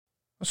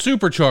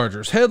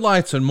Superchargers,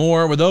 headlights, and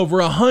more. With over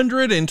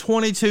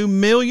 122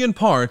 million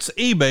parts,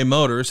 eBay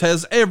Motors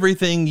has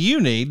everything you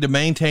need to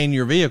maintain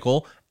your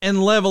vehicle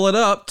and level it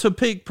up to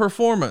peak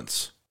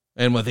performance.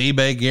 And with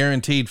eBay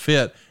Guaranteed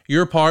Fit,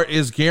 your part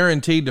is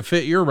guaranteed to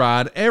fit your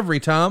ride every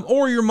time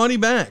or your money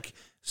back.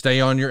 Stay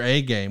on your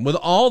A game with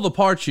all the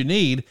parts you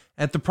need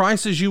at the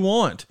prices you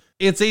want.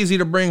 It's easy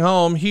to bring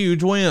home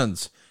huge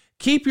wins.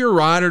 Keep your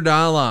ride or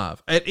die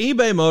alive at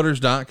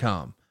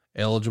ebaymotors.com.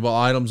 Eligible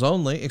items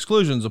only.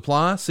 Exclusions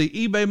apply. See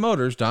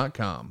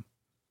ebaymotors.com.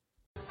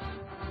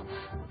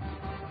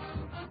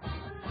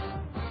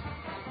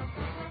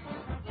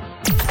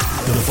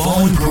 The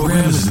following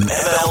program is an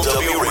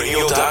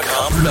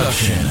MLWRadio.com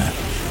production.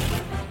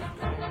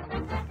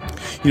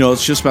 You know,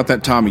 it's just about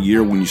that time of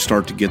year when you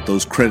start to get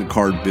those credit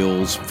card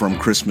bills from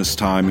Christmas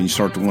time, and you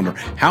start to wonder,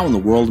 how in the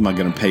world am I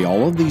going to pay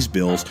all of these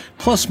bills,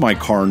 plus my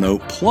car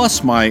note,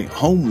 plus my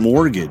home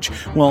mortgage?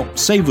 Well,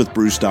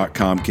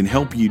 SaveWithBruce.com can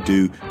help you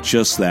do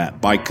just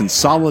that by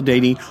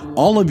consolidating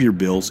all of your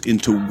bills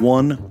into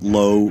one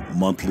low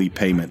monthly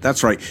payment.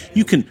 That's right.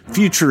 You can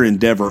future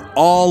endeavor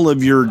all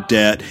of your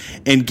debt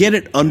and get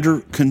it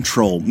under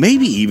control.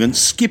 Maybe even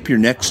skip your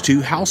next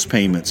two house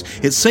payments.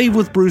 At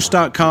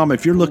SaveWithBruce.com,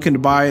 if you're looking to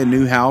buy a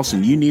new house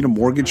and you need a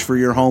mortgage for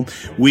your home,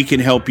 we can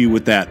help you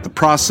with that. The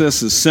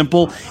process is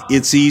simple.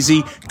 It's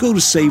easy. Go to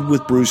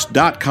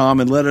SaveWithBruce.com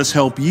and let us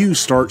help you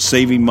start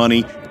saving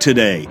money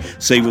today.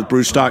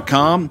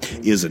 SaveWithBruce.com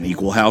is an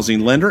equal housing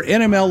lender,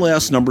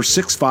 NMLS number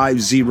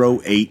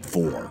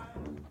 65084.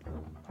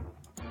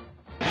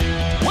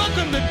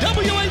 Welcome to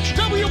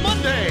WHW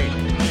Monday.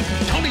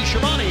 Tony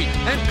Schiavone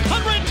and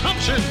Conrad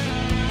Thompson.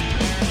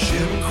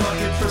 Jim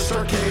Crockett First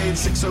Arcade,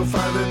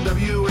 605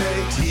 NWA.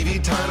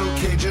 TV title,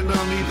 Cajun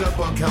Omni, the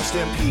Bunkhouse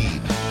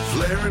Stampede.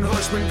 Flair and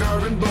Horseman,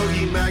 Garvin,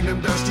 Bogey,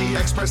 Magnum, Dusty,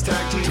 Express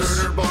Tag Team.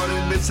 Turner,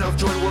 Barton, Mid-South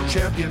Joint World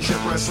Championship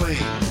Wrestling.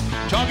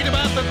 Talking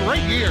about the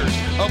great years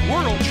of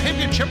World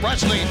Championship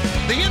Wrestling,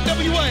 the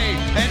NWA,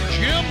 and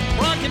Jim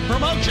Crockett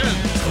Promotions.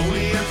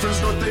 Tony and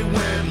Friends North, they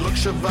win. Look,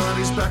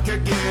 Schiavone's back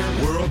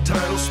again. World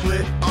title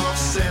split off,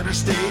 center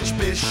stage,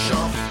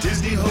 Bischoff.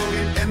 Disney,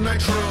 Hogan, and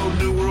Nitro.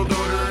 New World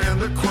Order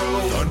and the Crow.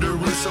 Thunder,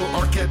 Russo,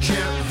 Arquette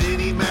Champ,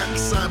 Vinnie Mac,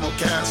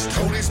 simulcast.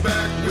 Tony's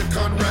back with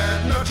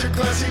Conrad, not your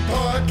classy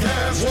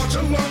podcast. Watch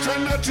along, try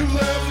not to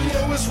laugh.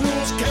 Lowest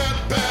rules,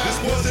 cat back. This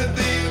wasn't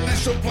the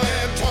initial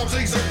plan. Tom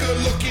Zigg's a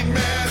good-looking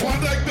man.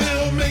 Klondike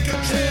Bill, make a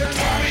chair.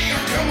 Tommy, you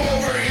come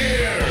over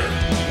here.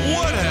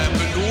 What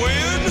happened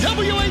when?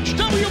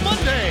 WHW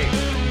Monday.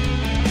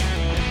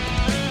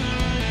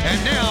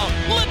 And now,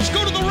 let's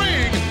go to the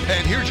ring.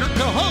 And here's your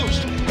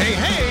co-host.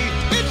 Hey,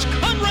 it's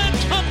Conrad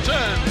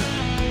Thompson.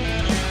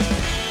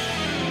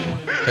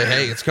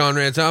 Hey, it's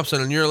Conrad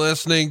Thompson, and you're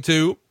listening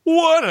to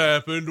What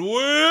Happened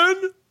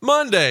When?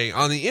 Monday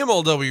on the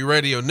MLW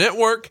Radio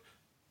Network.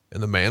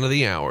 And the man of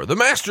the hour, the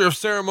master of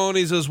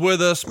ceremonies, is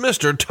with us,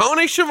 Mr.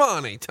 Tony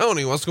Schiavone.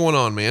 Tony, what's going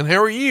on, man?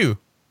 How are you?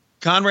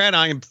 Conrad,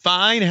 I am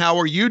fine. How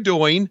are you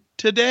doing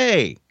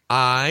today?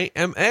 I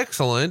am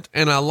excellent,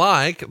 and I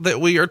like that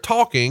we are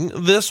talking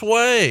this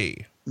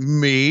way.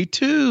 Me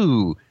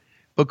too,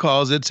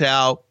 because it's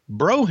how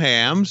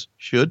brohams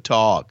should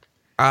talk.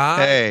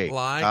 I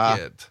like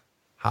it.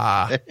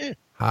 Ha,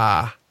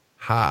 ha,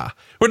 ha.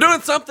 We're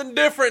doing something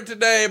different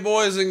today,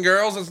 boys and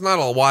girls. It's not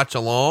a watch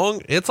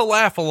along. It's a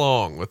laugh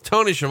along with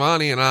Tony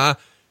Schiavone and I.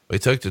 We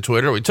took to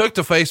Twitter, we took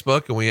to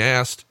Facebook, and we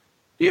asked,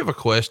 do you have a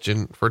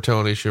question for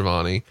Tony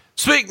Schiavone?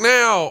 Speak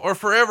now or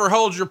forever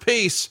hold your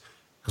peace.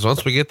 Because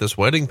once we get this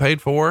wedding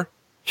paid for,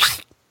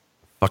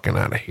 fucking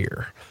out of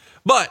here.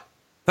 But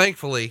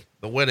thankfully,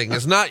 the wedding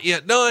is not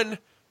yet done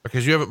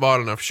because you haven't bought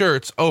enough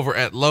shirts over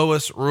at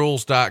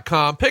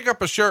LoisRules.com. Pick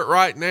up a shirt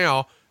right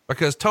now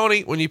because,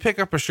 Tony, when you pick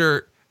up a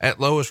shirt at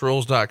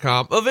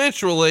LoisRules.com,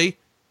 eventually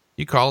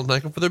you call and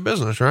thank them for their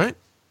business, right?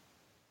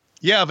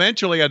 Yeah,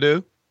 eventually I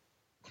do.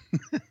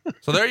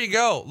 So there you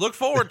go. Look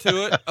forward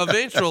to it.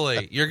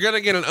 Eventually you're going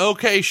to get an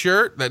okay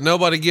shirt that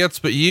nobody gets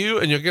but you,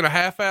 and you'll get a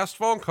half-assed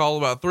phone call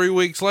about 3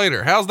 weeks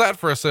later. How's that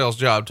for a sales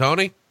job,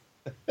 Tony?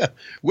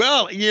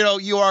 Well,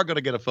 you are going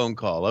to get a phone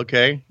call.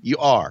 Okay. You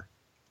are.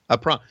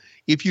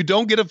 If you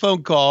don't get a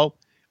phone call,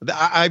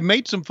 I've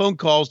made some phone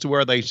calls to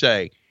where they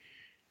say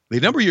the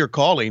number you're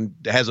calling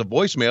has a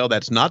voicemail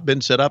that's not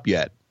been set up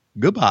yet.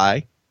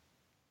 Goodbye.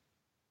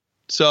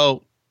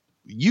 So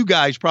you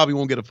guys probably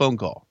won't get a phone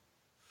call.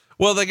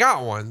 Well, they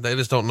got one. They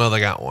just don't know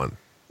they got one.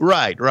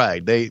 Right.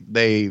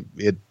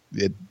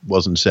 It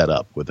wasn't set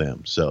up with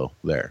them. So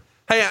there.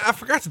 Hey, I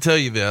forgot to tell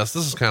you this.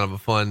 This is kind of a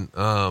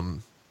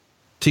fun,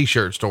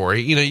 t-shirt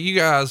story. You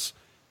guys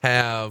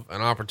have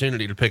an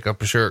opportunity to pick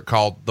up a shirt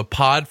called the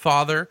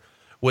Podfather,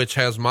 which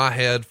has my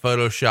head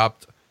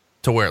photoshopped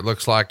to where it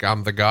looks like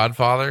I'm the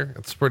Godfather.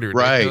 It's pretty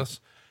ridiculous.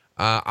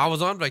 Right. I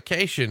was on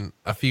vacation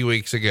a few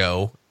weeks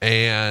ago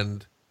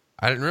and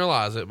I didn't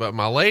realize it, but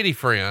my lady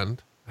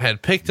friend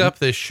had picked up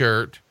this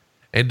shirt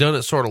and done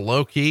it sort of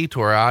low key to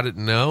where I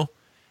didn't know.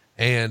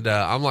 And,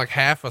 I'm like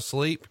half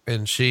asleep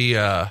and she,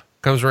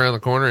 comes around the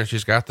corner and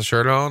she's got the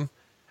shirt on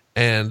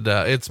And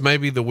it's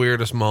maybe the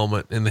weirdest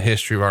moment in the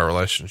history of our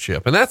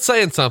relationship. And that's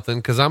saying something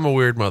because I'm a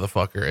weird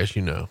motherfucker, as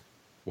you know.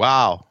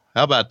 Wow.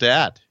 How about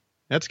that?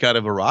 That's kind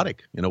of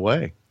erotic in a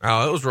way.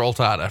 Oh, it was Roll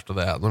Tide after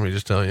that. Let me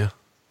just tell you.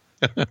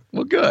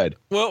 Well, good.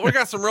 Well, we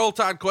got some Roll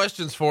Tide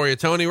questions for you,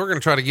 Tony. We're going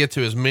to try to get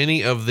to as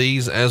many of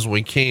these as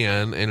we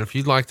can. And if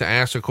you'd like to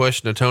ask a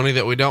question to Tony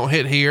that we don't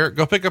hit here,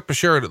 go pick up a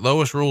shirt at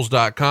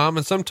loisrules.com.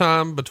 And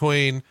sometime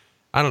between,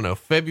 I don't know,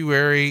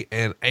 February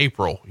and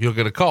April, you'll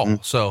get a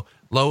call. So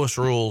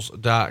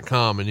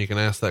loisrules.com and you can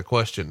ask that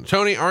question.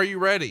 Tony, are you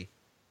ready?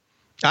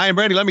 I am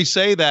ready. Let me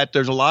say that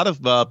there's a lot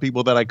of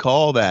people that I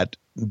call that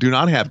do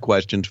not have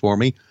questions for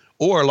me,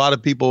 or a lot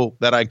of people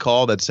that I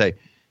call that say,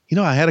 you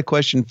know, I had a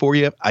question for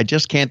you. I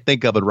just can't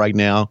think of it right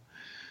now.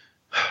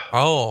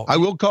 Oh, I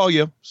will call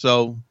you.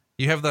 So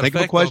you have that think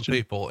of a effect on question.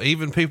 people.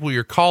 Even people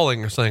you're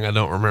calling are saying, I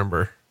don't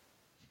remember.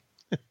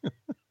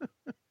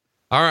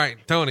 All right,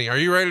 Tony, are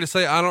you ready to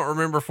say, I don't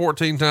remember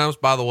 14 times?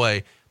 By the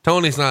way,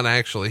 Tony's not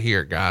actually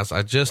here, guys.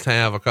 I just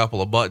have a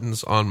couple of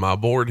buttons on my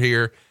board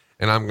here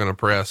and I'm going to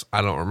press,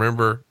 I don't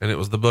remember. And it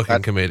was the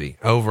booking committee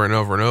over and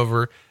over and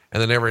over.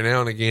 And then every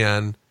now and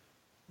again,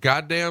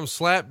 goddamn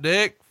slap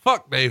dick.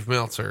 Fuck Dave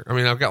Meltzer. I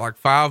mean, I've got like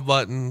 5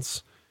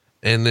 buttons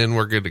and then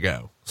we're good to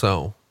go.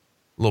 So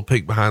a little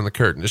peek behind the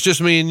curtain. It's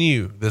just me and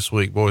you this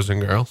week, boys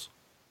and girls.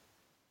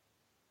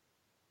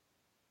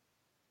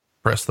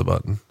 Press the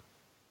button.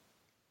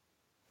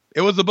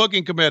 It was the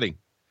booking committee.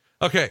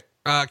 Okay.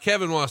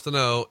 Kevin wants to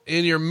know,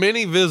 in your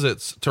many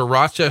visits to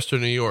Rochester,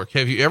 New York,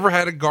 have you ever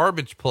had a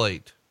garbage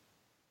plate?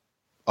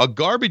 A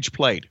garbage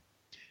plate.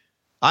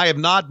 I have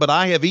not, but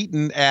I have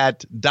eaten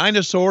at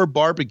Dinosaur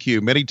Barbecue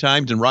many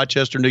times in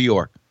Rochester, New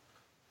York.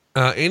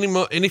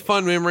 Any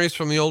fun memories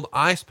from the old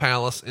Ice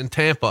Palace in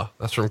Tampa?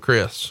 That's from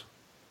Chris.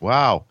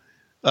 Wow.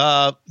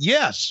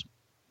 Yes.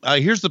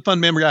 Here's the fun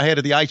memory I had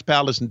at the Ice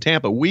Palace in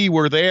Tampa. We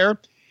were there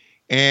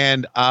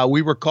and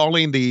we were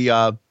calling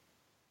the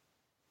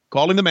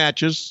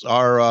matches.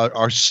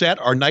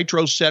 Our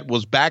Nitro set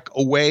was back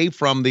away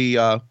from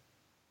the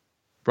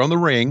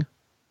ring,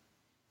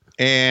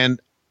 and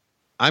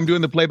I'm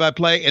doing the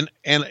play-by-play,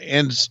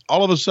 and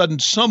all of a sudden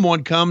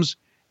someone comes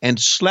and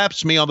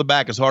slaps me on the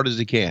back as hard as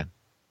he can.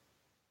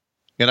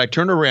 And I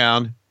turn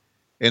around,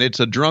 and it's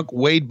a drunk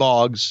Wade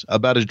Boggs,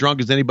 about as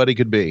drunk as anybody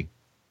could be.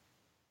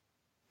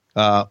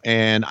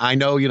 And I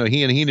know,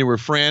 he and Heenan were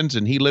friends,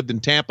 and he lived in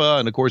Tampa,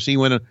 and of course he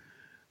was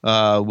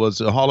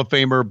a Hall of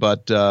Famer,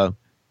 but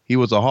he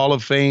was a Hall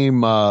of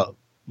Fame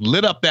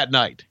lit up that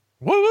night.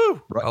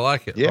 Woo! Right. I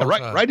like it. Yeah,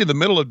 right in the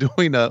middle of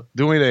doing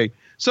a.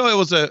 So it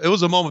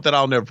was a moment that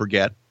I'll never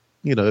forget.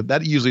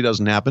 That usually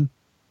doesn't happen.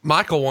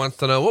 Michael wants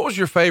to know, what was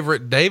your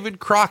favorite David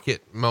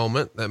Crockett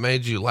moment that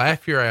made you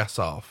laugh your ass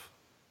off?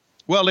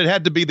 Well, it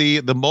had to be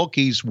the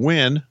Mulkeys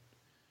win,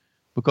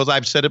 because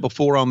I've said it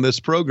before on this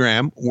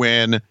program.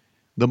 When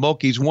the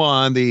Mulkeys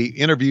won, the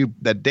interview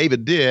that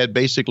David did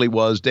basically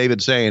was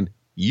David saying,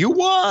 "You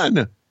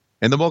won,"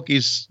 and the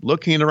Mulkeys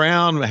looking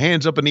around,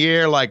 hands up in the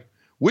air like,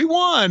 "We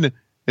won,"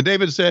 and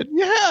David said,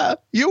 "Yeah,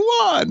 you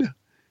won."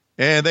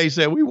 And they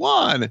said, "We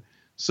won."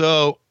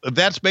 So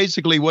that's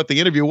basically what the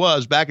interview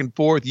was, back and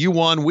forth. You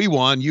won, we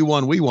won, you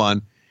won, we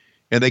won.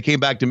 And they came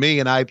back to me,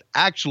 and I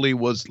actually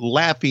was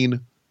laughing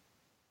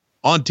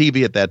on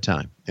TV at that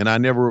time. And I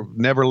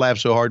never laughed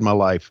so hard in my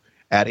life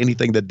at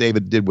anything that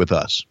David did with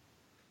us.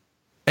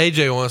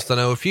 AJ wants to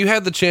know, if you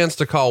had the chance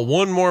to call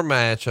one more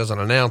match as an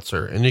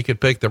announcer and you could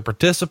pick the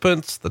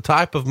participants, the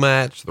type of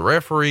match, the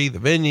referee, the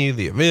venue,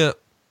 the event,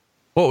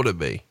 what would it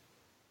be?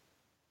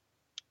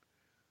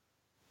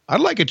 I'd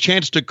like a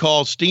chance to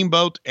call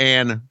Steamboat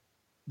and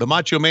the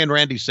Macho Man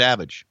Randy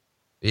Savage.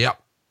 Yep.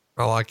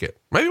 I like it.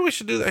 Maybe we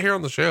should do that here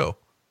on the show.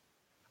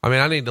 I mean,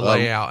 I need to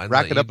lay out and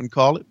rack it up and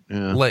call it.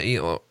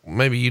 Yeah.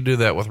 Maybe you do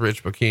that with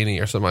Rich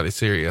Bikini or somebody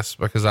serious,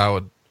 because I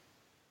would,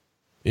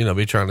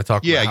 be trying to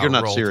talk. Yeah, about you're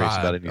not Roll serious Tide,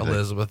 about anything.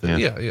 Elizabeth.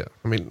 Yeah. Yeah.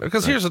 I mean,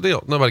 because here's the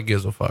deal. Nobody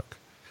gives a fuck.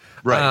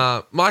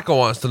 Right. Michael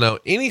wants to know,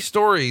 any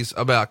stories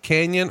about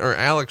Canyon or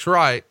Alex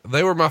Wright?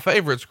 They were my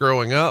favorites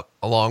growing up,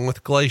 along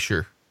with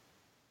Glacier.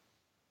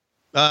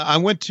 I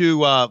went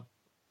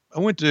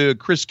to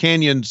Chris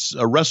Canyon's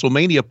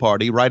WrestleMania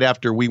party right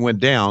after we went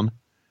down,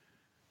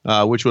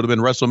 which would have been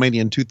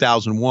WrestleMania in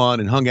 2001,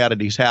 and hung out at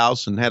his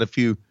house and had a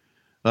few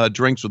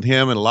drinks with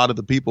him and a lot of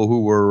the people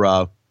who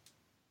were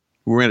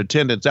in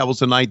attendance. That was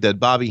the night that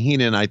Bobby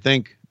Heenan, I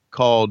think,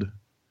 called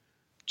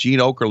Gene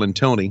Okerlund and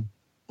Tony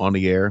on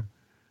the air.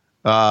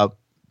 That's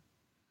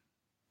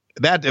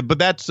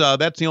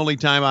the only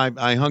time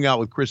I hung out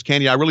with Chris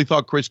Canyon. I really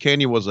thought Chris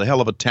Canyon was a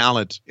hell of a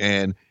talent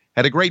and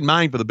had a great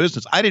mind for the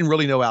business. I didn't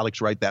really know Alex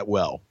Wright that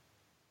well.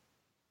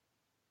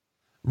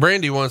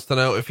 Brandy wants to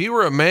know, if you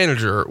were a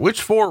manager,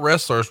 which 4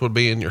 wrestlers would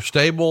be in your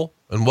stable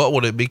and what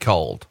would it be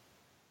called?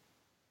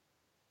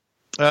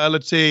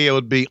 Let's see. It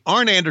would be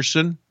Arn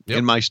Anderson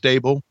in my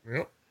stable.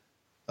 Yep.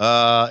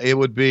 It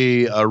would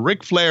be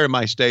Ric Flair in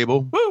my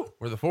stable. Woo!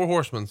 We're the 4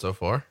 horsemen so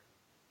far.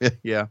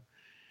 Yeah.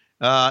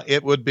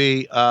 It would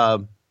be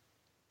Dolph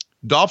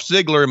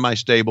Ziggler in my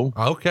stable.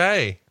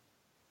 Okay.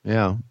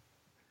 Yeah.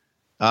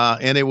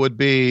 And it would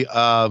be,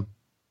 I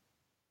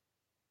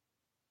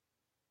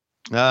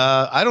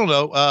don't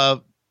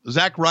know,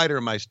 Zack Ryder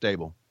in my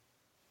stable.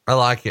 I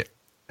like it.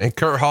 And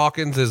Kurt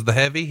Hawkins is the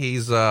heavy.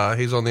 He's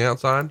on the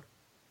outside.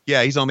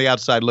 Yeah, he's on the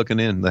outside looking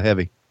in, the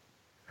heavy.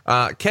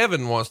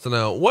 Kevin wants to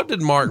know, what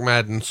did Mark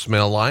Madden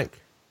smell like?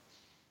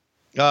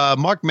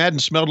 Mark Madden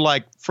smelled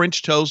like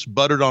French toast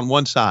buttered on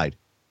one side.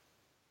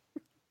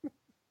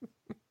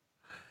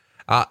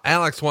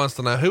 Alex wants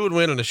to know, who would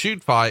win in a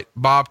shoot fight,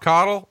 Bob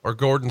Caudle or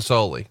Gordon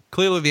Soley?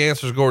 Clearly the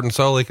answer is Gordon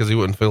Soley because he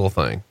wouldn't feel a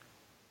thing.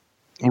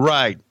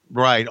 Right.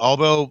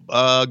 Although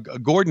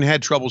Gordon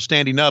had trouble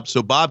standing up,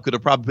 so Bob could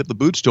have probably put the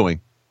boots to him.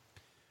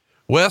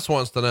 Wes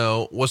wants to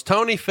know, was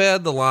Tony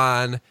fed the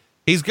line,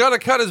 he's going to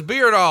cut his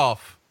beard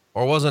off?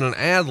 Or was it an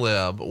ad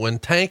lib when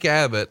Tank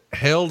Abbott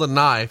held a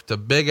knife to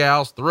Big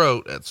Al's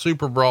throat at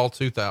Super Brawl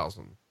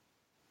 2000?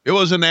 It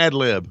was an ad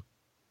lib.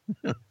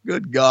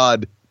 Good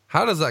God.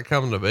 How does that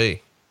come to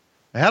be?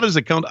 How does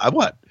it come to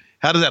what?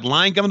 How does that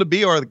line come to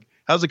be? Or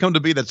how does it come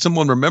to be that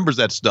someone remembers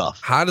that stuff?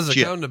 How does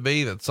it come to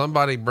be that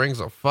somebody brings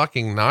a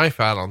fucking knife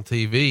out on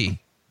TV?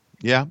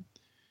 Yeah.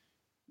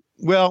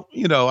 Well,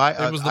 you know,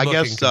 it was the I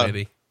guess,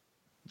 committee.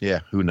 Yeah.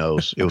 Who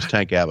knows? It was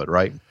Tank Abbott,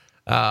 right?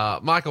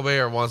 Michael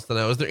Bayer wants to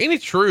know, is there any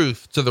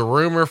truth to the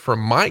rumor from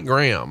Mike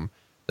Graham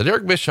that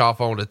Eric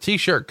Bischoff owned a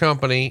t-shirt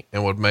company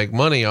and would make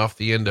money off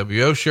the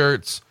NWO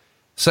shirts?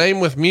 Same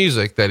with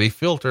music, that he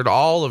filtered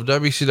all of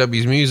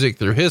WCW's music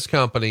through his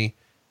company,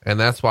 and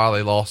that's why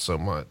they lost so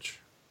much.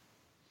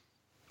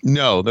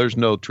 No, there's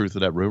no truth to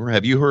that rumor.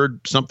 Have you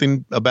heard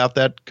something about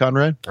that,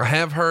 Conrad? I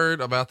have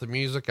heard about the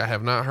music. I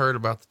have not heard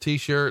about the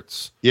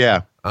t-shirts.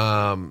 Yeah.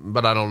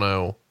 But I don't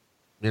know,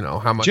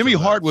 how much. Jimmy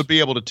Hart would be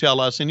able to tell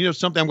us. And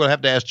something I'm going to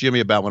have to ask Jimmy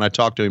about when I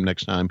talk to him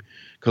next time,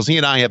 because he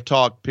and I have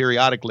talked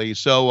periodically.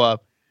 So,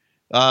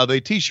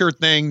 the t-shirt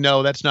thing,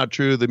 no, that's not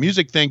true. The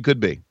music thing could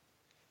be.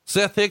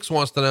 Seth Hicks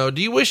wants to know,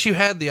 do you wish you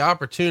had the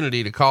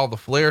opportunity to call the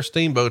Flair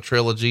Steamboat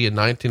trilogy in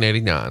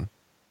 1989?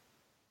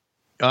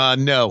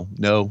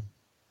 No.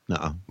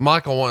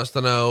 Michael wants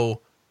to know,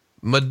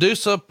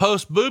 Medusa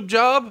post boob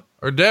job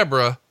or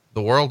Deborah?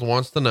 The world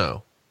wants to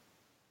know.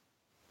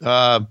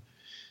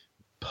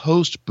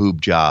 Post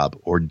boob job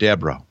or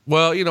Deborah?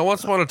 Well,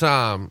 once upon a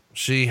time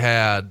she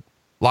had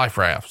life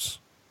rafts.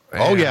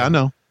 Oh yeah, I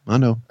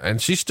know.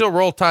 And she's still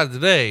roll tide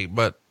today,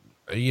 but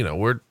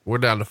we're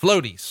down to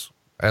floaties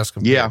as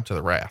compared to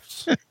the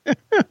rafts.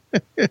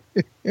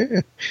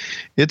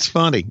 It's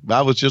funny.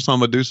 I was just on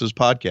Medusa's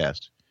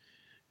podcast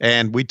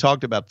and we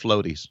talked about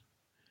floaties.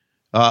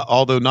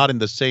 Although not in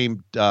the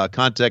same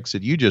context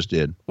that you just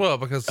did. Well,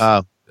 because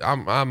I'm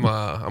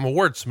a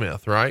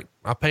wordsmith, right?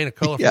 I paint a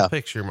colorful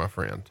picture, my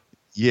friend.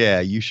 Yeah,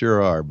 you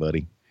sure are,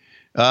 buddy.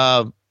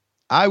 I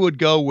would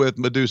go with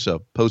Medusa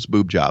post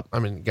boob job. I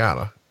mean,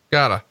 gotta.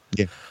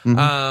 Yeah.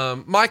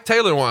 Mm-hmm. Mike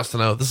Taylor wants to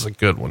know, this is a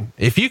good one.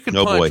 If you could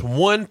punch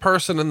one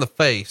person in the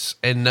face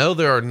and know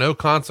there are no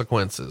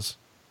consequences,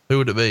 who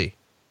would it be?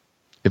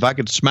 If I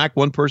could smack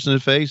one person in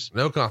the face,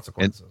 no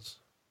consequences.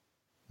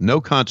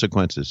 No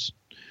consequences.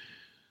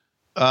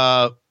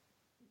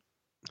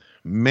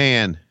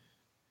 Man,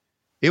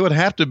 it would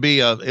have to be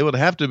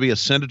a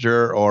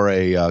senator or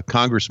a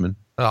congressman.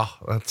 Oh,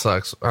 that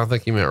sucks. I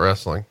think you meant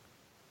wrestling.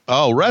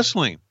 Oh,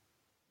 wrestling.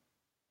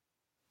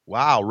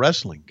 Wow.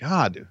 Wrestling.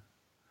 God,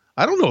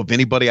 I don't know if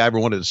anybody I ever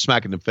wanted to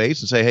smack in the face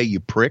and say, hey, you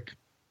prick.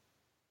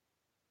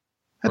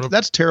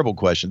 That's a terrible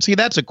question. See,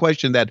 that's a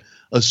question that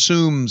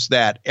assumes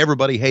that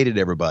everybody hated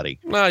everybody.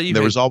 No,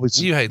 there was always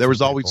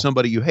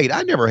somebody you hate.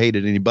 I never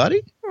hated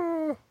anybody.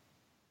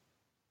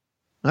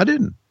 I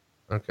didn't.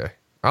 Okay.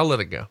 I'll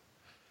let it go.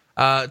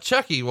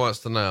 Chucky wants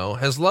to know,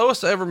 has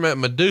Lois ever met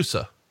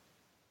Medusa?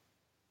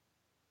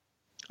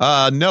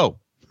 No.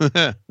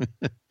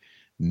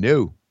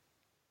 No.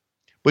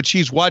 But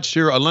she's watched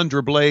her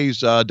Alundra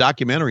Blaze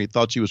documentary.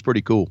 Thought she was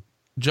pretty cool.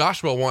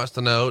 Joshua wants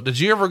to know, did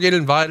you ever get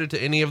invited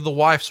to any of the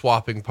wife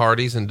swapping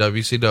parties in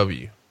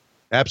WCW?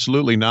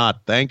 Absolutely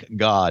not. Thank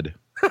God.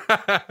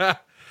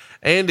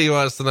 Andy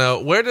wants to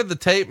know, where did the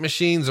tape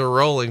machines or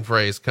rolling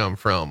phrase come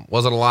from?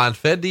 Was it a line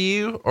fed to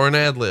you or an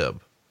ad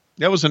lib?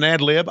 That was an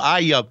ad lib.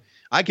 I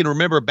can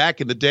remember back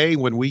in the day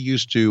when we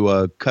used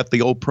to cut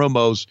the old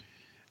promos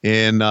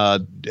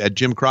at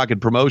Jim Crockett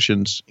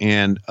Promotions,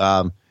 and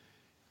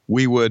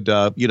we would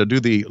do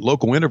the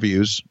local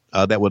interviews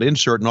that would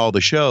insert in all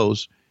the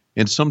shows.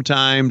 And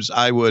sometimes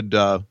they would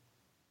go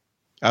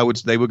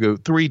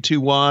 3, 2,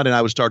 1, and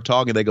I would start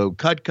talking. They go,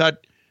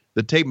 cut.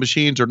 The tape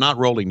machines are not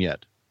rolling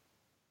yet.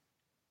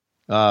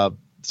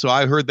 So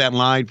I heard that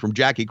line from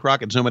Jackie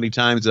Crockett so many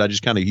times that I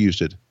just kind of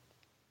used it.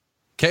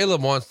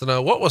 Caleb wants to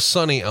know, what was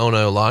Sonny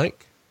Ono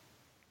like?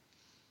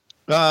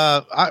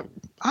 I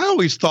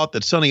always thought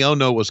that Sonny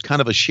Ono was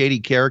kind of a shady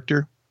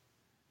character,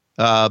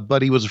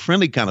 but he was a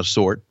friendly kind of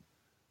sort.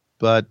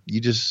 But you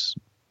just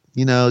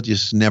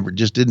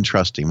didn't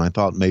trust him. I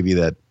thought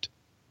maybe I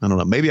don't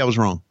know, maybe I was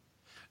wrong.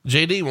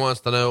 JD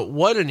wants to know,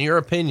 what in your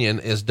opinion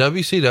is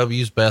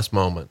WCW's best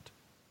moment?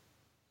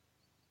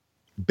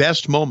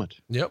 Best moment?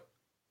 Yep.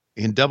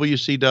 In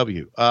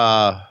WCW.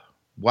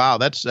 Wow,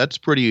 that's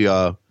pretty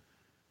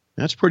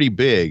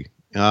big.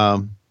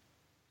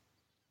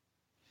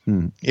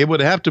 It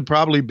would have to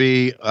probably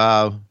be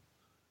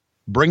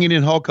bringing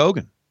in Hulk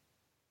Hogan.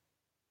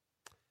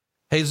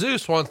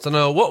 Jesus wants to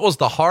know, what was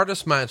the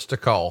hardest match to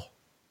call?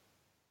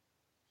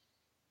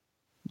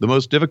 The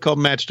most difficult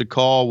match to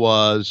call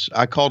was,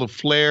 I called a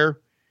Flair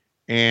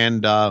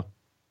and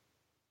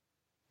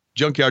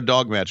Junkyard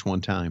Dog match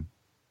one time.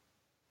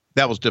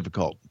 That was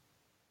difficult.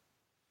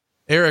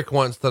 Eric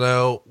wants to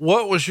know,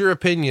 what was your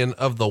opinion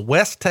of the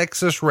West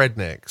Texas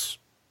Rednecks?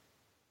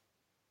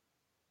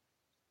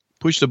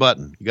 Push the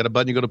button. You got a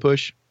button you got to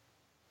push?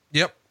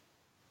 Yep.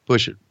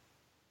 Push it.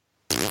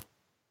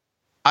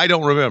 I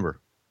don't remember.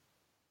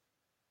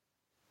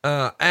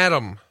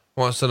 Adam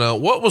wants to know,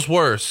 what was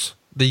worse,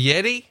 the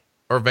Yeti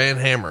or Van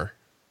Hammer?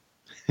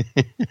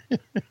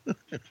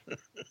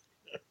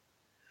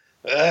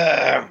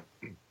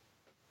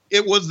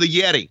 It was the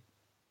Yeti.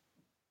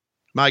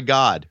 My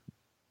God.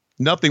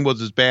 Nothing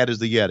was as bad as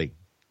the Yeti.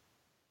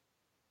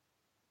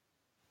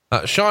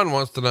 Sean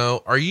wants to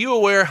know, are you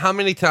aware how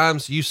many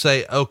times you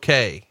say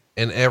okay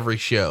in every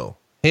show?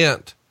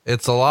 Hint,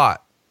 it's a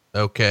lot.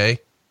 Okay.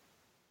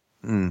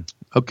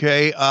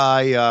 Okay.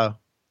 I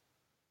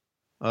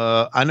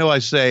know I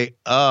say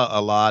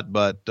a lot,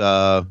 but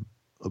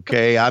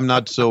okay, I'm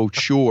not so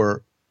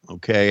sure,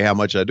 okay, how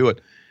much I do it.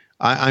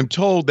 I'm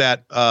told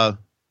that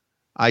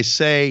I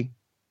say,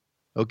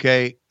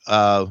 okay,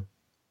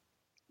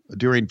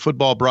 during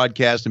football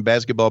broadcast and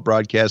basketball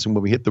broadcast, and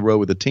when we hit the road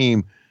with the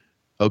team,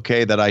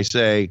 okay, that I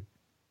say,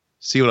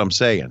 see what I'm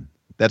saying.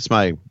 That's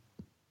my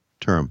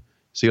term.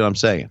 See what I'm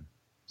saying.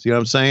 See what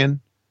I'm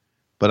saying?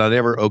 But I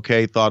never,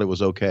 thought it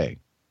was okay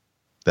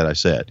that I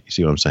said. You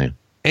see what I'm saying?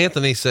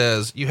 Anthony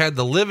says, you had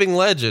the living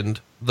legend,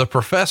 the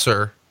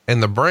professor,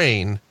 and the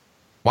brain.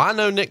 Why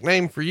no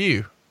nickname for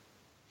you?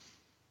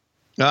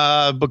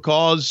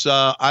 Because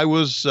I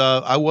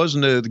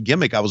wasn't a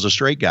gimmick. I was a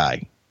straight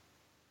guy.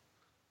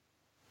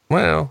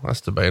 Well,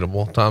 that's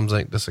debatable. Tom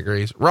Zink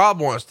disagrees. Rob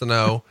wants to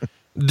know,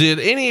 did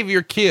any of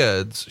your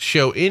kids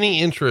show any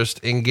interest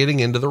in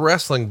getting into the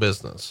wrestling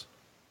business?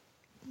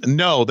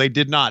 No, they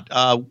did not.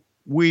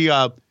 They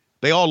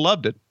all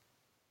loved it.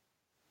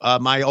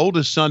 My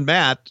oldest son,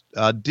 Matt,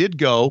 did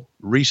go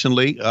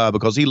recently,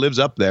 because he lives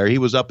up there. He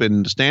was up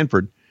in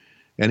Stanford,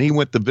 and he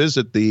went to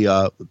visit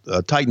the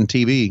Titan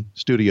TV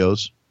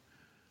studios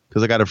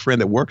because I got a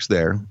friend that works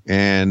there.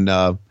 And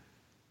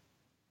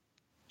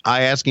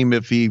I asked him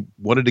if he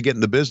wanted to get in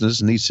the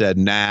business, and he said,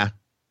 nah.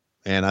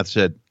 And I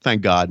said,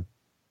 thank God,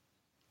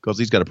 because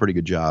he's got a pretty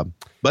good job.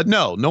 But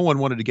no one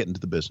wanted to get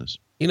into the business.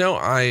 You know,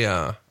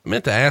 I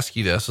meant to ask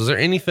you this. Is there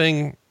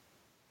anything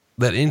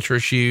that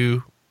interests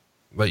you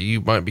that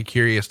you might be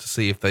curious to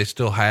see if they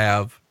still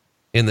have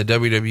in the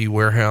WWE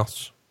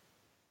warehouse?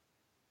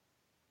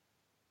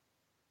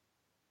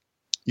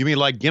 You mean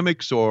like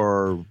gimmicks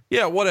or?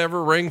 Yeah,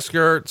 whatever. Ring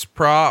skirts,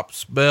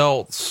 props,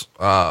 belts,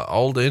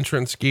 old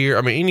entrance gear.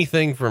 I mean,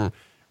 anything from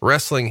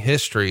wrestling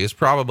history is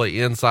probably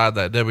inside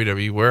that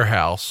WWE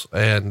warehouse.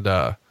 And,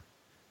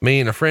 me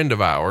and a friend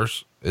of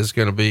ours is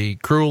going to be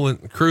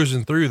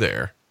cruising through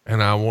there.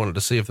 And I wanted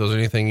to see if there was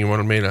anything you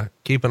wanted me to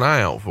keep an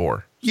eye out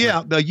for. So.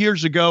 Yeah.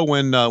 Years ago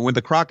when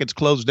the Crockett's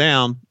closed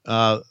down,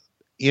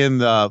 in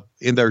their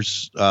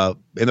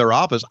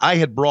office, I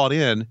had brought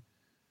in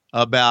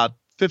about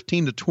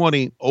 15 to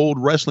 20 old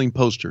wrestling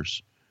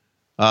posters.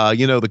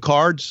 The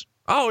cards.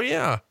 Oh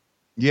yeah.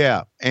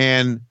 Yeah.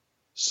 And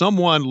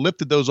someone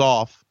lifted those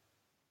off,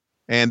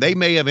 and they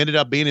may have ended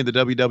up being in the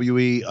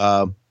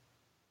WWE.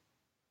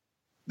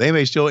 They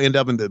may still end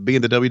up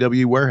being the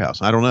WWE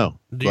warehouse. I don't know.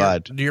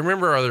 Do you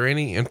remember, are there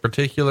any in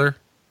particular,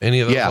 any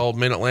of those old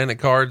Mid-Atlantic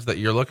cards that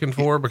you're looking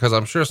for? Because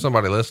I'm sure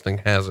somebody listening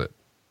has it.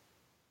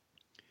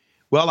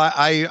 Well,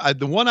 I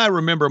the one I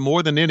remember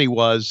more than any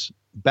was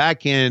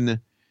back in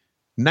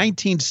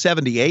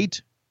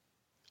 1978,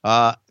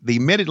 the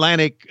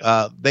Mid-Atlantic,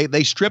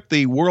 they stripped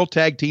the World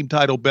Tag Team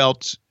title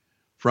belts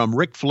from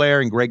Ric Flair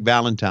and Greg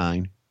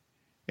Valentine,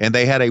 and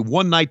they had a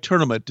one-night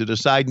tournament to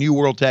decide new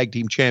World Tag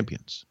Team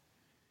champions.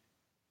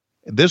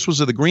 This was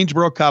at the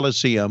Greensboro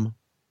Coliseum.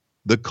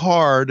 The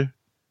card,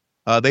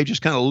 they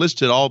just kind of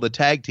listed all the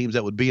tag teams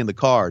that would be in the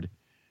card,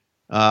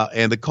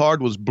 and the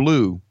card was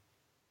blue,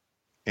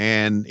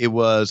 and it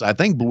was, I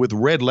think, with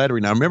red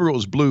lettering. I remember it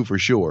was blue for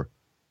sure.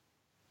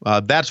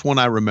 That's one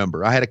I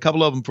remember. I had a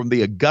couple of them from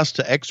the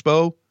Augusta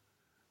Expo,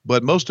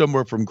 but most of them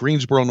were from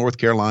Greensboro, North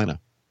Carolina.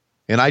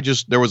 And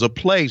there was a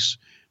place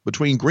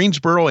between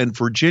Greensboro and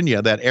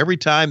Virginia that every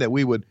time that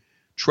we would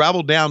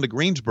travel down to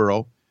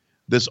Greensboro,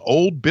 this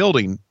old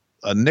building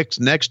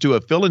next to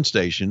a filling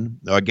station,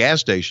 or a gas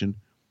station,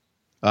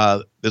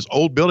 this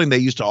old building, they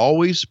used to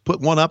always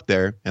put one up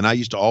there, and I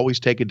used to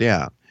always take it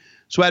down.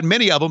 So I had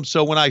many of them.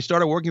 So when I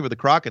started working with the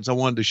Crockett's, I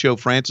wanted to show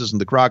Francis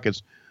and the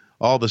Crockett's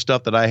all the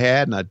stuff that I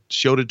had, and I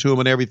showed it to them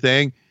and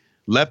everything,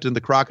 left in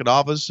the Crockett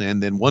office,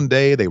 and then one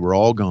day they were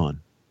all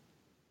gone.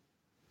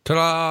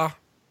 Ta-da.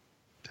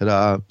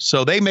 Ta-da.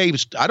 So they may,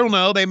 I don't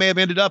know, they may have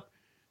ended up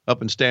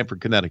up in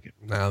Stamford, Connecticut.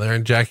 Now they're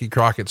in Jackie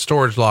Crockett's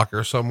storage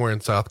locker somewhere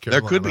in South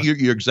Carolina. There could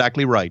be. You're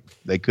exactly right.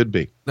 They could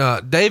be.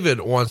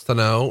 David wants to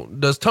know,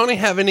 does Tony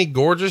have any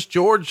Gorgeous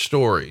George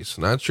stories?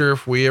 Not sure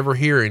if we ever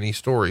hear any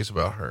stories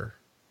about her.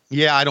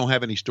 Yeah, I don't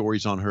have any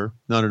stories on her.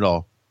 None at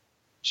all.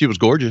 She was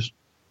gorgeous.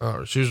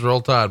 Oh, she was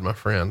Roll Tide, my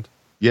friend.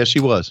 Yes, she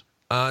was.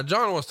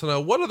 John wants to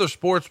know, what other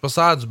sports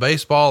besides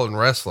baseball and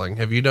wrestling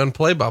have you done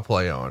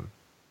play-by-play on?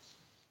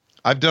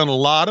 I've done a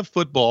lot of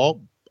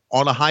football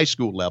on a high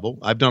school level.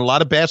 I've done a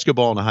lot of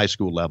basketball on a high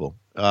school level.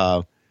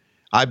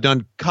 I've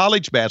done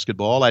college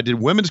basketball. I did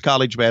women's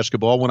college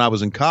basketball when I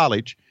was in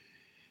college.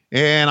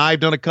 And I've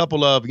done a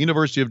couple of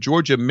University of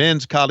Georgia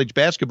men's college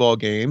basketball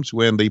games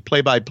when the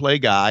play-by-play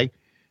guy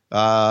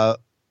was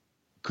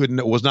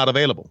not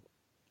available.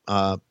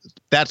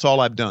 That's all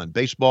I've done.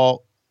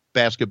 Baseball,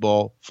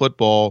 basketball,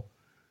 football,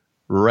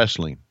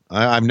 wrestling.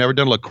 I've never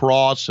done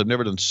lacrosse. I've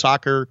never done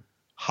soccer,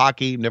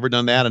 hockey, never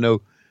done that. I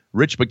know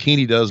Rich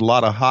Bikini does a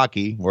lot of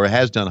hockey, or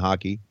has done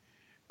hockey,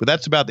 but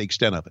that's about the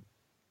extent of it.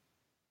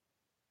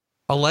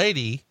 A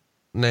lady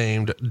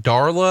named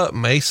Darla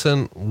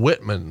Mason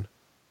Whitman,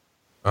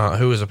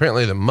 who is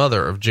apparently the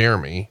mother of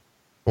Jeremy,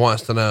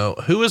 wants to know,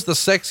 who is the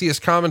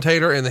sexiest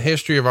commentator in the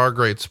history of our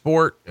great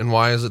sport, and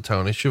why is it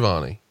Tony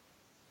Schiavone?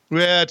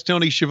 Well, it's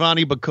Tony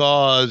Schiavone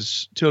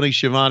because Tony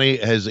Schiavone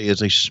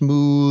is a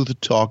smooth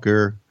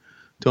talker.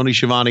 Tony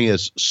Schiavone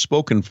is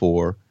spoken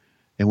for.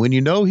 And when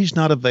you know he's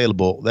not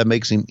available, that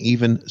makes him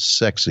even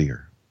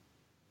sexier.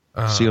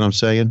 See what I'm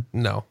saying?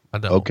 No, I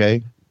don't.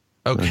 Okay.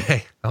 I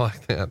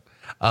like that.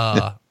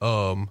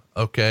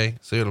 Okay.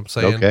 See what I'm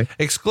saying? Okay.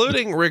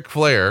 Excluding Ric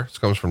Flair, this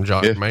comes from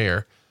Josh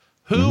Mayer.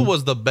 Who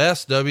was the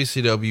best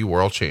WCW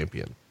world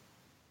champion?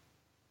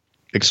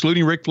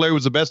 Excluding Ric Flair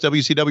was the best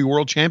WCW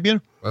world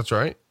champion? That's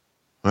right.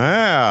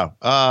 Ah,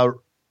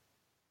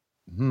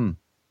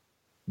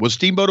 was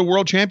Steamboat a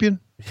world champion?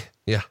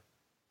 Yeah.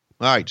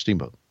 All right,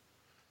 Steamboat.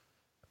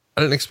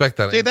 I didn't expect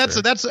that. See,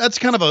 that's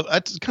kind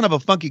of a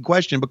funky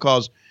question,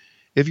 because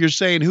if you're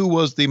saying who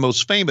was the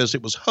most famous,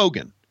 it was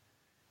Hogan.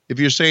 If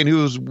you're saying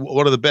who's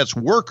one of the best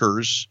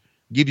workers,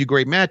 give you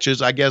great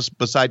matches, I guess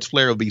besides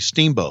Flair will be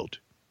Steamboat.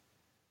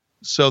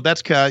 So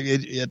that's kind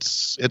of,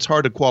 it's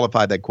hard to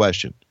qualify that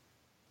question.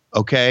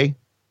 Okay.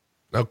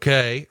 I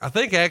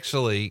think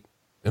actually,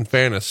 in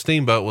fairness,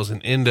 Steamboat was an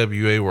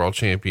NWA world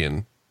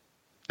champion.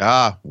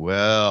 Ah,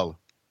 well,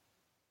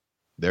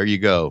 there you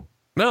go.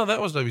 No, that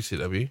was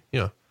WCW.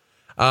 Yeah.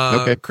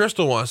 Okay.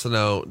 Crystal wants to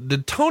know,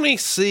 did Tony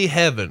see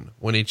heaven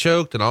when he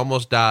choked and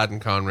almost died in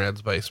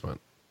Conrad's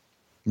basement?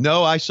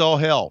 No, I saw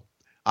hell.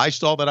 I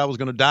saw that I was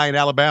going to die in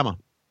Alabama.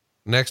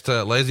 Next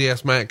to lazy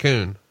ass Matt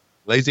Coon.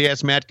 Lazy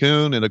ass Matt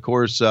Coon. And of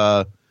course,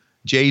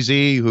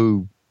 Jay-Z,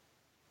 who,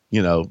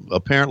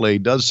 apparently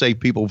does save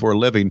people for a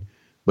living,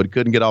 but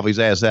couldn't get off his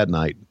ass that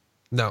night.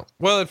 No.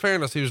 Well, in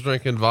fairness, he was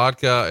drinking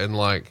vodka and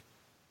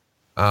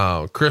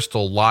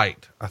Crystal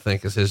Light, I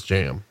think is his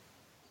jam.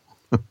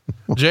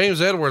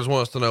 James Edwards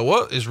wants to know,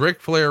 what is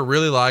Ric Flair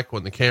really like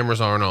when the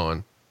cameras aren't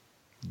on?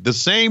 The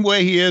same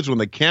way he is when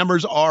the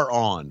cameras are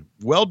on.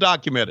 Well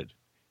documented.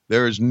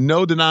 There is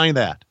no denying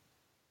that.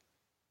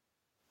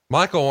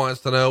 Michael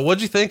wants to know,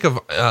 what'd you think of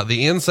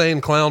the Insane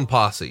Clown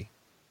Posse?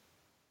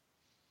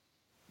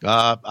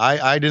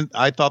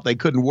 I thought they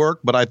couldn't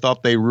work, but I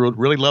thought they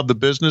really loved the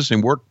business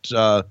and worked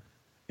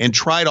and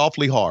tried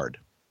awfully hard.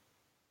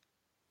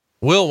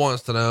 Will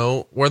wants to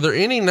know, were there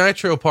any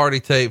Nitro Party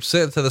tapes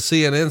sent to the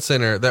CNN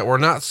Center that were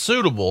not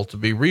suitable to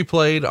be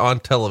replayed on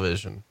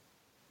television?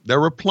 There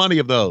were plenty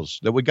of those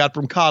that we got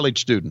from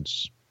college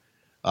students.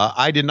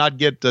 I did not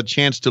get a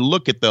chance to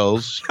look at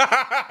those,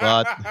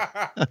 but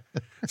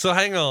so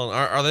hang on.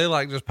 Are they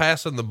like just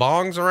passing the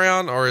bongs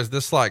around, or is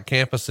this like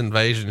Campus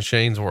Invasion,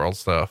 Shane's World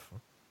stuff?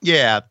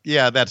 Yeah.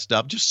 That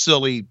stuff, just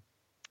silly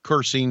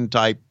cursing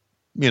type,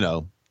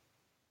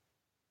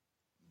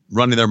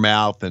 running their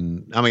mouth.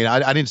 And I mean,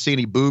 I didn't see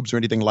any boobs or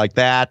anything like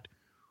that,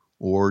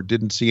 or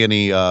didn't see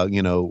any,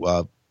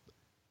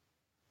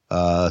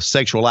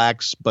 sexual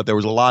acts, but there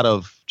was a lot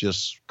of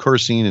just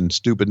cursing and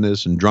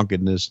stupidness and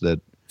drunkenness that.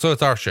 So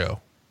it's our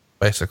show,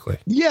 basically.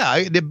 Yeah.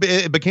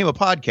 It became a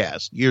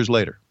podcast years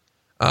later.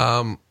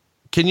 Can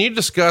you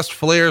discuss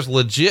Flair's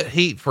legit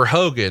heat for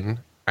Hogan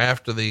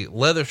after the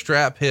leather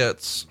strap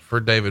hits for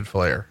David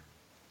Flair?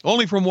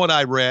 Only from what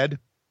I read,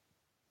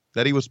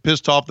 that he was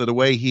pissed off at the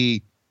way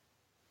he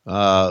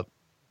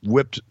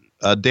whipped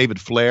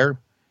David Flair.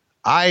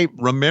 I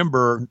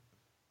remember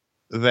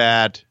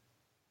that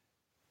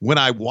when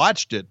I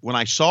watched it, when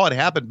I saw it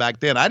happen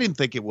back then, I didn't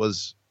think it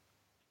was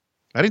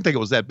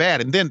that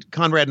bad. And then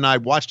Conrad and I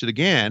watched it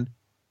again,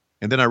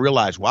 and then I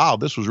realized, wow,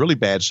 this was really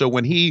bad. So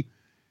when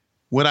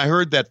I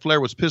heard that Flair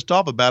was pissed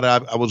off about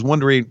it, I was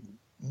wondering,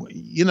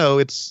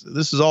 this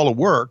is all a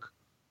work.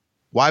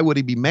 Why would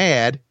he be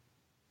mad?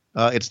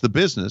 It's the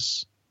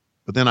business.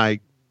 But then I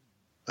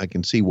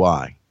can see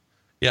why.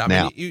 Yeah. I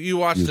mean, you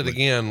watched it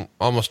again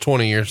almost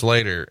 20 years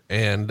later,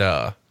 and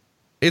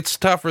it's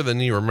tougher than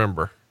you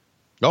remember.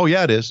 Oh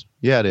yeah, it is.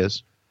 Yeah, it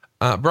is.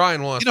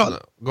 Brian wants to know.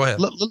 Go ahead.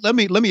 Let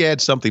me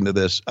add something to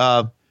this.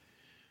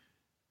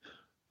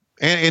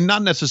 and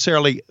not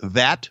necessarily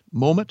that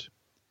moment,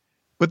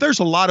 but there's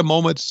a lot of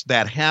moments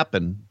that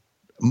happen,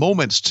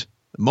 moments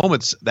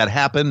that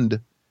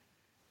happened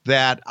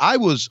that I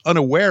was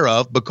unaware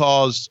of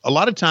because a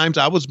lot of times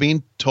I was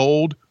being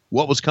told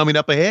what was coming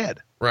up ahead.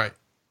 Right.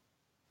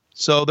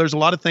 So there's a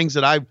lot of things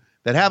that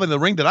happened in the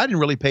ring that I didn't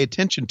really pay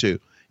attention to.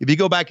 If you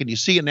go back and you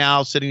see it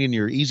now sitting in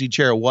your easy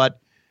chair or what,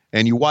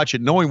 and you watch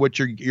it knowing what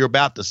you're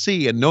about to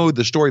see and know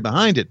the story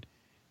behind it,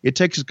 it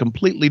takes a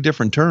completely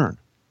different turn.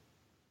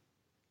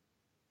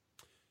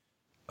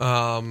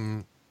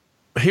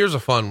 Here's a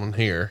fun one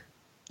here.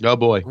 Oh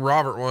boy.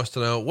 Robert wants to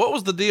know, what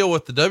was the deal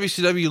with the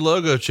WCW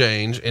logo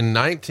change in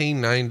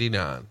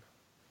 1999?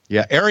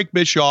 Yeah. Eric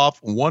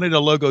Bischoff wanted a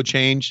logo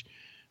change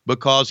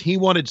because he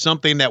wanted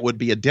something that would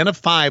be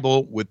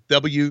identifiable with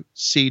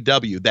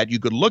WCW, that you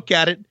could look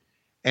at it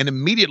and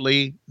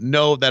immediately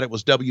know that it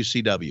was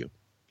WCW.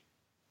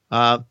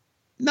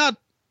 Not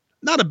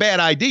a bad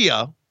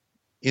idea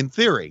in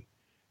theory.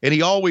 And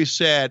he always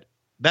said,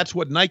 that's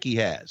what Nike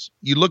has.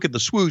 You look at the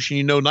swoosh and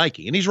you know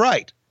Nike. And he's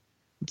right.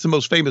 It's the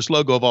most famous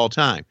logo of all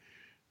time.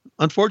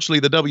 Unfortunately,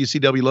 the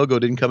WCW logo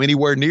didn't come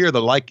anywhere near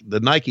the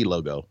Nike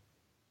logo.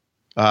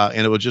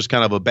 And it was just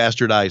kind of a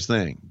bastardized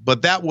thing.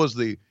 But that was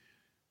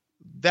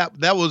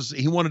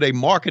he wanted a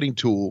marketing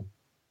tool,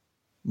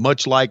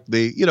 much like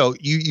you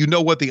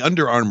know what the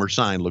Under Armour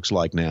sign looks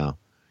like now.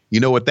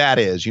 You know what that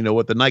is. You know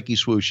what the Nike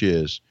swoosh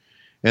is.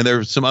 And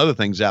there's some other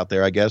things out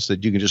there, I guess,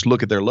 that you can just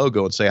look at their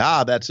logo and say,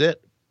 that's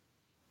it.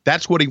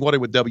 That's what he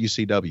wanted with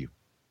WCW.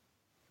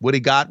 What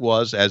he got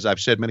was, as I've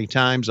said many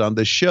times on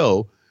this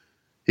show,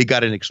 he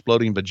got an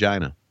exploding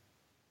vagina.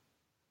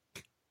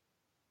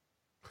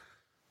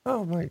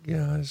 Oh my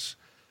gosh.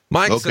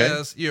 Mike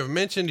says, you have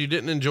mentioned you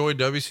didn't enjoy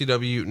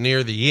WCW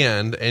near the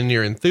end and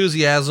your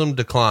enthusiasm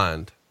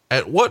declined.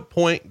 At what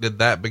point did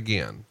that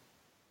begin?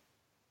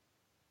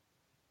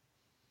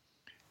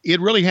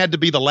 It really had to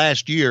be the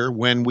last year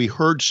when we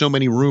heard so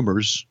many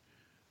rumors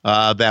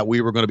that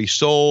we were going to be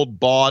sold,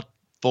 bought,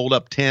 fold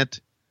up tent,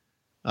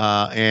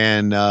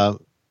 and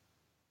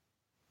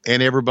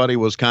everybody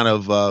was kind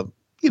of,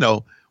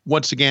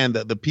 once again,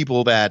 the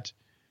people that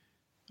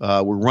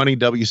were running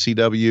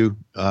WCW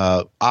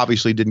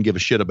obviously didn't give a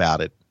shit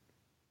about it.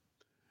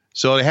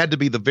 So it had to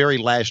be the very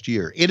last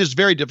year. It is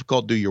very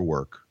difficult to do your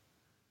work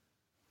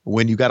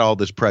when you got all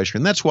this pressure.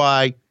 And that's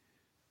why,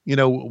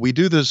 we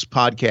do this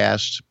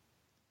podcast.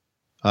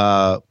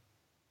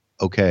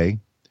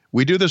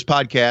 We do this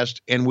podcast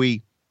and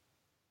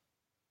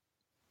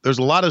there's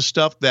a lot of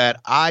stuff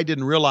that I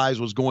didn't realize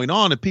was going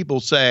on. And people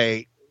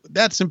say,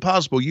 that's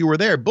impossible. You were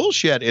there.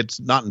 Bullshit. It's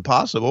not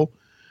impossible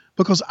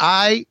because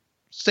I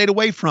stayed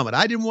away from it.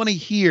 I didn't want to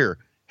hear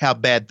how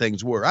bad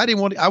things were. I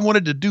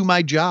wanted to do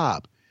my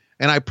job.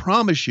 And I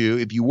promise you,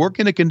 if you work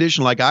in a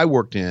condition like I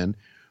worked in,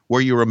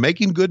 where you were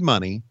making good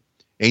money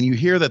and you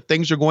hear that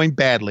things are going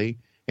badly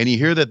and you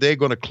hear that they're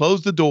going to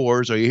close the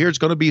doors, or you hear it's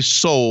going to be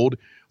sold,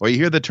 or you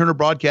hear that Turner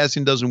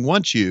Broadcasting doesn't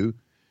want you,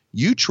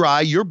 you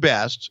try your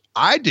best.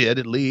 I did,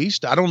 at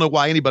least. I don't know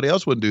why anybody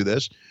else wouldn't do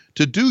this,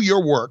 to do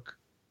your work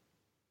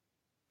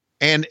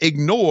and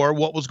ignore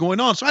what was going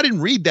on. So I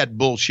didn't read that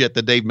bullshit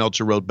that Dave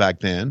Meltzer wrote back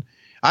then.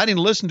 I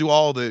didn't listen to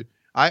all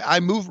I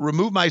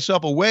removed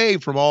myself away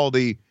from all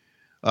the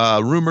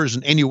rumors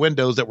and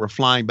innuendos that were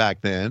flying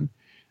back then.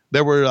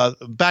 I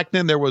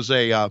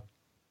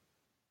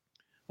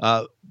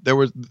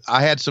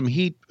had some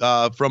heat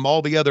from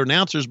all the other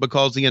announcers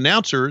because the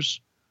announcers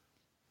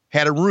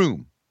had a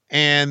room.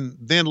 And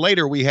then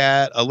later we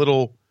had a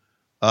little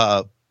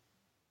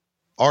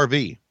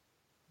RV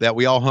that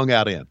we all hung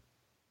out in.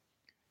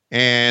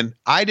 And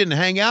I didn't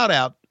hang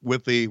out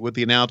with the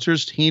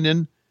announcers,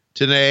 Heenan,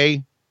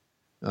 Tenay,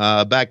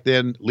 back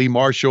then, Lee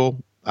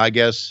Marshall, I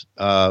guess,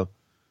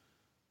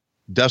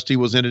 Dusty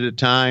was in it at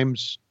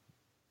times.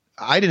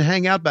 I didn't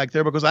hang out back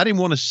there because I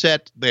didn't want to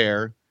sit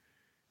there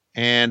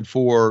and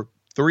for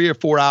 3 or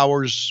 4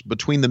 hours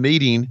between the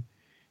meeting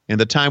and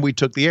the time we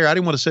took the air, I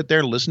didn't want to sit there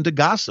and listen to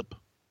gossip.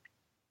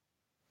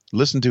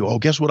 Listen to,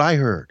 guess what I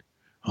heard?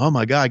 Oh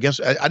my God,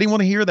 I didn't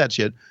want to hear that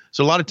shit.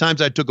 So a lot of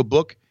times I took a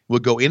book,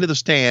 would go into the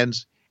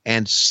stands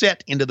and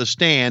sit into the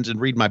stands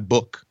and read my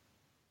book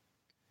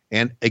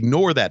and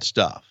ignore that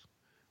stuff.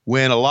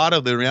 When a lot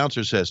of the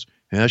announcers says,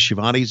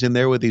 Shivani's in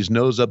there with his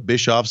nose up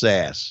Bischoff's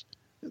ass.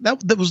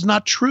 That was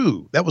not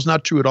true. That was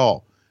not true at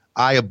all.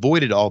 I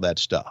avoided all that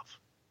stuff.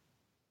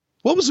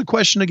 What was the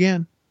question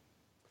again?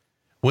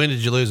 When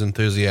did you lose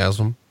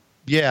enthusiasm?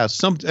 Yeah,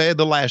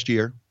 the last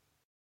year.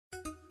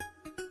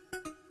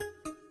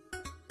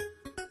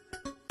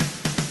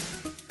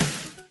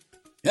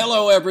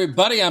 Hello,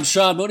 everybody. I'm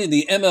Sean Mooney in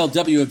the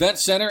MLW Event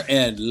Center,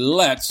 and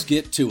let's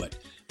get to it.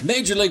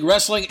 Major League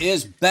Wrestling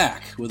is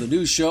back with a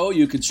new show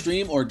you can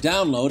stream or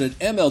download at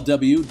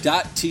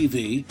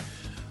MLW.tv.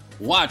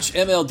 Watch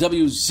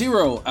MLW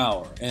Zero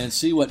Hour and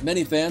see what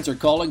many fans are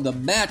calling the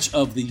Match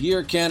of the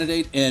Year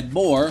candidate and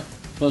more.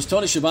 Plus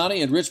Tony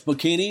Schiavone and Rich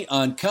Bocchini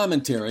on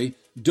commentary.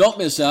 Don't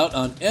miss out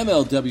on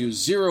MLW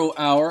Zero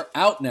Hour,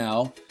 out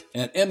now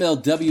at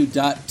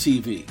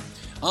MLW.tv.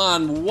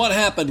 On What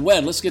Happened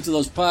When, let's get to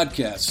those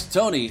podcasts.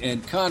 Tony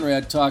and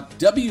Conrad talk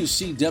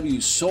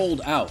WCW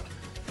Sold Out.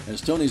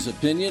 Has Tony's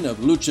opinion of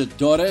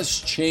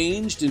luchadores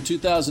changed in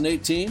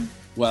 2018?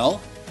 Well,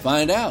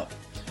 find out.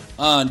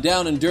 On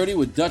Down and Dirty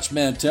with Dutch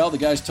Mantel, the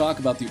guys talk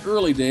about the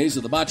early days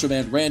of the Macho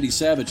Man Randy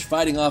Savage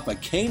fighting off a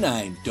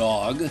canine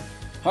dog,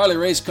 Harley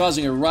Race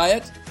causing a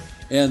riot,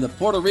 and the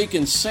Puerto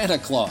Rican Santa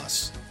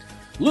Claus.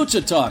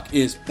 Lucha Talk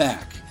is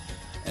back,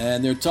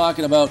 and they're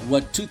talking about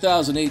what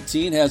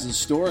 2018 has in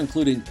store,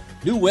 including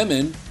new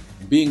women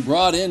being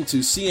brought into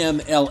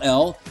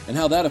CMLL and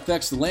how that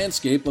affects the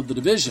landscape of the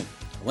division.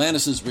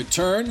 Atlantis'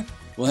 return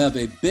will have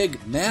a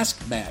big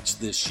mask match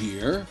this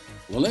year,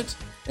 will it?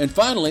 And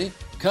finally,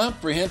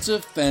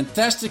 comprehensive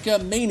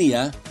Fantastica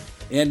Mania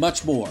and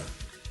much more.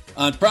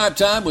 On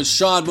Primetime with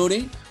Sean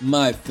Mooney,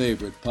 my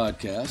favorite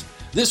podcast.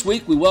 This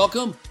week we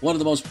welcome one of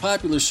the most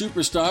popular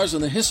superstars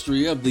in the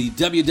history of the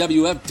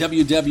WWF,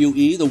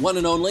 WWE, the one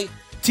and only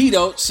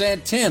Tito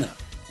Santana,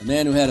 a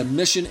man who had a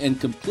mission and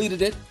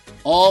completed it,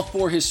 all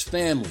for his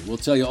family. We'll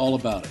tell you all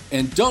about it.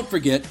 And don't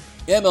forget,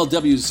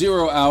 MLW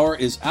Zero Hour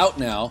is out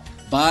now.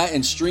 Buy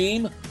and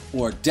stream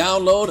or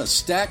download a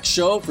stacked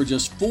show for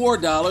just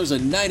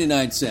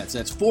 $4.99.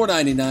 That's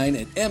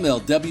 $4.99 at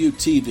MLW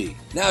TV.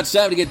 Now it's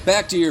time to get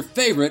back to your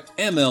favorite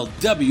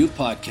MLW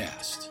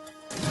podcast.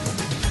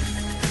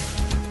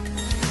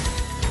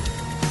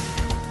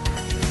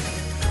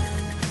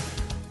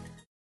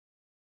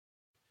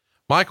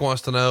 Mike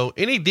wants to know,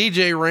 any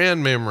DJ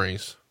Rand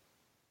memories?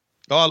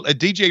 Oh,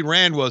 DJ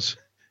Rand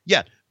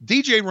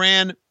DJ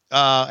Rand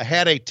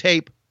had a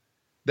tape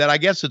that I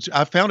guess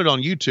I found it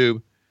on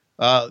YouTube.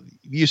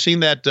 You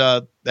seen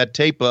that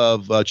tape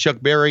of Chuck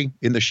Berry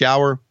in the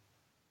shower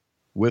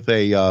with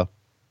a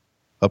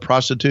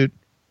prostitute?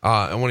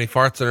 And when he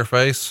farts in her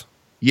face?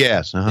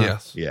 Yes. Uh-huh.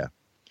 Yes. Yeah.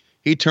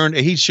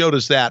 He showed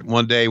us that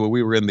one day when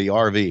we were in the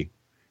RV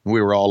and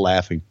we were all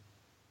laughing.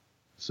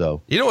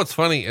 So, you know, what's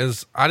funny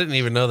is I didn't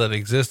even know that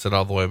existed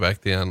all the way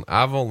back then.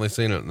 I've only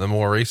seen it in the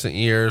more recent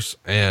years,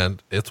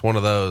 and it's one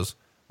of those,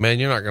 man,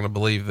 you're not going to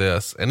believe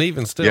this. And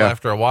even still,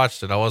 after I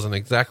watched it, I wasn't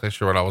exactly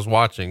sure what I was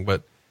watching,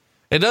 but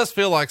it does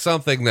feel like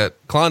something that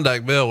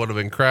Klondike Bill would have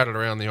been crowded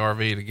around the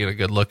RV to get a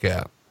good look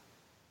at.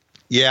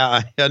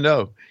 Yeah, I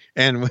know.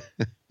 And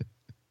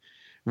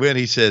when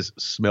he says,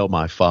 "Smell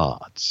my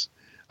farts,"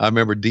 I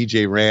remember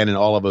DJ Rand and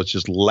all of us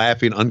just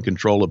laughing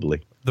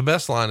uncontrollably. The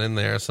best line in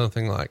there is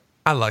something like,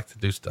 "I like to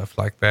do stuff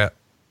like that."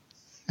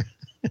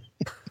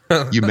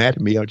 You mad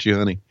at me, aren't you,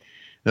 honey?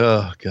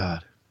 Oh,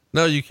 God.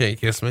 No, you can't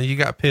kiss me. You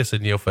got piss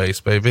in your face,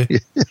 baby.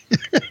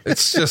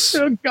 It's just,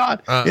 oh,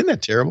 God. Isn't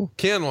that terrible?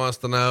 Ken wants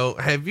to know,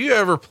 have you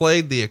ever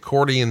played the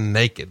accordion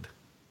naked?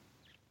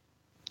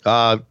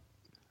 No,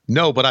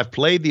 but I've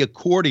played the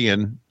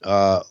accordion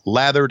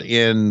lathered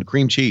in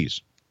cream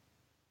cheese.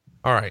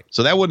 All right.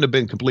 So that wouldn't have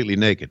been completely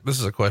naked. This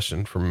is a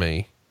question from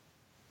me.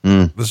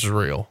 This is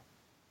real.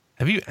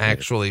 Have you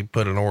actually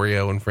put an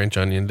Oreo in French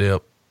onion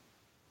dip?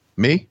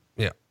 Me?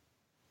 Yeah.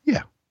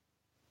 Yeah.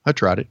 I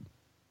tried it.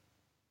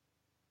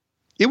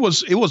 It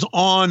was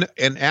on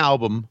an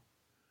album.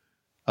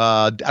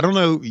 I don't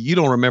know. You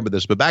don't remember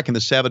this, but back in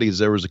the 70s,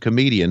 there was a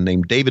comedian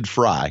named David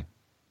Fry,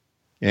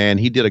 and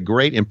he did a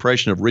great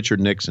impression of Richard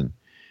Nixon.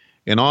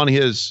 And on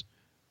his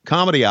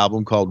comedy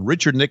album called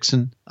Richard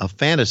Nixon, A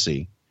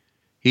Fantasy,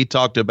 he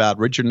talked about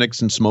Richard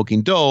Nixon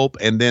smoking dope.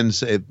 And then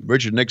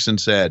Richard Nixon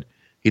said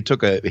he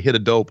took a hit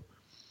of dope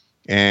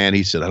and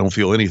he said, "I don't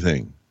feel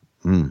anything.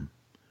 I'm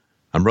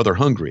rather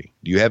hungry.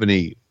 Do you have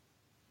any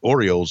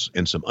Oreos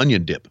and some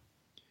onion dip?"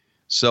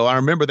 So I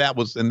remember that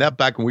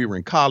back when we were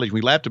in college,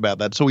 we laughed about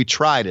that. So we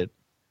tried it,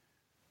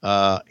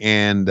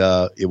 and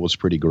it was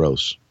pretty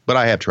gross, but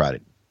I have tried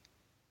it.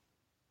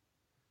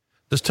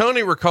 Does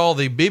Tony recall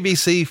the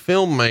BBC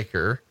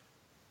filmmaker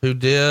who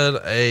did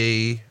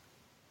a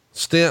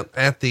stint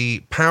at the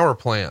power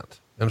plant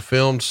and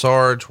filmed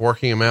Sarge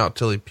working him out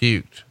till he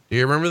puked? Do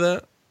you remember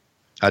that?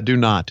 I do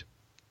not.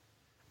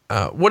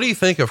 What do you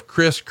think of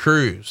Chris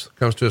Cruz?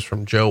 Comes to us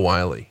from Joe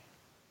Wiley.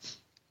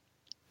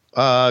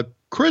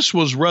 Chris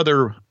was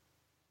rather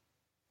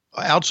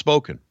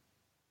outspoken.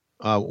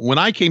 When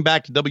I came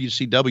back to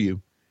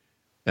WCW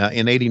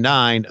in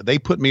 '89, they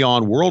put me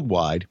on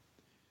Worldwide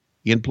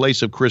in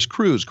place of Chris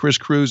Cruz. Chris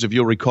Cruz, if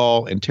you'll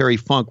recall, and Terry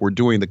Funk were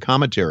doing the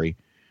commentary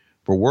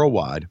for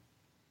Worldwide.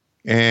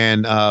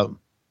 And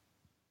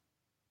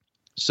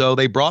so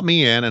they brought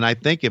me in, and I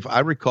think if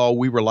I recall,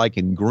 we were like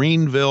in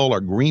Greenville or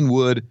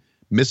Greenwood,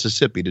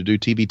 Mississippi to do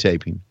TV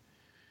taping.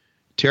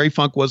 Terry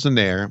Funk wasn't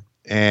there,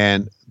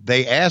 and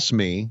they asked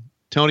me,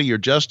 "Tony, you're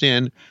just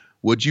in.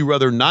 Would you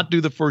rather not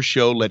do the first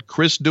show, let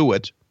Chris do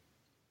it,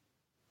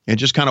 and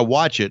just kind of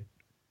watch it,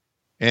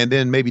 and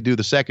then maybe do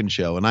the second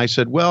show?" And I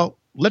said, "Well,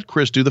 let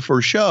Chris do the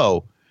first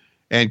show."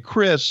 And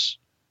Chris,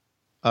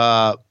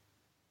 because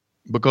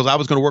I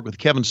was going to work with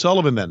Kevin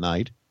Sullivan that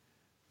night,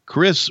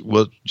 Chris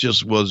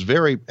was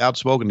very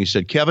outspoken. He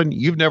said, "Kevin,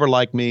 you've never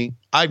liked me.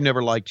 I've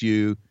never liked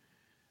you.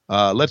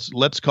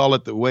 Let's call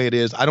it the way it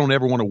is. I don't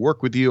ever want to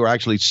work with you or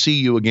actually see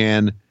you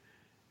again."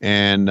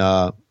 And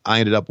I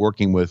ended up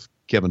working with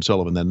Kevin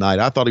Sullivan that night.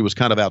 I thought he was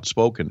kind of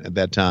outspoken at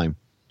that time.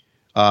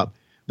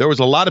 There was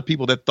a lot of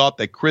people that thought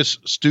that Chris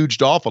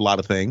stooged off a lot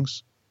of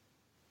things.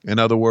 In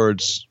other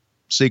words,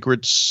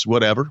 secrets,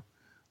 whatever.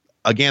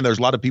 Again, there's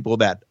a lot of people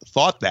that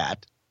thought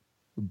that,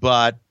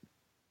 but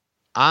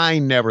I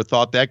never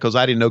thought that because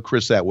I didn't know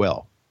Chris that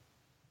well.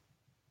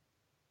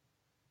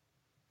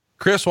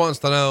 Chris wants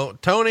to know,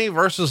 Tony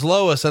versus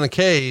Lois in a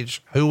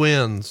cage, who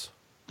wins?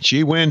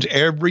 She wins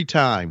every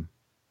time.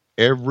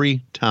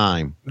 Every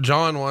time.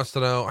 John wants to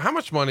know, how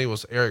much money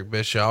was Eric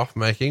Bischoff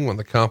making when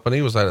the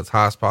company was at its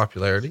highest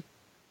popularity?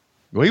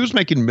 Well, he was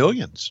making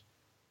millions.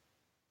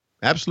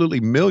 Absolutely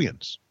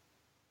millions.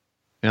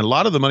 And a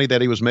lot of the money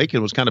that he was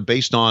making was kind of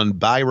based on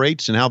buy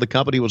rates and how the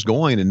company was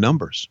going in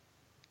numbers.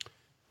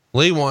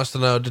 Lee wants to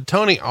know, did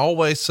Tony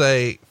always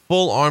say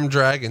full arm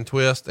drag and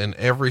twist in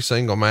every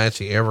single match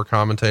he ever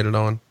commentated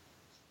on?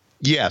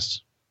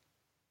 Yes.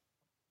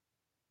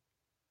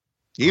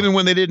 Even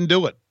when they didn't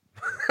do it.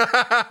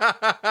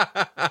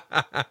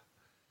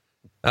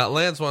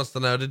 Lance wants to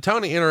know, did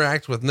Tony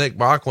interact with Nick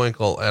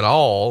Bockwinkel at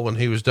all when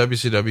he was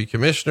WCW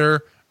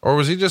commissioner, or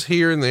was he just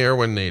here and there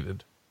when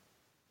needed?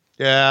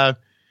 Yeah.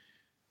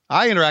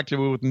 I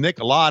interacted with Nick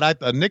a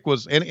lot. Nick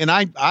was, and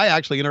I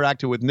actually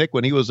interacted with Nick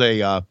when he was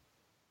an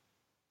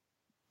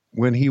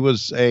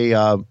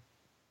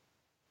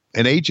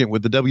agent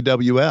with the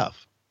WWF,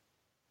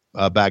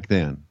 back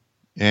then.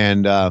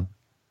 And,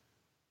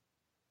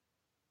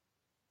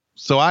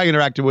 so I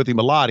interacted with him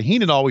a lot.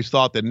 Heenan always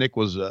thought that Nick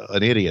was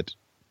an idiot.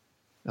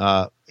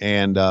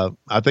 And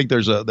I think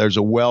there's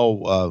a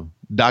well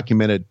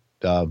documented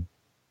thing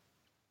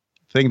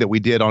that we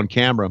did on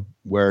camera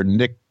where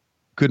Nick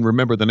couldn't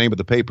remember the name of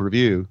the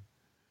pay-per-view,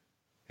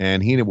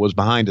 and Heenan was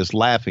behind us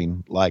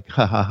laughing like,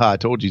 ha ha ha, I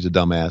told you he's a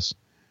dumbass.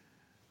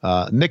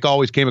 Nick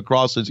always came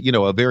across as,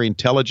 a very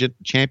intelligent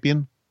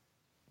champion,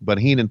 but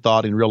Heenan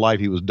thought in real life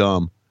he was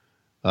dumb.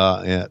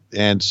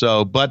 And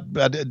so, but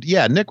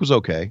yeah, Nick was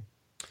okay.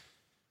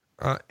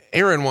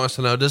 Aaron wants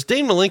to know, does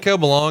Dean Malenko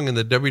belong in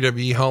the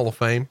WWE Hall of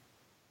Fame?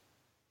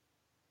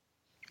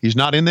 He's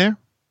not in there?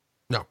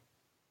 No.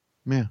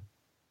 Yeah.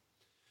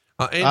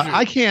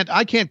 I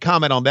can't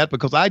comment on that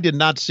because I did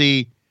not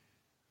see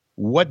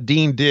what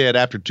Dean did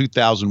after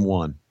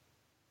 2001.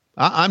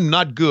 I'm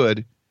not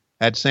good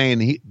at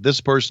saying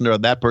this person or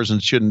that person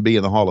shouldn't be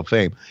in the Hall of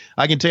Fame.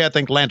 I can tell you, I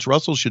think Lance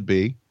Russell should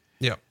be.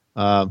 Yeah.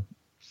 I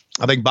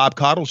think Bob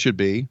Caudle should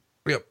be.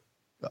 Yep.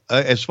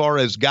 As far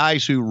as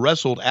guys who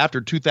wrestled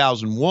after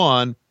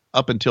 2001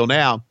 up until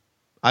now,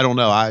 I don't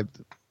know.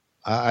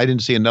 I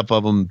didn't see enough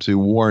of them to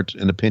warrant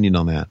an opinion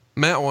on that.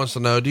 Matt wants to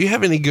know, do you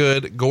have any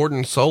good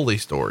Gordon Solie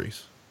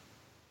stories?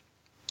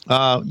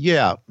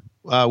 Yeah.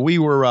 We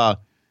were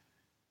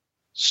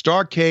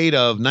Starrcade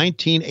of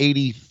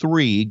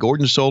 1983.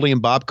 Gordon Solie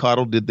and Bob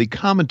Caudle did the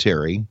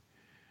commentary,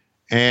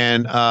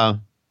 and I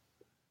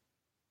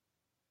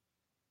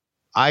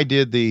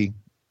did the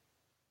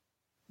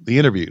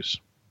interviews.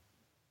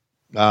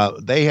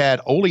 They had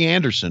Ole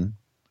Anderson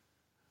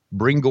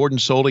bring Gordon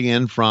Solie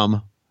in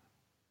from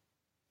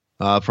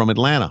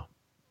Atlanta.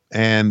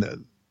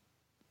 And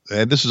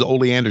this is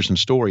Ole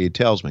Anderson's story. He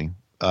tells me,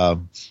 I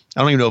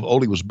don't even know if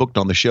Ole was booked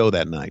on the show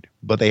that night,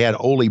 but they had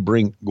Ole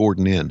bring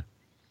Gordon in.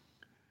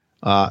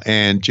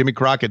 And Jimmy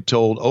Crockett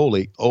told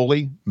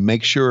Ole,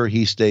 make sure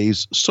he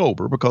stays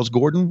sober because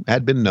Gordon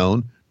had been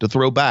known to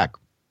throw back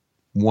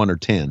 1 or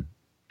 10.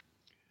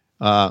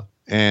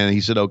 And he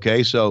said,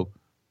 okay, so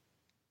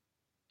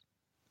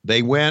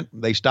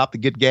they stopped to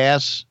get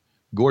gas.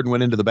 Gordon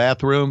went into the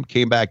bathroom,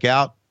 came back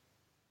out.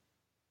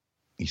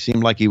 He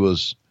seemed like he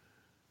was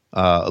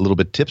a little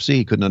bit tipsy.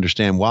 He couldn't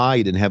understand why.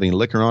 He didn't have any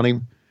liquor on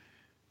him.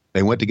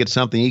 They went to get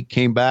something. He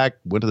came back,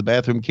 went to the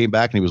bathroom, came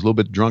back, and he was a little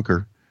bit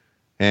drunker.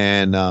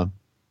 And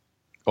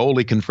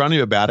Ole confronted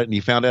him about it, and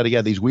he found out he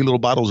had these wee little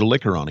bottles of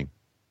liquor on him.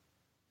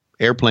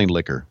 Airplane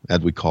liquor, as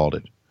we called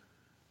it.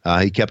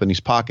 He kept in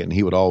his pocket, and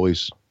he would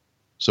always.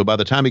 So by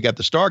the time he got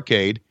to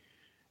Starrcade,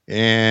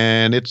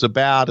 and it's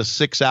about a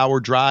 6-hour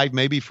drive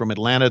maybe from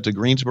Atlanta to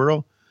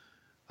Greensboro,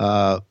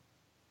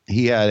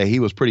 he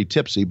was pretty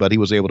tipsy, but he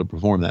was able to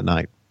perform that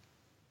night.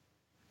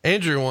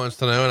 Andrew wants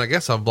to know, and I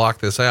guess I've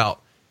blocked this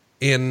out.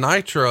 In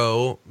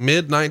Nitro,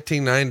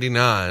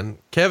 mid-1999,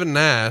 Kevin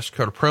Nash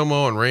cut a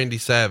promo on Randy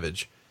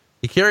Savage.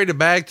 He carried a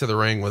bag to the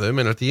ring with him,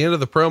 and at the end of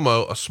the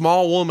promo, a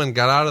small woman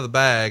got out of the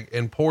bag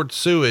and poured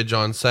sewage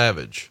on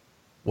Savage.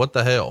 What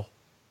the hell?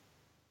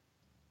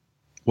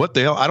 What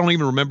the hell? I don't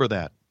even remember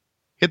that.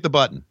 Hit the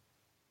button.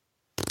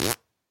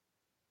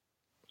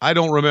 I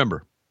don't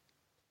remember.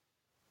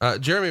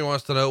 Jeremy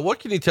wants to know, what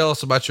can you tell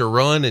us about your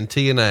run in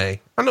TNA?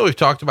 I know we've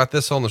talked about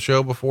this on the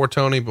show before,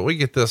 Tony, but we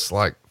get this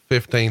like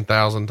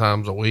 15,000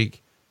 times a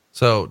week.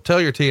 So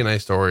tell your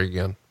TNA story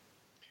again.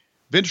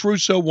 Vince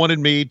Russo wanted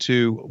me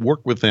to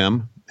work with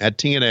them at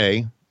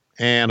TNA.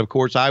 And of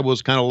course I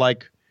was kind of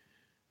like,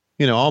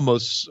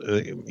 almost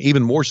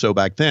even more so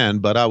back then,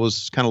 but I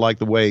was kind of like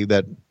the way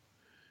that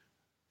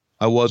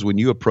I was when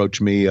you approached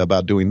me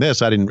about doing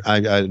this. I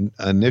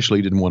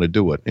initially didn't want to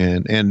do it.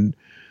 And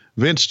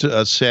Vince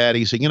said,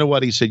 he said, you know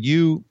what? He said,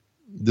 you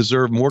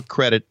deserve more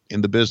credit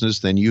in the business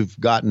than you've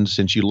gotten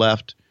since you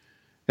left.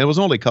 And it was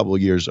only a couple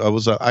of years.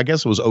 I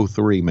guess it was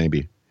 2003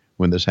 maybe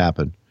when this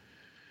happened.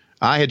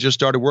 I had just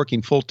started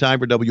working full-time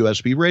for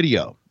WSB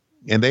Radio,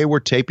 and they were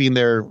taping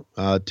their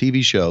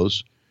TV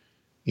shows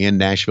in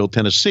Nashville,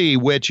 Tennessee,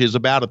 which is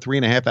about a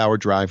 3.5-hour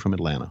drive from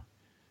Atlanta.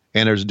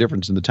 And there's a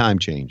difference in the time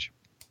change.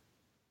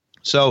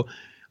 So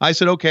I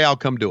said, okay, I'll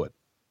come do it.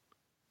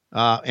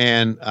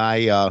 And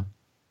I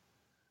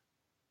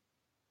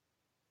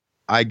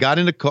got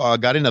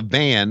in a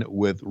van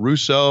with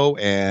Russo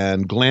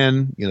and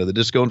Glenn, the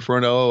Disco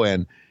Inferno,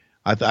 and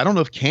I don't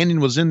know if Canyon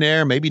was in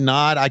there, maybe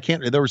not. I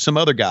can't. There were some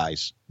other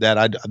guys that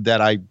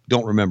I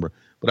don't remember,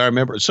 but I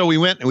remember. So we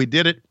went and we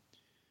did it,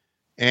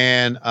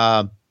 and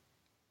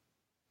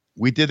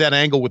we did that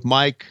angle with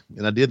Mike,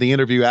 and I did the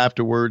interview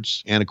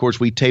afterwards. And of course,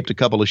 we taped a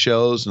couple of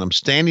shows, and I'm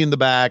standing in the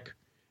back,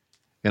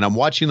 and I'm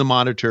watching the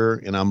monitor,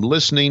 and I'm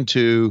listening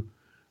to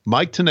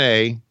Mike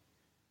Tenay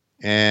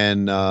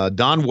and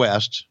Don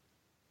West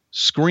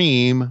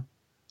scream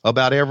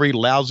about every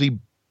lousy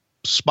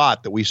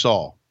spot that we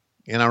saw.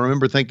 And I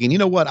remember thinking, you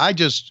know what?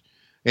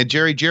 And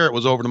Jerry Jarrett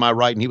was over to my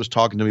right, and he was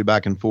talking to me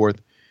back and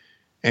forth.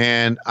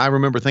 And I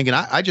remember thinking,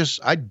 I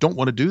don't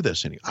want to do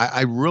this anymore.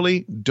 I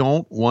really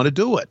don't want to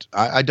do it.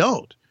 I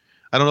don't.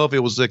 I don't know if it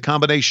was a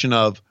combination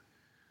of,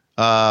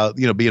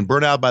 being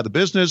burnt out by the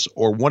business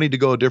or wanting to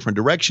go a different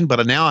direction.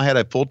 But now I had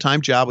a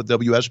full-time job with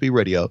WSB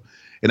Radio,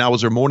 and I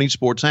was their morning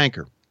sports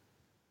anchor.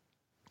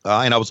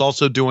 And I was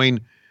also doing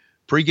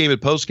pregame and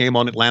postgame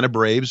on Atlanta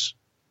Braves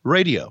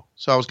radio.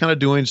 So I was kind of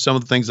doing some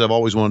of the things I've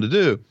always wanted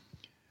to do.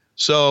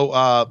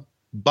 So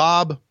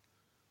Bob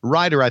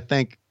Ryder, I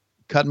think,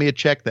 cut me a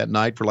check that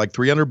night for like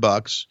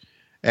 $300.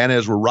 And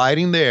as we're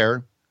riding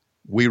there,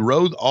 we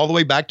rode all the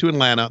way back to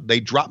Atlanta. They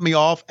dropped me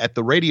off at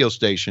the radio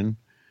station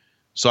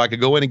so I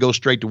could go in and go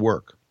straight to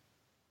work.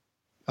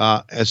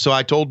 And so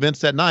I told Vince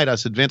that night, I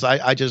said, Vince,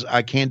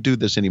 I can't do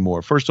this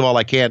anymore. First of all,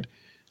 I can't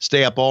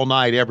stay up all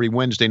night every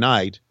Wednesday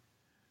night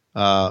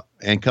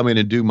and come in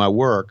and do my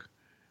work.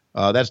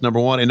 That's number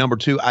one. And number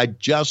two, I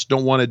just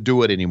don't want to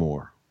do it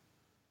anymore.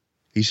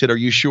 He said, are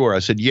you sure? I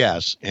said,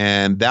 yes.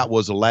 And that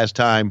was the last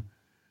time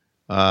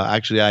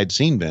actually I had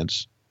seen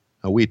Vince.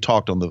 We had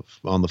talked on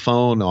the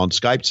phone, on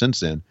Skype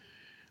since then.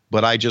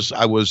 But I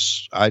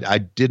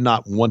did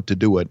not want to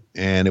do it.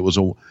 And it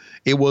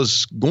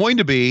was going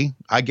to be,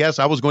 I guess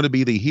I was going to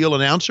be the heel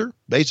announcer,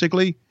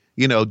 basically,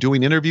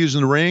 doing interviews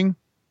in the ring,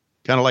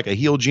 kind of like a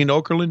heel Gene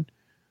Okerlund.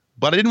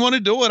 But I didn't want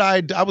to do it.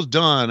 I was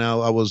done.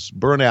 I was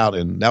burnt out,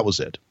 and that was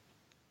it.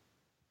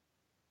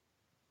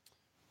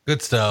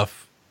 Good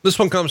stuff. This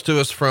one comes to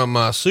us from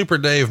Super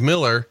Dave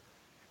Miller.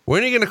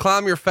 When are you going to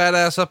climb your fat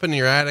ass up into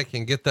your attic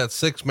and get that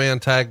 6-man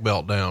tag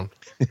belt down?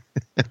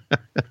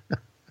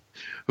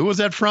 Who was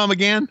that from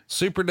again?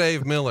 Super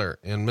Dave Miller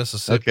in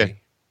Mississippi. Okay.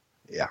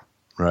 Yeah.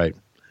 Right.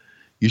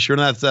 You sure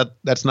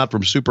that's not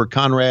from Super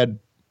Conrad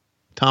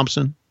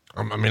Thompson?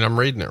 I'm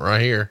reading it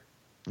right here.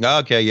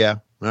 Okay. Yeah.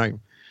 Right.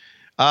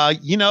 I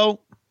don't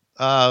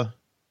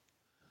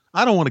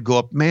want to go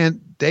up,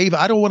 man, Dave.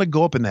 I don't want to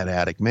go up in that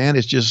attic, man.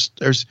 It's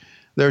just,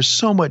 there's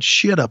so much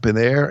shit up in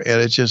there, and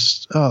it's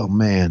just, oh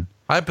man.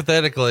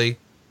 Hypothetically,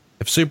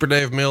 if Super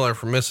Dave Miller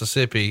from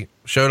Mississippi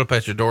showed up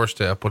at your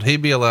doorstep, would he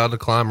be allowed to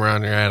climb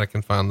around your attic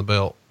and find the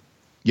belt?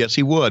 Yes,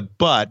 he would.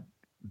 But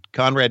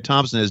Conrad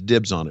Thompson has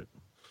dibs on it.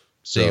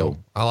 So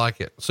I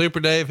like it. Super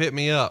Dave, hit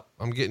me up.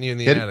 I'm getting you in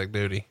the attic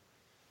duty.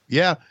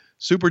 Yeah.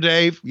 Super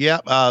Dave. Yeah.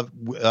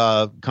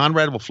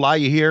 Conrad will fly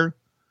you here.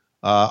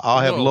 I'll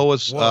have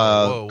Lois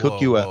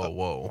cook you up.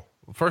 Whoa.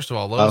 First of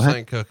all, Lois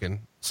ain't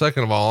cooking.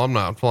 Second of all, I'm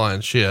not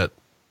flying shit.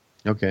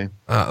 Okay.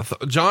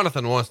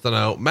 Jonathan wants to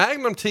know,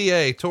 Magnum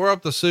TA tore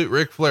up the suit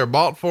Ric Flair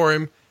bought for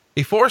him.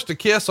 He forced a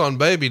kiss on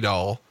Baby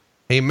Doll.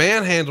 He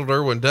manhandled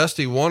her when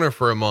Dusty won her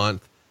for a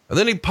month. And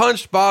then he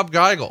punched Bob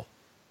Geigel.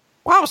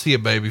 Why was he a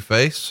baby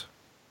face?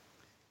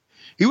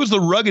 He was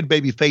the rugged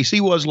baby face. He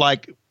was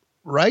like,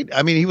 right?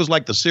 I mean, he was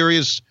like the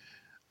serious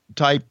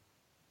type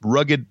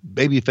rugged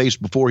baby face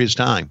before his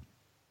time.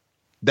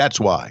 That's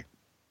why.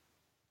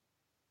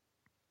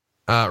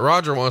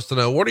 Roger wants to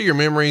know, what are your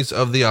memories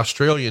of the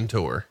Australian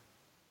tour?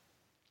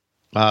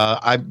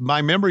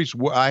 My memories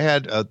were, I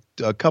had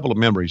a couple of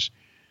memories.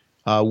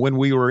 When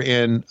we were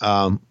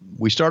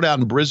we started out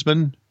in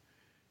Brisbane,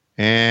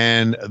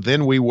 and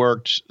then we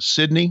worked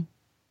Sydney,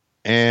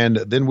 and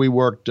then we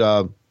worked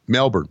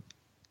Melbourne.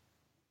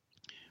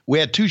 We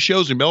had 2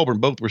 shows in Melbourne,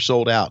 both were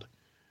sold out.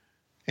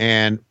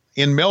 And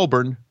in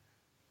Melbourne,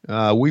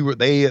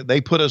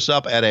 they put us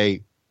up at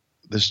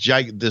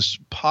this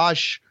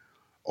posh,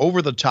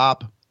 over the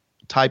top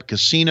type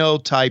casino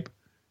type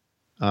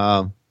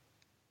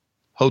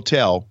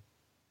hotel,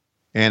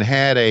 and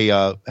had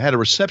a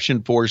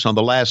reception for us on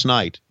the last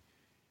night.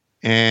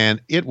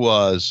 And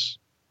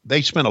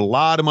they spent a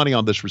lot of money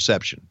on this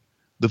reception.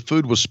 The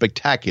food was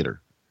spectacular.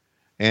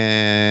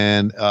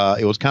 And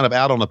it was kind of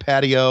out on the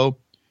patio,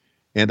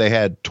 and they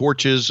had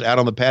torches out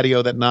on the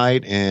patio that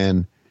night,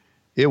 and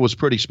it was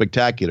pretty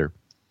spectacular.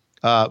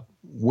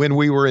 When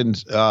we were in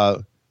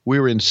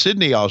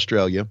Sydney,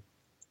 Australia,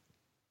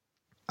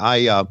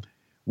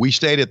 we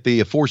stayed at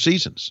the Four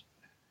Seasons,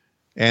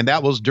 and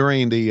that was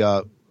during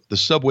the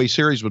Subway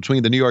Series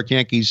between the New York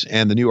Yankees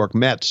and the New York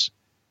Mets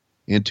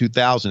in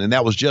 2000, and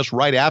that was just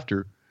right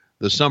after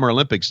the Summer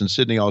Olympics in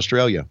Sydney,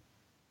 Australia.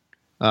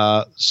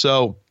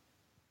 So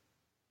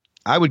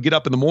I would get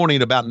up in the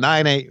morning about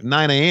 9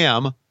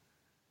 a.m.,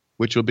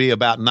 which would be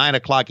about 9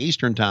 o'clock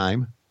Eastern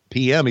time,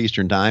 p.m.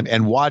 Eastern time,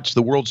 and watch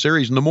the World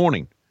Series in the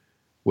morning,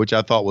 which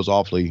I thought was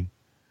awfully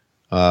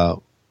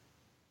odd.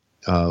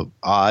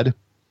 It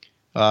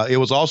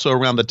was also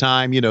around the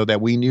time, that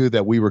we knew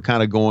that we were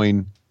kind of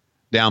going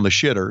down the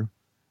shitter.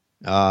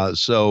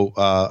 So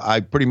I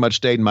pretty much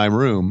stayed in my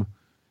room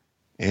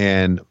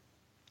and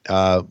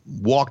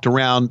walked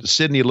around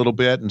Sydney a little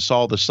bit and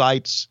saw the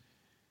sights.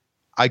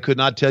 I could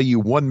not tell you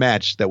one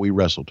match that we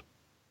wrestled,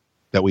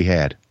 that we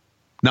had.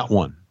 Not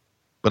one.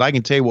 But I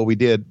can tell you what we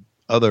did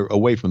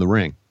away from the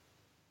ring.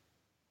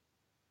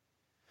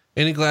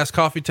 Any glass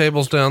coffee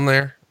tables down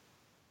there?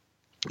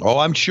 Oh,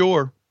 I'm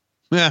sure.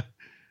 Yeah,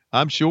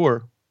 I'm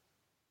sure.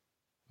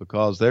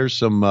 Because there's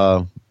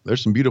some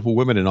beautiful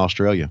women in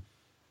Australia.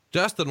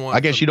 Justin wants.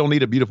 I guess you don't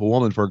need a beautiful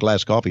woman for a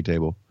glass coffee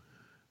table.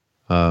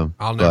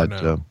 I'll never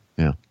know.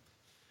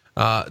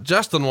 Yeah.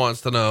 Justin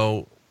wants to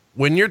know,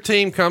 when your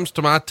team comes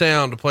to my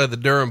town to play the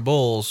Durham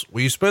Bulls,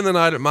 will you spend the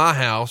night at my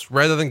house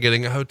rather than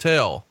getting a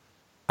hotel?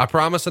 I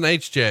promise an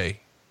HJ.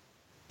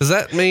 Does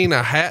that mean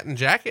a hat and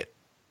jacket?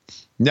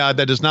 No,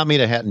 that does not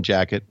mean a hat and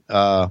jacket.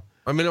 I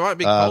mean, it might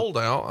be cold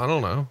out. I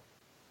don't know.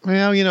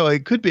 Well,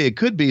 it could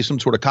be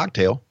some sort of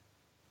cocktail,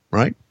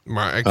 right?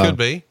 Right. It could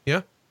be.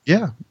 Yeah.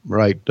 Yeah.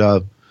 Right.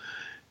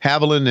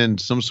 Haviland and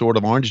some sort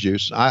of orange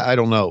juice. I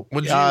don't know.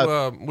 Would you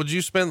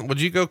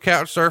go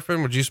couch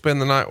surfing? Would you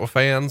spend the night with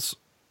fans?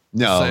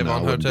 No, save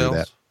on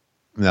hotels?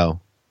 No.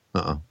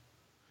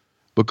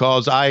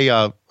 Because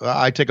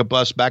I take a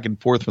bus back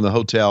and forth from the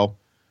hotel.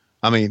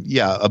 I mean,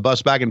 a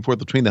bus back and forth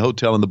between the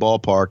hotel and the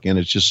ballpark, and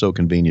it's just so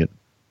convenient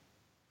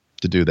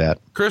to do that.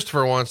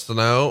 Christopher wants to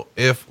know,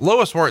 if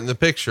Lois weren't in the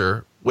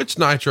picture, which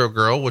Nitro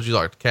girl would you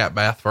like to cat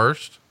bath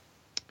first?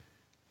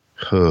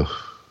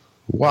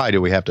 Why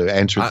do we have to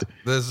answer?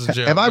 This is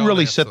have I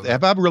really set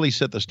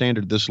the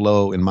standard this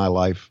low in my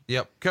life?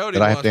 Yep. Cody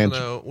wants to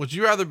know, would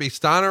you rather be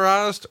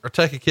Steinerized or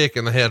take a kick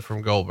in the head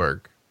from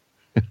Goldberg?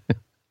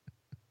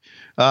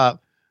 I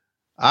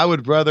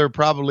would rather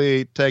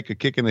probably take a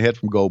kick in the head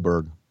from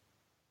Goldberg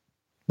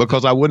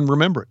because I wouldn't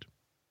remember it.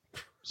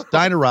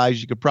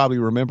 Steinerized, you could probably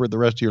remember it the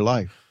rest of your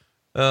life.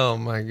 Oh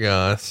my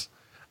gosh.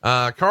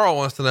 Carl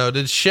wants to know,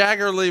 did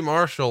Shagger Lee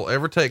Marshall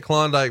ever take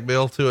Klondike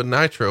Bill to a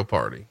Nitro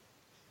party?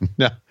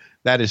 No,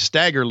 that is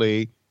Stagger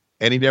Lee,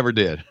 and he never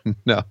did.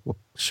 No.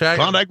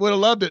 Klondike would have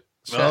loved it,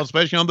 well,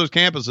 especially on those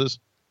campuses.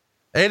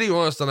 Eddie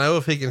wants to know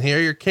if he can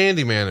hear your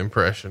Candyman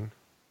impression.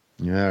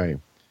 All right.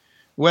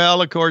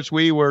 Well, of course,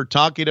 we were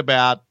talking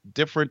about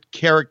different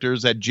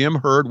characters that Jim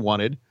Herd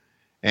wanted,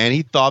 and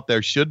he thought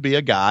there should be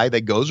a guy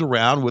that goes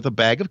around with a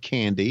bag of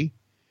candy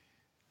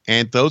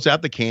and throws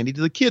out the candy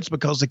to the kids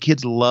because the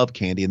kids love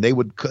candy, and it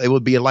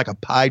would be like a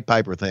Pied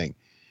Piper thing.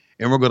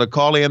 And we're going to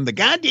call him the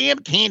goddamn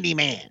Candy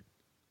Man.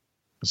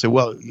 I said,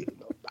 well,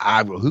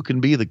 who can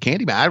be the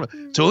Candy Man?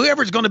 So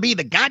whoever's going to be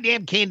the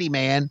goddamn Candy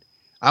Man,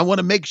 I want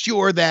to make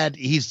sure that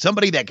he's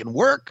somebody that can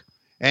work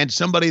and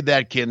somebody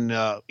that can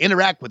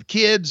interact with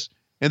kids.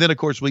 And then, of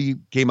course, we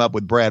came up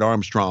with Brad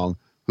Armstrong,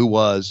 who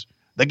was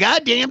the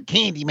goddamn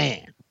Candy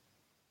Man.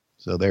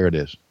 So there it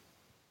is.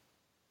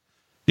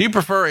 Do you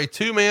prefer a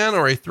 2-man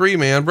or a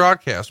 3-man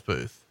broadcast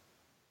booth?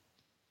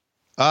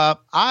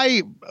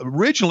 I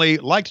originally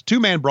liked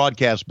 2-man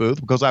broadcast booth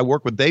because I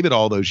worked with David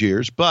all those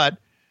years, but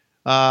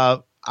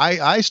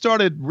I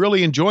started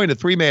really enjoying a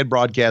 3-man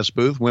broadcast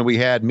booth when we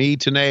had me,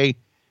 Tanay,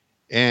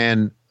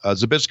 and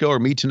Zabisco, or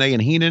me, Tanay,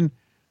 and Heenan,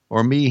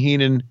 or me,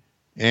 Heenan,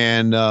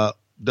 and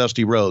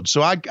Dusty Rhodes.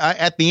 So I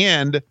at the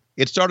end,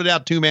 it started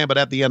out 2-man, but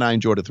at the end I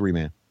enjoyed a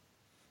 3-man.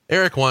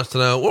 Eric wants to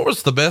know, what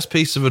was the best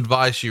piece of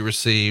advice you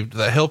received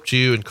that helped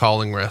you in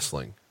calling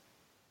wrestling?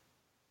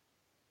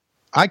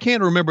 I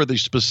can't remember the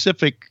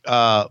specific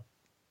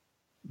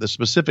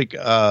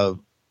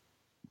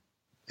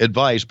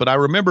advice, but I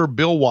remember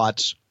Bill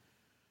Watts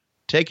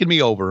taking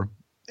me over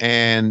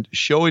and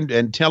showing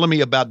and telling me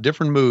about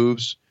different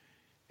moves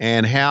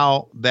and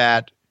how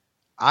that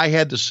I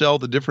had to sell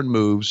the different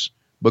moves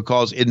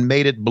because it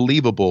made it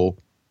believable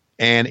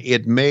and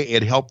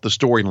it helped the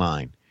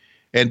storyline.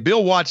 And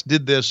Bill Watts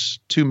did this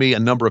to me a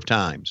number of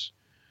times.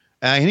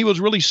 And he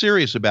was really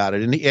serious about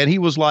it. And he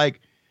was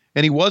like,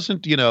 and he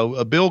wasn't,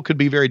 Bill could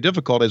be very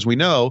difficult, as we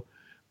know,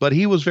 but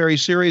he was very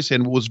serious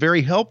and was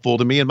very helpful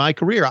to me in my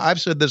career. I've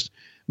said this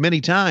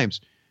many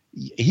times.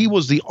 He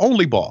was the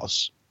only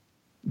boss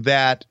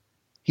that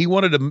he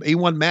wanted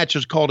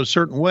matches called a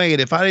certain way.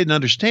 And if I didn't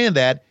understand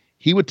that,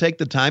 he would take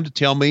the time to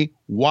tell me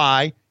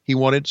why he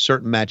wanted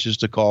certain matches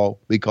to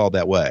be called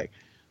that way.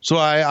 So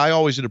I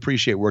always did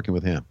appreciate working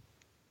with him.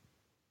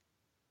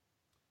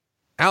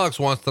 Alex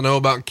wants to know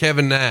about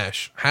Kevin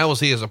Nash. How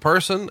was he as a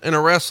person and a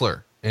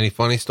wrestler? Any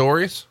funny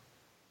stories?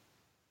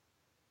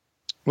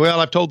 Well,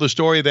 I've told the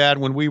story that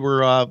when we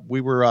were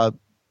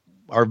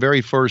our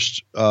very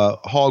first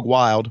Hog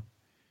Wild,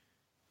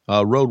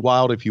 Road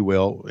Wild, if you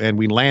will, and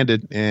we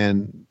landed,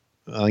 and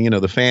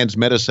the fans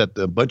met us a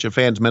bunch of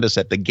fans met us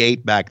at the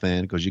gate back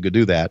then, because you could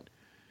do that,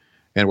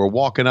 and we're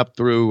walking up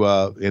through,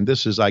 and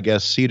this is, I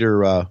guess,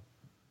 not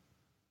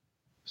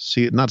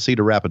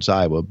Cedar Rapids,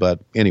 Iowa, but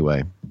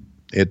anyway,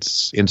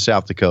 it's in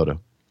South Dakota.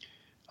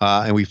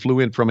 And we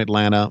flew in from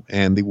Atlanta,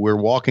 and we're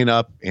walking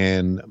up,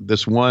 and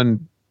this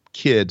one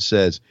kid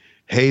says,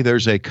 "Hey,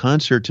 there's a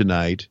concert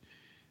tonight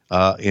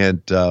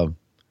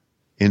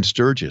in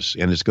Sturgis,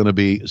 and it's going to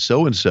be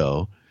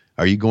so-and-so.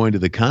 Are you going to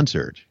the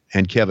concert?"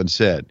 And Kevin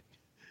said,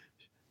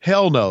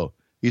 "Hell no."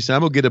 He said,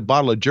 "I'm going to get a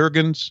bottle of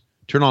Jergens,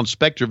 turn on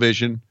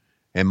Spectravision,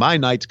 and my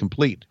night's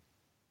complete."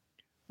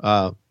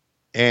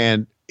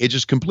 And it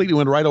just completely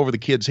went right over the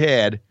kid's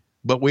head,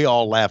 but we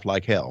all laughed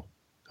like hell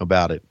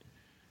about it.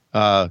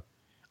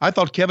 I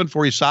thought Kevin,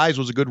 for his size,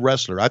 was a good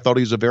wrestler. I thought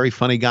he was a very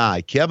funny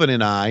guy. Kevin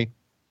and I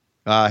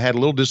had a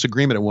little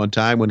disagreement at one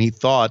time when he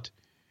thought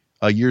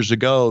years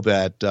ago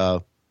that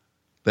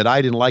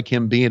I didn't like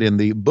him being in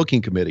the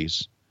booking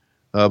committees,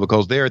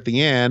 because there at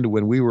the end,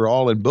 when we were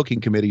all in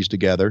booking committees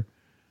together,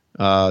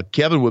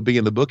 Kevin would be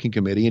in the booking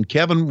committee, and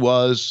Kevin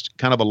was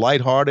kind of a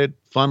lighthearted,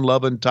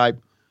 fun-loving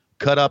type,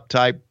 cut-up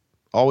type,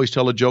 always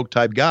tell a joke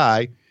type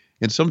guy,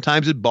 and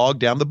sometimes it bogged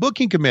down the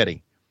booking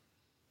committee.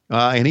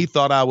 And he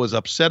thought I was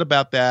upset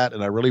about that,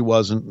 and I really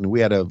wasn't, and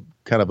we had a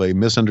kind of a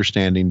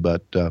misunderstanding,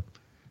 but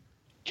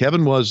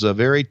Kevin was a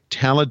very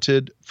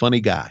talented,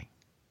 funny guy.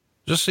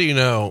 Just so you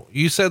know,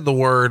 you said the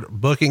word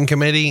booking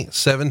committee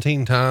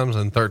 17 times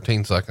in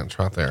 13 seconds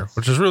right there,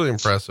 which is really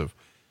impressive.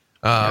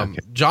 Okay.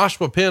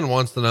 Joshua Penn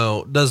wants to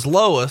know, does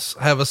Lois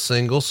have a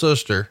single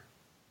sister?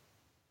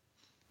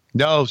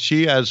 No,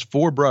 she has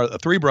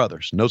three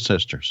brothers, no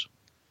sisters.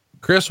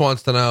 Chris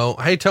wants to know,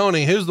 hey,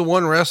 Tony, who's the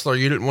one wrestler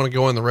you didn't want to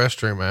go in the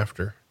restroom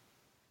after?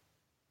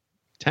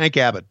 Tank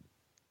Abbott.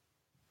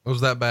 It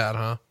was that bad,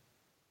 huh?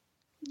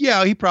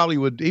 Yeah, he probably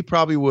would,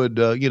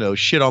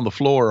 shit on the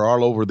floor or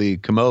all over the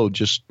commode,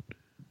 just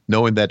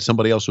knowing that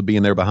somebody else would be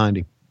in there behind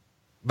him.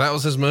 That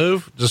was his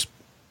move? Just.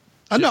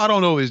 I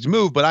don't know his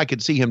move, but I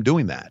could see him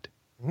doing that.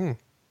 Okay.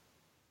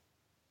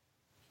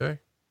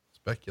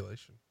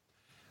 Speculation.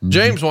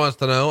 James wants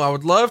to know, I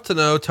would love to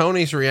know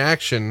Tony's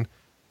reaction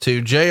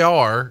to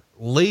JR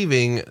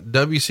leaving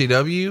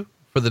WCW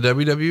for the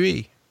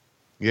WWE.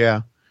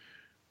 Yeah,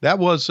 that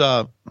was,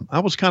 I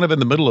was kind of in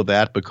the middle of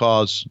that,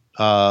 because,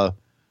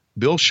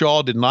 Bill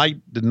Shaw did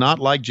not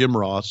like Jim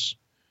Ross.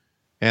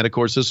 And of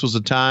course, this was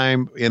a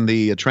time in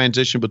the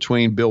transition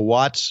between Bill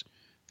Watts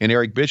and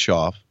Eric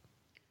Bischoff.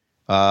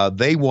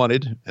 They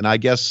wanted, and I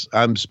guess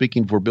I'm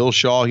speaking for Bill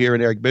Shaw here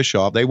and Eric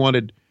Bischoff, they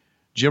wanted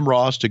Jim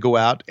Ross to go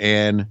out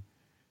and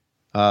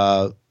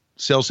sell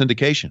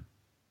syndication.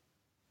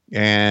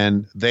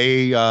 And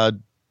they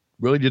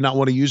really did not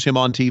want to use him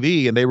on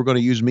TV, and they were going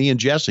to use me and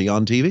Jesse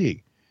on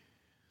TV.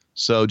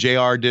 So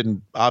JR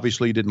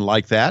obviously didn't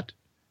like that.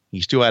 He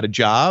still had a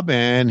job,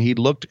 and he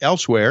looked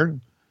elsewhere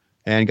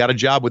and got a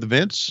job with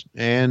Vince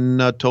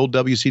and told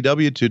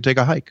WCW to take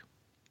a hike.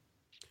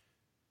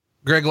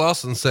 Greg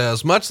Lawson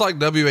says, much like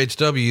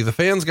WHW, the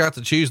fans got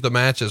to choose the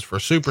matches for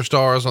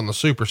superstars on the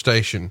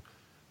Superstation.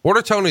 What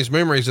are Tony's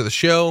memories of the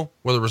show?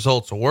 Were the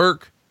results of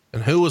work?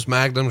 And who was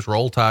Magnum's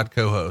Roll Tide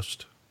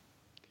co-host?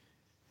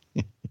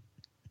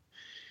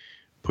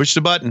 Push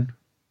the button.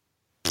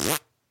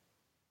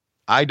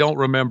 I don't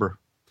remember.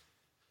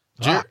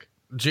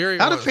 Jerry,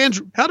 how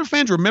do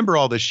fans remember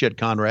all this shit,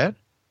 Conrad?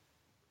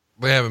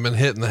 They haven't been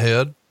hit in the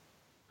head.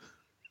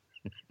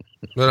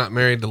 They're not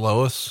married to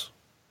Lois.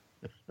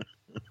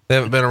 They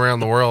haven't been around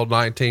the world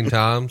 19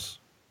 times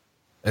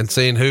and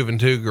seen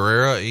Juventud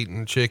Guerrera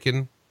eating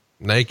chicken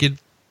naked.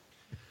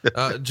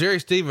 Jerry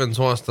Stevens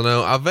wants to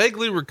know, I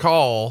vaguely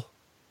recall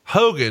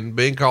Hogan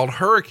being called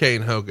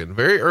Hurricane Hogan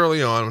very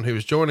early on when he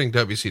was joining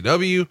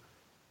WCW.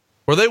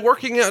 Were they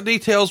working out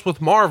details with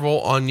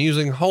Marvel on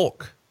using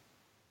Hulk?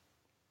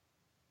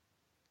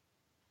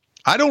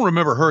 I don't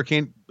remember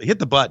Hurricane. Hit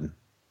the button.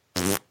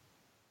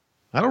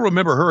 I don't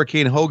remember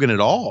Hurricane Hogan at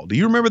all. Do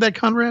you remember that,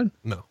 Conrad?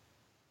 No.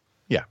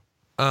 Yeah.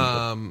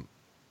 Oh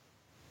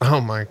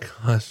my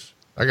gosh.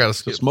 I got to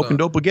skip. Smoking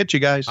dope will get you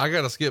guys. I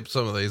got to skip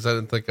some of these. I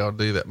didn't think I'll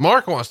do that.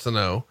 Mark wants to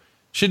know,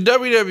 should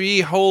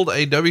WWE hold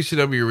a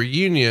WCW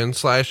reunion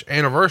 /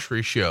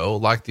 anniversary show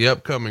like the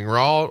upcoming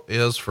Raw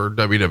is for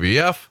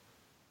WWF?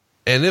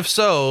 And if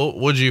so,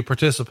 would you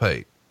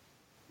participate?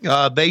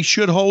 They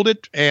should hold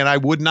it, and I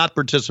would not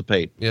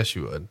participate. Yes,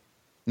 you would.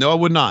 No, I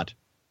would not.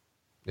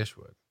 Yes,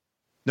 you would.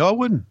 No, I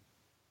wouldn't.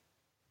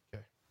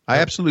 Okay. I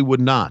absolutely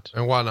would not.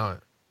 And why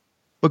not?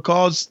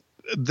 Because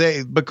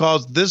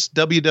this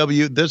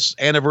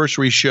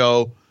anniversary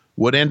show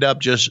would end up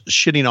just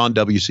shitting on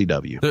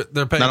WCW.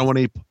 They're paying. I don't want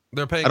any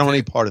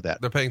part of that.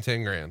 They're paying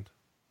 $10,000.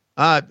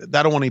 I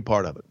don't want any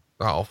part of it.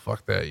 Oh,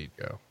 fuck that. You'd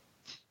go.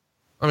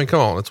 I mean, come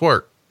on, it's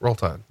work. Roll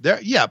Tide.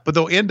 Yeah, but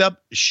they'll end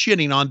up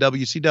shitting on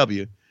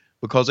WCW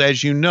because,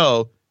 as you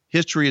know,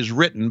 history is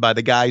written by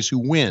the guys who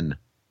win.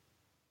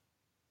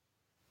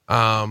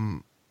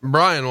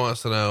 Brian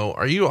wants to know,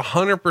 are you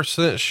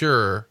 100%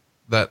 sure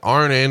that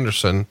Arn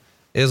Anderson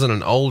isn't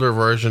an older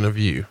version of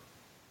you?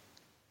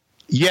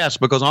 Yes,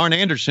 because Arn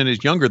Anderson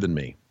is younger than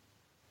me.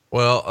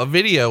 Well, a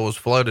video was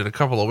floated a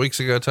couple of weeks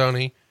ago,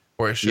 Tony,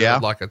 where it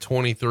showed like a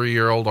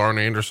 23-year-old Arn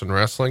Anderson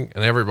wrestling,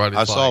 and everybody's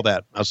I saw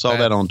that. I saw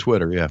that on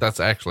Twitter. Yeah, that's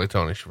actually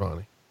Tony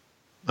Schiavone.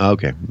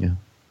 Okay, yeah,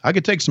 I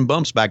could take some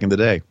bumps back in the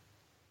day.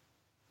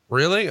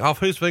 Really? Off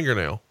whose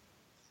fingernail?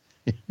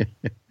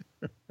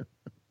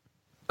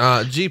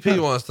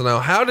 GP wants to know,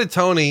 how did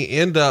Tony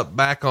end up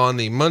back on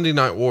the Monday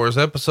Night Wars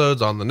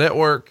episodes on the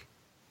network?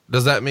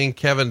 Does that mean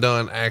Kevin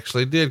Dunn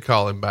actually did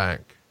call him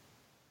back?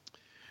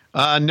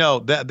 No,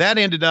 that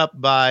ended up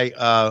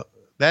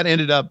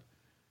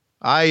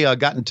I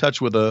got in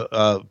touch with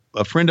a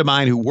friend of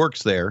mine who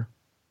works there.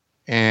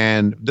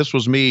 And this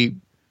was me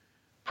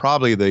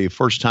probably the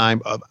first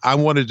time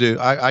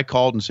I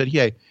called and said,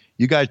 hey,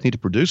 you guys need a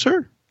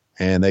producer?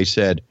 And they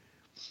said,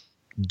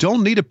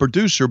 don't need a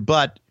producer,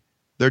 but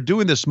they're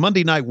doing this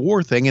Monday Night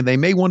War thing and they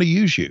may want to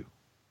use you.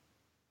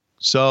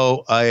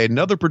 So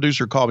another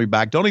producer called me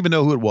back. Don't even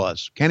know who it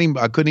was.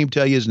 I couldn't even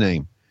tell you his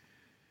name.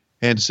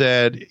 And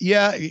said,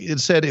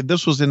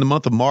 this was in the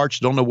month of March.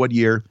 Don't know what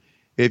year.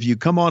 If you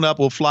come on up,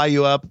 we'll fly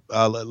you up,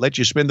 let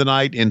you spend the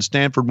night in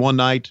Stanford one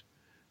night,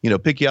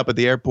 pick you up at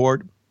the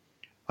airport,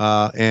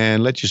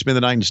 and let you spend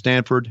the night in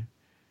Stanford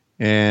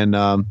and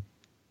come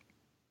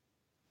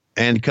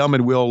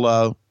and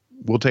we'll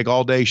take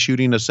all day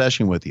shooting a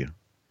session with you.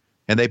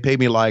 And they paid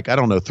me like, I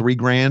don't know,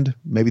 $3,000,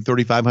 maybe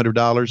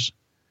 $3,500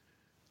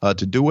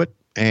 to do it.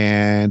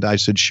 And I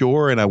said,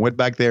 sure. And I went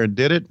back there and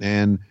did it.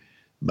 And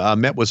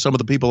met with some of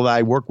the people that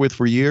I worked with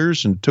for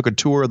years and took a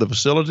tour of the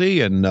facility.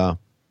 And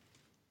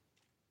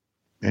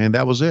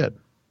that was it.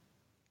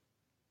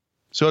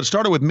 So it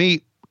started with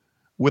me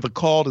with a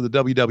call to the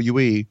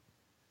WWE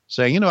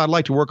saying, I'd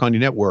like to work on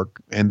your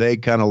network. And they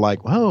kind of like,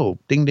 oh,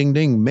 ding, ding,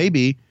 ding.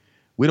 Maybe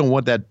we don't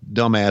want that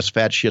dumbass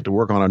fat shit to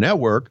work on our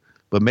network,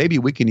 but maybe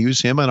we can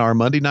use him in our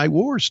Monday Night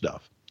War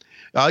stuff.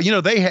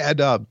 They had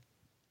a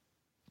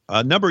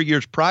number of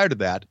years prior to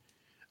that,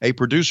 a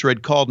producer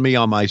had called me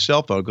on my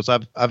cell phone because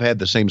I've had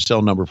the same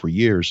cell number for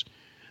years.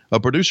 A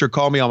producer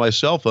called me on my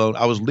cell phone.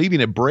 I was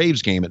leaving a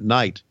Braves game at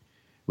night.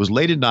 It was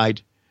late at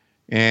night,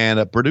 and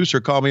a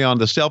producer called me on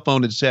the cell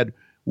phone and said,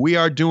 we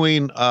are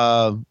doing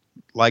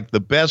like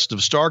the best of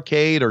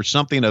Starrcade or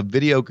something, a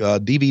video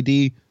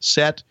DVD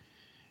set,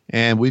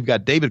 and we've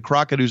got David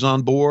Crockett who's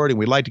on board, and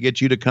we'd like to get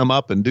you to come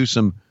up and do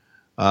some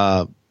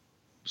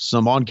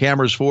on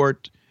cameras for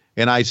it.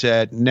 And I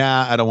said,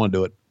 nah, I don't want to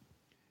do it.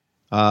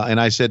 And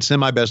I said, send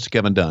my best to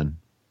Kevin Dunn.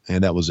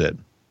 And that was it.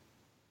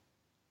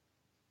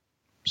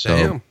 So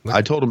damn.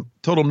 I told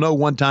him no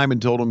one time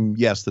and told him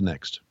yes the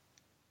next.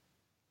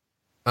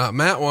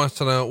 Matt wants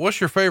to know,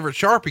 what's your favorite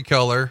Sharpie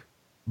color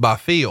by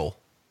feel?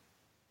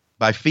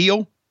 By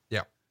feel?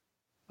 Yeah.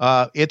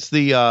 It's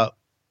the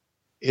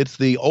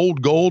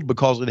old gold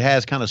because it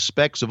has kind of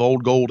specks of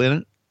old gold in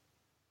it.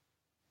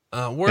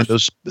 And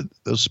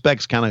those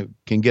specks can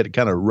get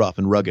kind of rough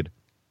and rugged.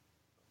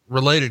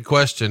 Related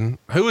question.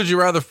 Who would you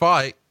rather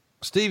fight,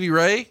 Stevie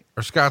Ray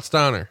or Scott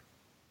Steiner?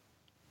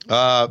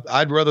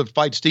 I'd rather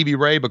fight Stevie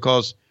Ray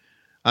because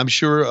I'm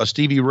sure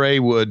Stevie Ray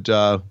would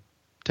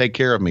take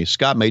care of me.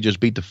 Scott may just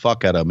beat the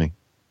fuck out of me.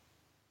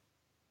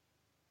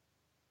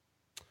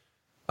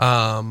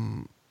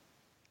 And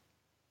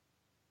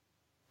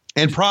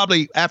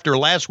probably after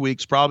last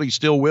week's probably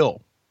still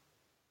will.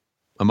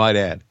 I might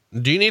add.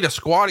 Do you need a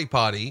squatty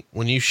potty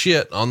when you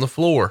shit on the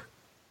floor?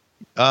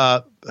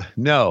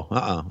 No,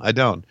 I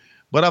don't.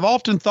 But I've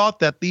often thought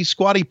that these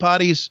squatty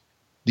potties,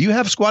 do you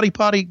have squatty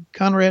potty,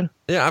 Conrad?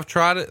 Yeah, I've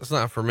tried it. It's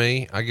not for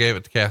me. I gave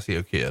it to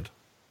Cassio Kid.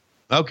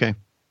 Okay.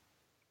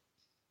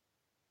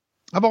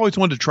 I've always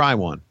wanted to try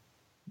one,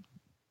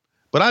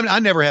 but I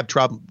never have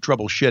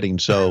trouble shitting.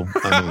 So,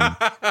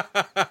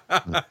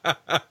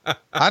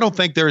 I don't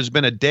think there has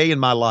been a day in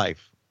my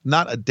life,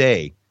 not a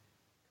day.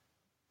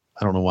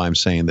 I don't know why I'm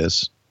saying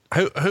this.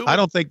 I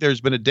don't think there's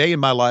been a day in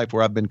my life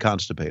where I've been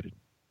constipated.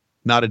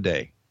 Not a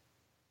day.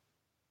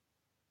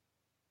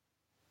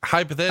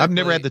 Hypothetically, I've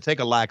never had to take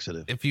a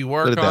laxative. If you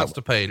were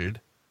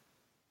constipated,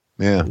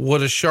 yeah,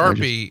 would a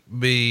Sharpie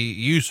be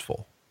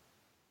useful?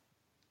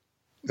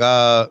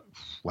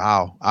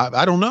 Wow.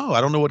 I don't know.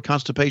 I don't know what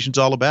constipation's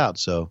all about.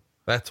 So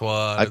that's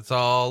what it's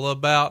all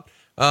about.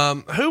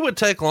 Who would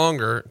take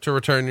longer to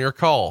return your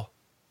call?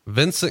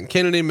 Vincent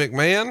Kennedy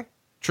McMahon,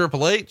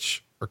 Triple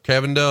H, or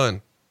Kevin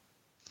Dunn?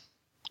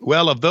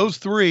 Well, of those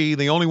three,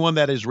 the only one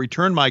that has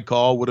returned my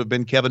call would have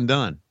been Kevin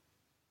Dunn.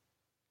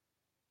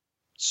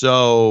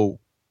 So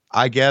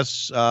I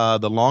guess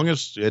the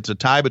longest, it's a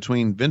tie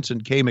between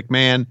Vincent K.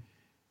 McMahon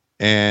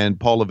and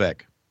Paul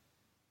Levesque.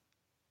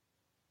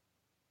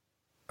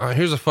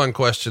 Here's a fun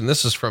question.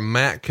 This is from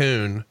Matt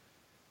Kuhn.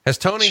 Has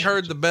Tony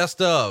heard the best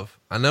of?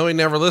 I know he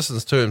never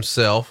listens to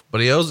himself,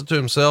 but he owes it to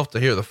himself to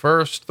hear the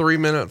first 3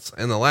 minutes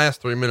and the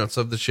last 3 minutes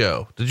of the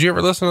show. Did you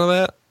ever listen to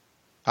that?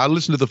 I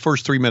listened to the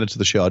first 3 minutes of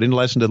the show. I didn't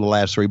listen to the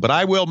last three, but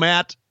I will,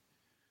 Matt.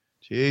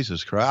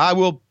 Jesus Christ.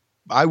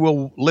 I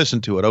will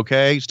listen to it.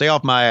 Okay. Stay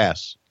off my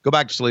ass. Go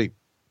back to sleep.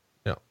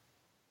 Yeah.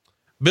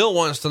 Bill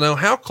wants to know,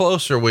 how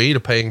close are we to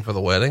paying for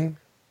the wedding?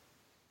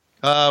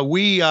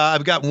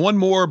 I've got one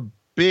more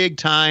big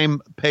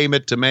time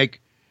payment to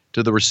make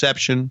to the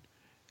reception,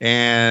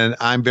 and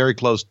I'm very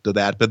close to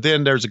that. But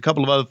then there's a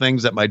couple of other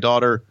things that my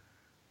daughter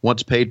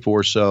wants paid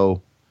for.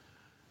 So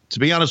to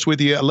be honest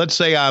with you, let's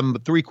say I'm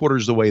 3/4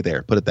 of the way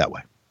there. Put it that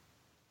way.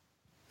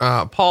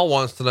 Paul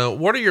wants to know,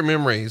 what are your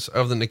memories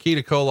of the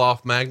Nikita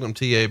Koloff Magnum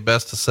TA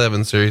Best of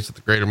 7 series at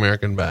the Great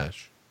American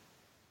Bash?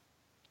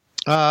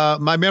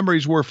 My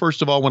memories were,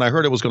 first of all, when I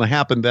heard it was going to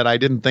happen, that I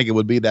didn't think it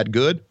would be that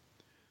good.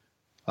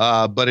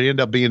 But it ended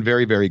up being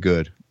very, very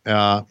good.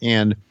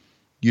 And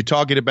you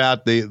talking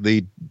about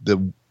the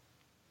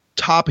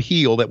top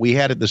heel that we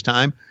had at this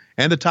time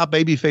and the top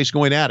baby face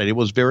going at it. It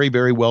was very,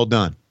 very well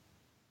done.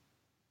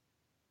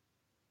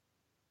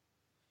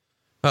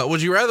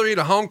 Would you rather eat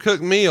a home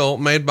cooked meal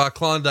made by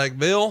Klondike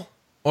Bill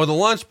or the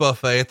lunch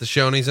buffet at the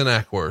Shoney's in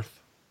Ackworth?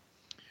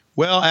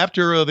 Well,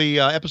 after the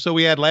episode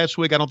we had last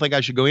week, I don't think I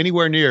should go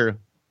anywhere near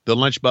the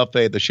lunch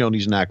buffet at the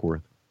Shoney's in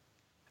Ackworth,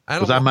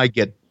 because I might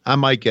get put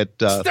in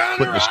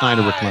the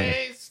Steiner recliner.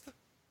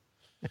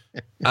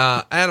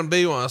 Adam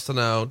B wants to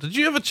know, did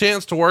you have a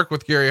chance to work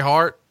with Gary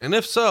Hart? And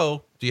if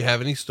so, do you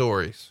have any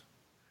stories?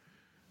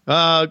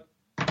 I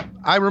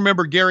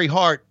remember Gary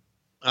Hart,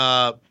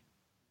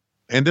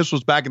 and this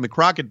was back in the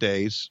Crockett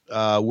days,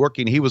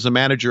 working. He was a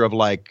manager of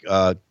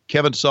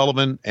Kevin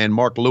Sullivan and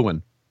Mark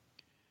Lewin.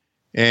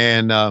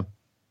 And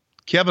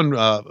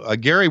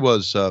Gary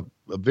was a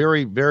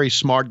very, very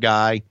smart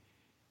guy.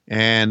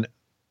 And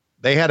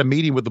they had a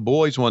meeting with the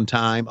boys one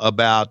time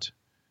about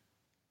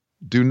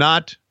do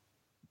not,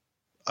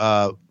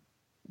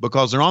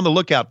 because they're on the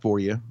lookout for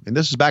you, and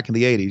this is back in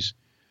the 80s,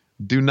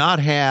 do not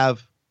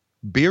have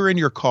beer in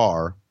your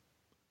car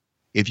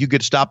if you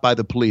get stopped by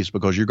the police,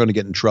 because you're going to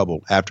get in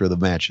trouble after the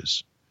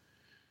matches.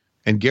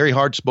 And Gary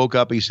Hart spoke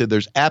up. He said,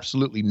 there's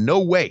absolutely no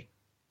way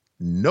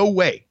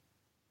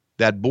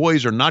that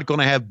boys are not going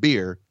to have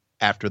beer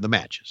after the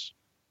matches.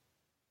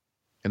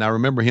 And I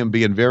remember him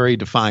being very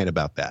defiant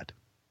about that.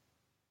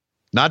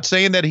 Not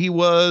saying that he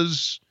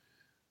was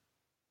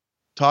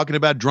talking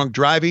about drunk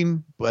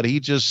driving, but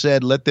he just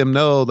said, let them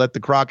know, let the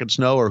Crockett's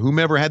know, or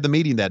whomever had the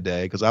meeting that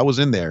day, because I was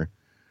in there,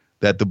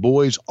 that the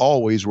boys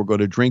always were going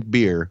to drink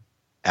beer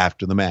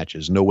after the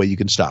matches. No way you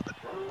can stop it.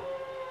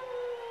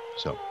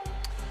 So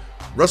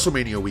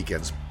WrestleMania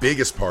weekend's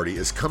biggest party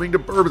is coming to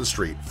Bourbon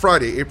Street,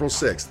 Friday, April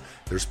 6th.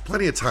 There's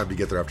plenty of time to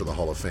get there after the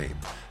Hall of Fame.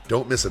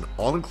 Don't miss an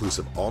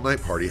all-inclusive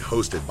all-night party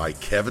hosted by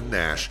Kevin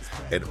Nash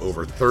and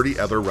over 30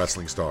 other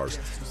wrestling stars.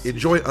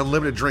 Enjoy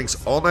unlimited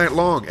drinks all night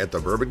long at the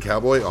Bourbon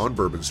Cowboy on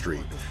Bourbon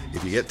Street.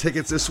 If you get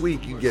tickets this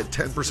week, you can get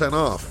 10%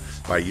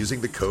 off by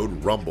using the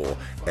code RUMBLE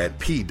at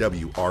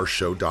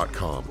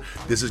pwrshow.com.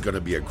 This is going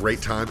to be a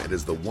great time. It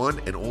is the one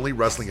and only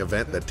wrestling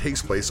event that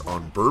takes place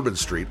on Bourbon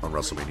Street on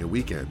WrestleMania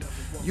weekend.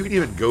 You can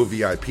even go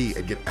VIP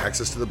and get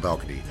access to the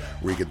balcony,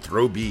 where you can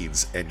throw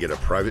beads and get a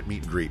private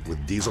meet and greet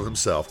with Diesel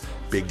himself,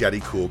 Big Daddy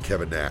Cool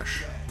Kevin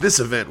Nash. This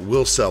event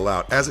will sell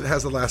out, as it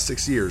has the last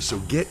 6 years, so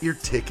get your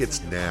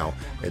tickets now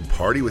and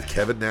party with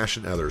Kevin Nash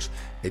and others.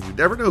 And you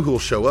never know who will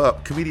show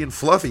up. Comedian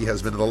Fluffy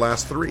has been to the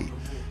last 3.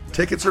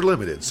 Tickets are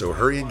limited, so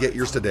hurry and get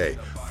yours today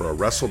for a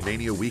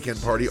WrestleMania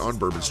weekend party on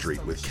Bourbon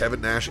Street with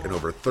Kevin Nash and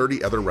over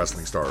 30 other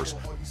wrestling stars.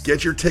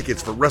 Get your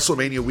tickets for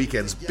WrestleMania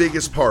weekend's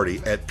biggest party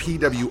at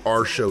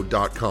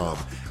pwrshow.com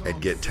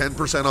and get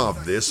 10%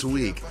 off this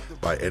week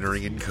by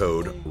entering in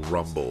code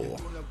RUMBLE.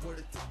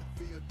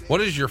 What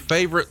is your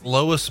favorite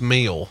lowest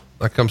meal?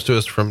 That comes to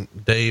us from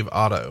Dave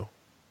Otto.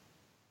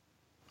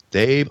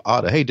 Dave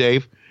Otto. Hey,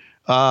 Dave.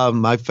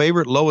 My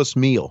favorite lowest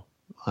meal.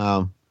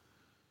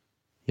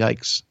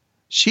 Yikes.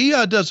 She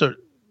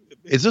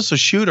is this a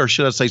shoot, or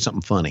should I say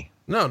something funny?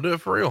 No, do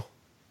it for real.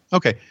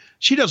 Okay.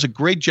 She does a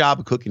great job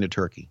of cooking a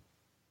turkey.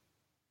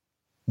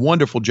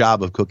 Wonderful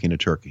job of cooking a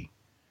turkey.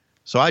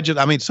 So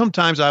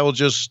sometimes I will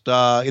just,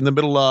 in the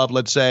middle of,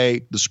 let's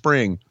say, the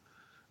spring,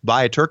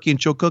 buy a turkey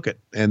and she'll cook it.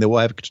 And then we'll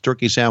have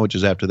turkey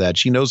sandwiches after that.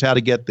 She knows how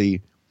to get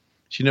the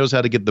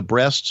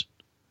breast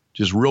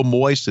just real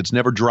moist. It's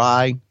never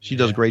dry. She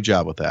does a great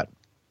job with that.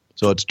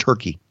 So it's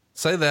turkey.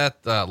 Say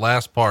that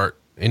last part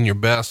in your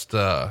best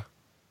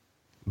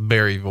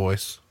Barry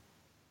voice.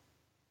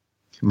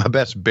 My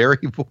best Barry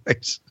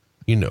voice.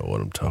 You know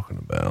what I'm talking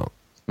about.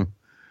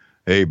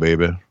 Hey,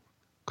 baby,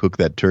 cook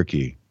that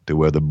turkey to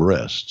where the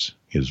breast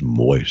is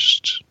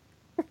moist.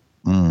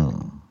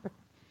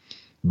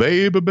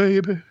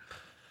 Baby.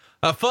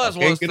 Fuzz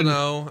wants to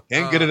know.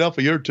 Can't get enough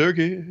of your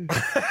turkey.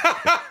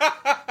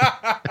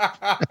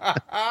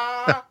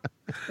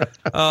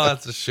 Oh,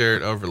 that's a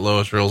shirt over at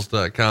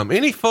LoisReels.com.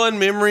 Any fun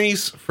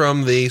memories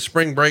from the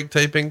spring break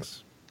tapings?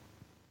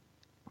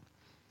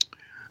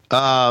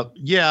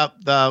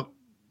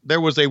 There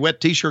was a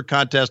wet t-shirt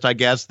contest, I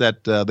guess,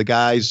 that the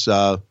guys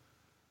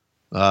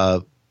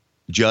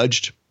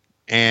judged.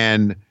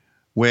 And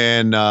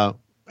when and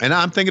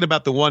I'm thinking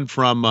about the one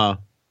from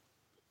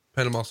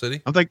Panama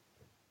City.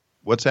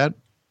 What's that?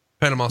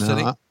 Panama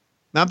City. Now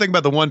I'm thinking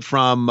about the one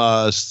from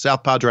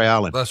South Padre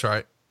Island. That's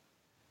right.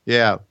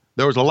 Yeah.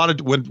 There was a lot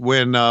of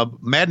when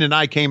Madden and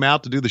I came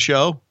out to do the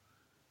show.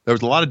 There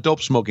was a lot of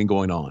dope smoking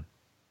going on.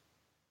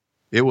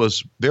 It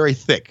was very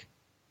thick.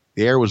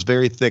 The air was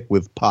very thick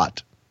with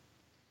pot.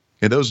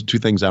 And those are two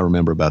things I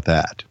remember about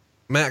that.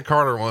 Matt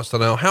Carter wants to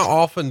know, how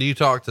often do you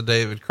talk to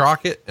David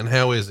Crockett, and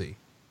how is he?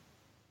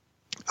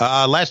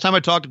 Last time I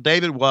talked to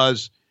David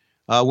was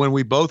when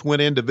we both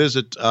went in to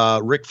visit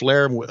Ric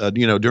Flair,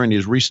 during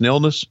his recent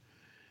illness,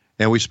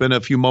 and we spent a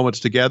few moments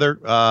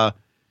together.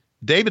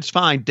 David's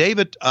fine.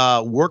 David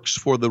works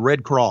for the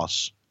Red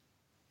Cross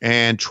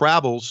and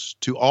travels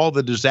to all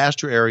the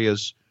disaster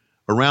areas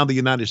around the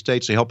United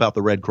States to help out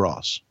the Red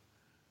Cross.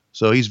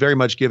 So he's very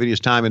much giving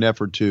his time and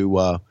effort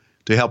to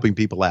helping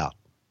people out.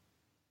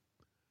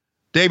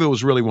 David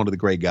was really one of the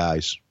great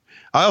guys.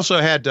 I also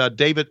had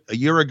David a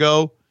year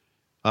ago,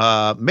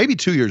 maybe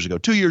 2 years ago.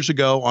 2 years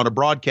ago on a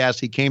broadcast,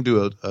 he came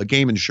to a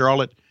game in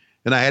Charlotte,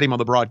 and I had him on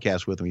the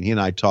broadcast with me. He and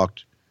I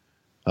talked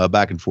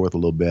back and forth a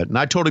little bit. And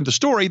I told him the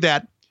story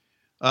that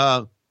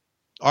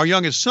our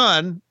youngest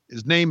son,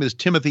 his name is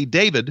Timothy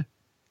David,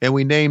 and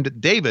we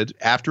named David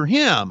after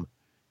him.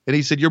 And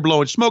he said, "You're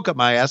blowing smoke up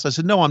my ass." I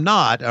said, "No, I'm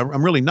not.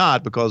 I'm really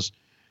not, because,"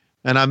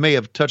 and I may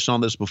have touched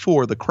on this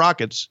before, the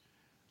Crockett's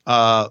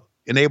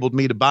enabled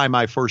me to buy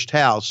my first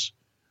house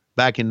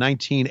back in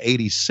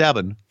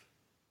 1987.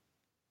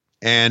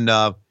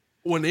 And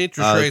when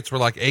interest rates were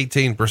like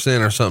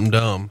 18% or something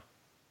dumb.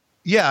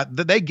 Yeah,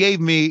 they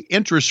gave me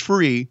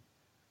interest-free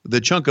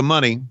the chunk of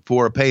money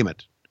for a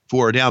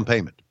down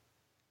payment,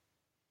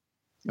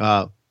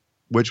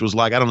 which was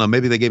like, I don't know,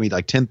 maybe they gave me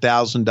like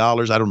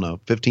 $10,000. I don't know,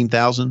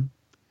 $15,000.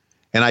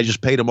 And I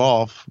just paid them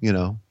off,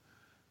 and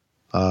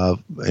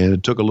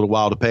it took a little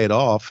while to pay it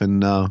off.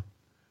 And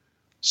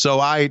so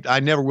I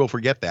never will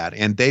forget that.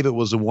 And David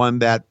was the one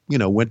that,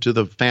 went to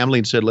the family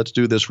and said, "Let's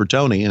do this for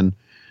Tony." And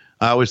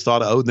I always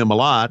thought I owed them a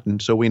lot.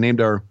 And so we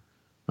named our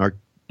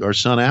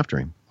son after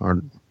him,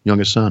 our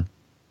youngest son.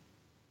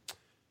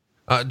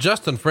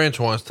 Justin French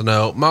wants to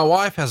know, my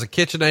wife has a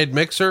KitchenAid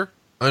mixer.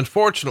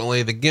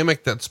 Unfortunately, the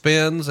gimmick that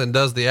spins and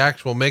does the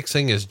actual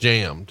mixing is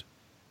jammed.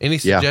 Any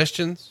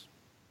suggestions?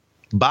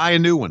 Buy a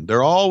new one.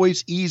 They're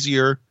always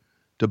easier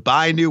to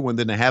buy a new one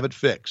than to have it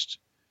fixed.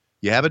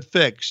 You have it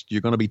fixed,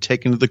 you're going to be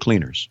taken to the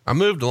cleaners. I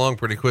moved along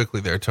pretty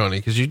quickly there, Tony,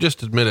 because you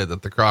just admitted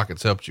that the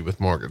Crockett's helped you with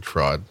mortgage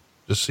fraud.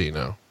 Just so you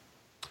know.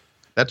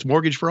 That's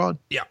mortgage fraud?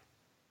 Yeah.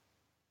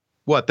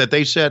 What, that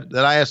they said,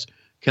 that I asked,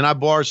 "Can I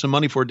borrow some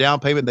money for a down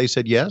payment?" They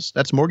said yes.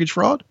 That's mortgage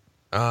fraud?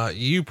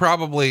 You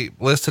probably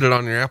listed it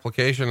on your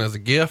application as a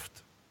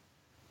gift,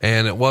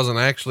 and it wasn't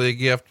actually a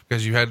gift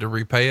because you had to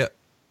repay it.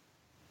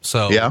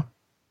 So yeah,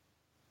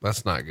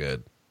 that's not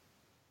good.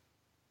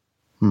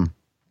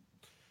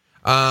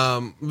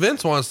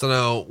 Vince wants to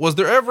know, was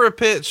there ever a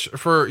pitch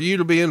for you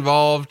to be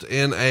involved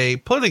in a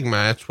pudding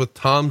match with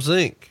Tom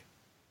Zink?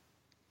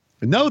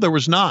 No, there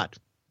was not.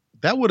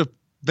 That would have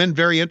been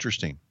very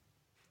interesting.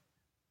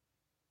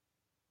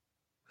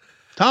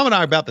 Tom and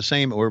I are about the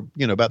same, or,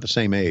 about the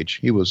same age.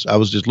 I was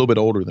just a little bit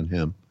older than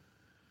him.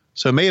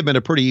 So it may have been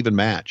a pretty even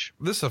match.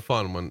 This is a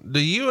fun one. Do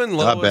you and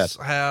Lois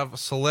have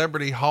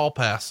celebrity hall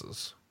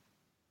passes?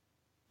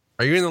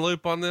 Are you in the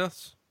loop on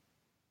this?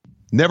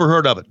 Never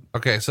heard of it.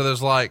 Okay. So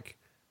there's like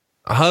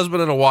a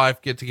husband and a wife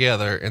get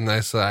together and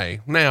they say,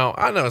 now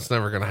I know it's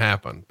never going to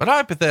happen, but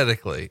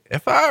hypothetically,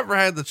 if I ever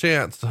had the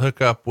chance to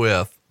hook up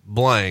with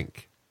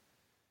blank,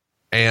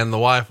 and the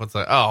wife would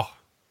say, "Oh,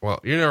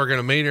 well, you're never going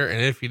to meet her.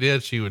 And if you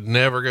did, she would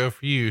never go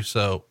for you.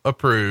 So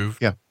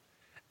approved." Yeah.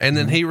 And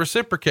then he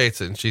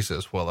reciprocates it. And she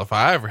says, "Well, if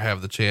I ever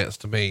have the chance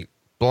to meet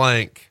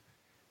blank,"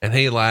 and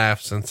he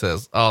laughs and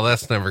says, "Oh,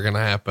 that's never going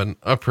to happen.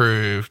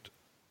 Approved."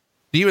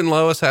 Do you and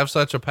Lois have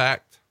such a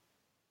pact?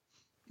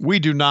 We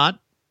do not.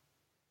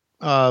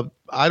 I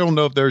don't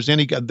know if there's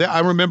any, I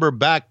remember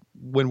back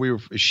when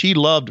she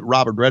loved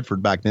Robert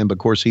Redford back then, but of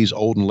course he's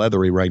old and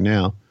leathery right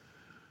now.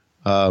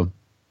 And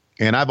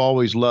I've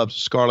always loved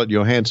Scarlett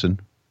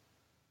Johansson,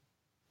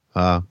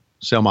 Selma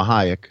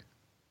Hayek,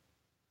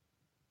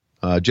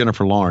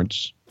 Jennifer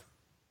Lawrence.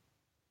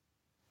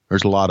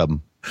 There's a lot of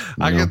them.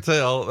 I can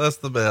tell. That's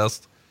the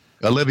best.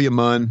 Olivia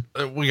Munn.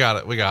 We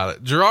got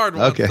it. Gerard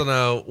wants to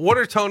know, what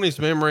are Tony's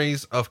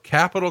memories of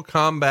Capital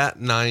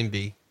Combat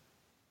 90?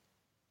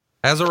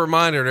 As a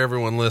reminder to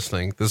everyone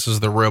listening, this is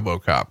the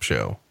RoboCop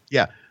show.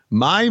 Yeah.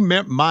 My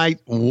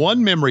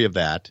one memory of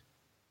that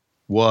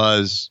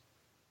was,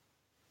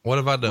 what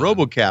have I done?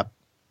 RoboCop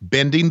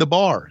bending the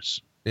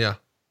bars. Yeah.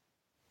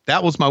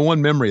 That was my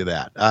one memory of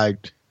that.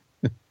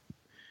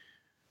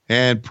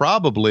 And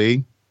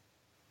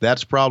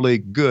that's probably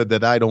good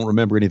that I don't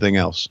remember anything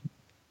else.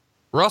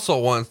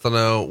 Russell wants to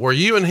know, were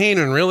you and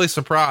Heenan really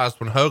surprised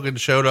when Hogan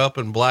showed up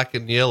in red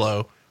and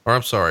yellow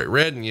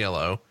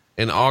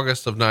in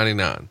August of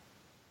 99?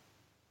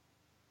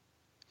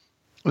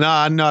 No,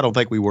 I don't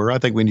think we were. I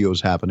think we knew it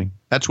was happening.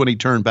 That's when he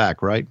turned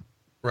back, right?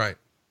 Right.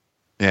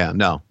 Yeah,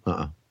 no.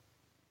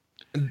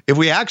 If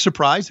we act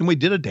surprised, then we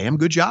did a damn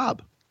good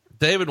job.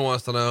 David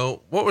wants to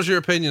know, what was your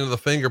opinion of the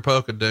finger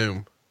poke of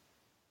doom?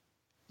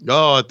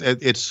 Oh,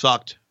 it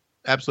sucked.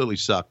 Absolutely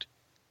sucked.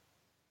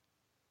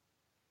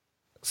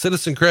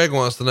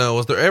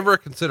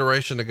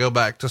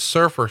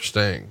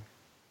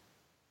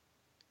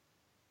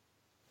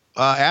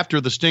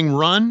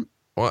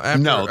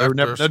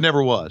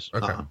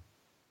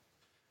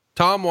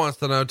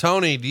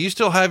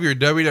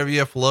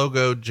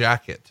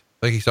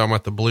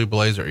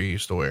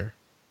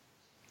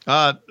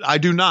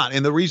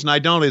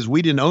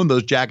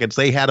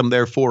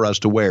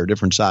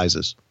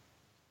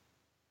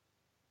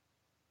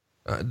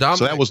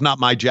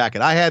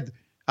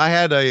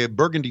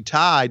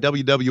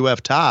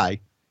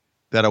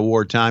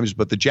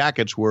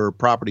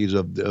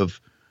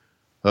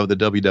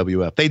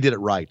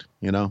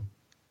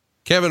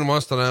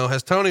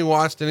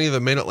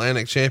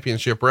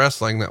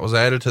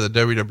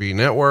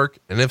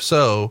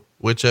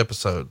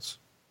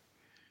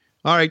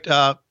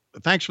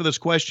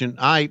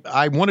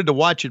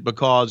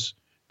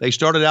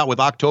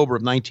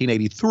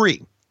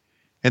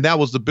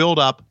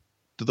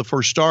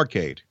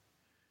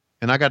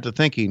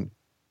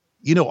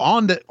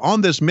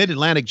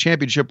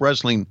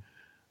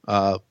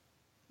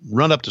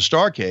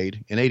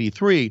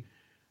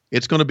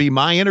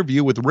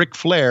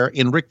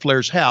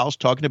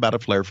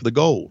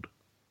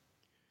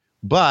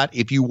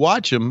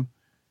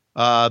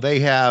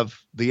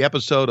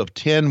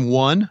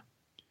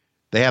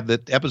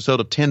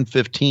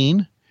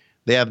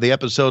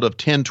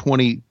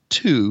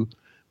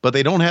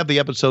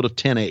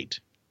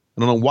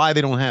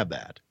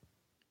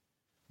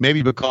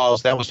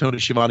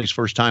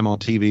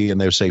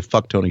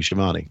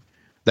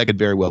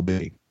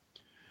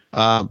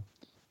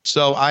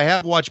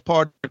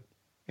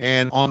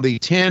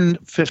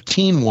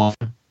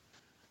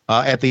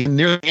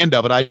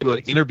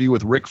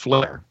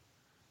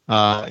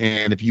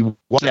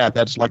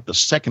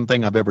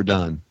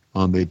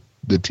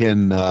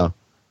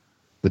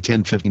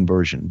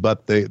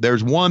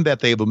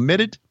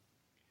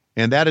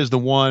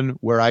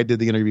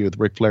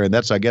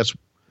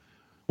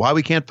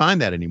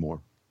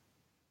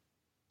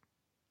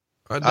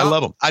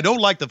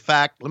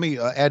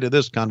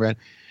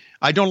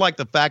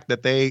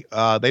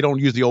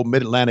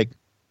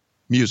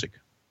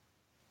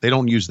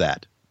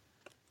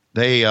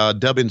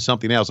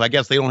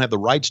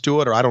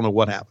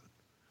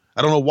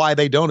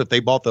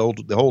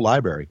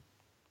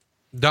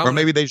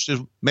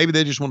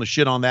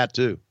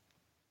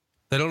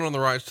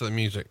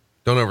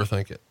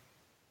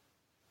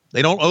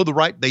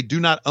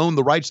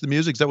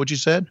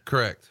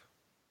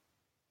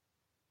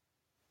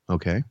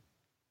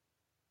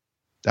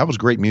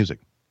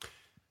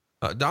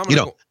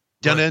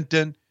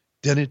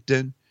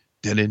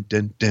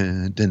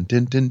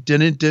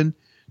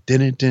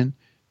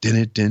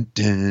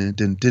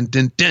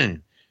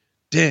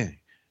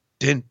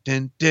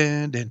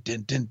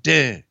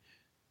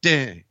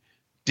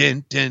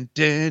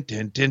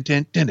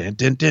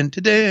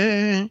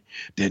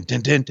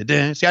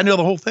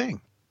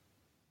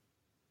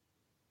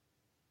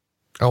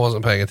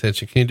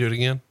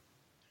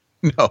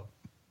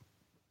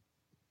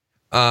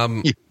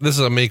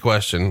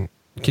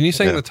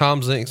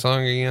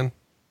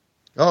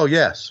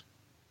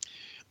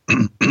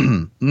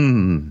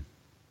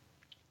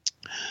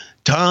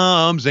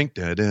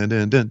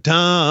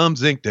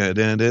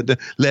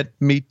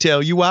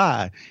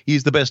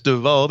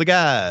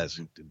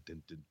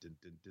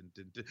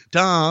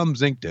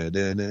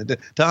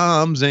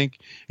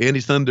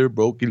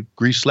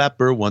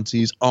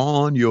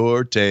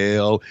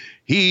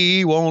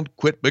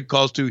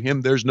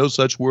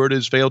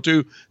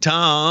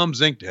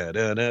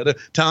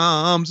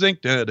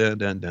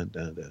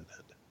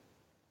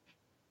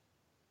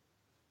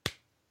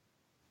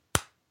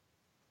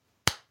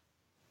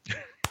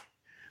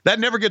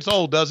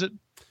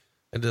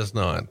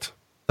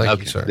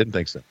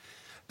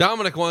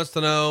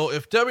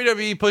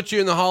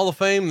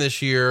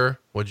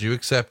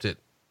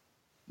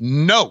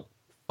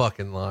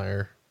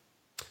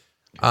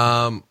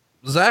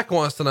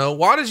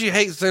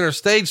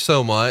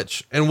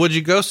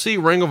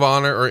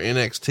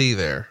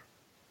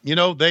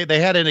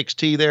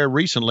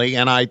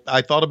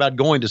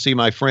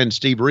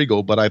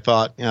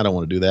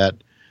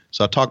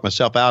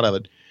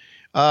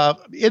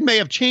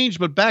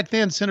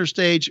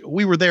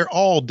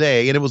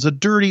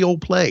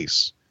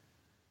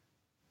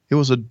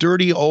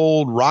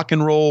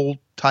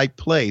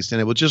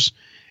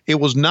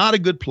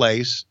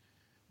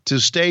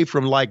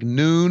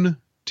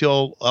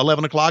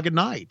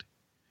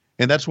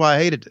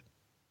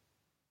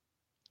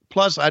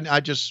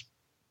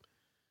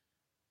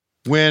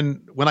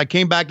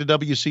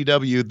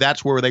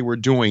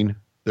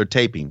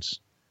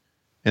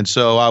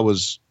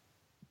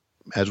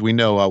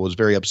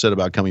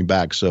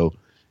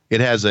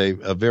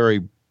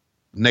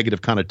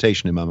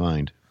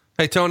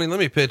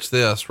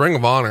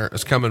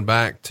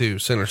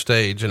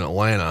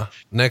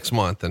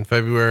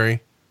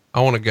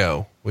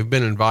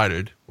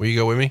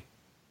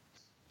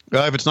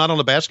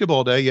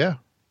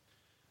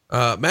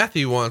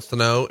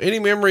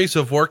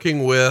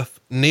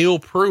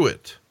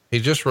 He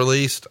just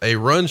released a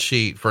run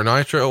sheet for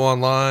Nitro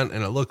Online,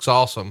 and it looks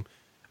awesome.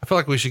 I feel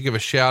like we should give a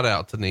shout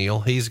out to Neil.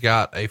 He's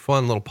got a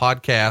fun little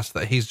podcast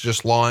that he's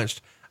just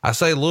launched. I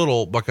say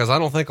little because I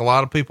don't think a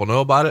lot of people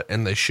know about it,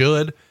 and they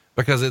should,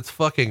 because it's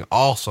fucking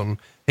awesome.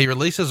 He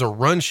releases a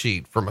run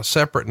sheet from a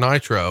separate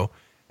Nitro,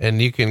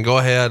 and you can go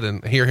ahead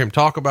and hear him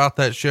talk about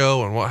that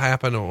show and what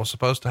happened and what was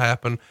supposed to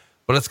happen.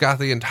 But it's got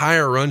the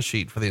entire run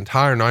sheet for the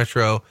entire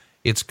Nitro.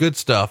 It's good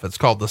stuff. It's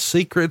called The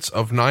Secrets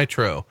of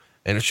Nitro,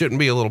 and it shouldn't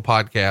be a little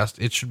podcast.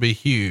 It should be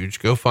huge.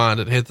 Go find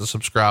it, hit the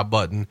subscribe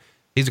button.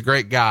 He's a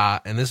great guy,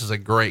 and this is a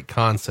great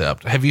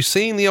concept. Have you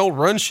seen the old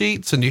run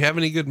sheets, and do you have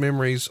any good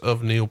memories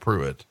of Neil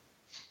Pruitt?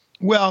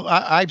 Well,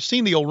 I've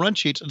seen the old run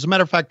sheets. As a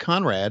matter of fact,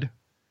 Conrad,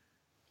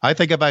 I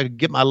think if I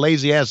get my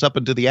lazy ass up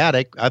into the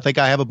attic, I think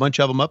I have a bunch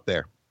of them up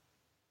there.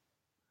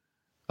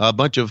 A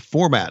bunch of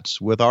formats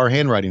with our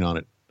handwriting on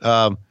it.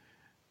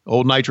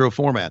 Old Nitro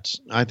formats.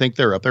 I think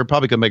they're up there.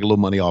 Probably could make a little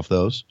money off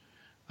those.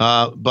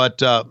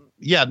 But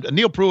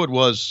Neil Pruitt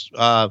was,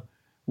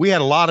 we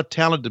had a lot of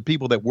talented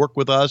people that worked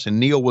with us, and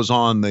Neil was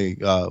on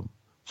the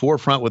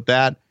forefront with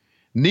that.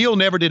 Neil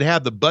never did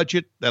have the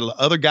budget that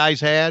other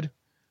guys had.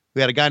 We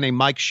had a guy named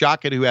Mike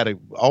Shockett who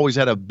always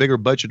had a bigger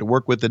budget to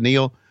work with than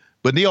Neil,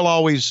 but Neil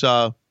always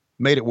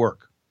made it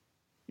work.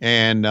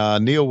 And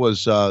Neil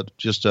was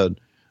just a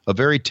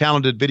very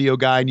talented video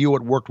guy, knew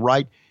what worked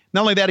right.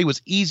 Not only that, he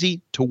was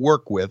easy to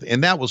work with,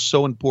 and that was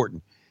so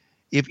important.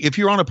 If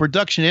you're on a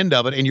production end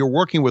of it and you're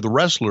working with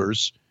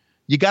wrestlers,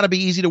 you got to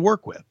be easy to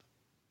work with.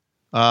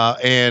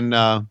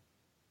 And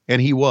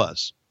he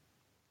was.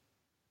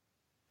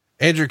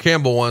 Andrew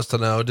Campbell wants to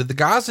know, did the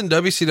guys in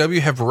WCW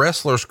have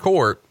wrestlers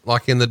court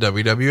like in the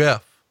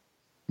WWF?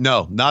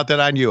 No, not that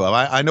I knew of.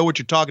 I know what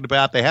you're talking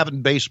about. They have it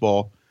in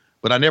baseball,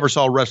 but I never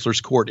saw wrestlers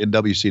court in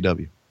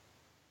WCW.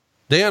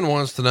 Dan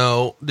wants to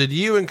know, did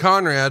you and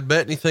Conrad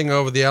bet anything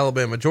over the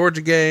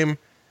Alabama-Georgia game?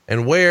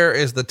 And where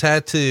is the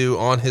tattoo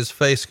on his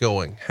face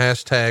going?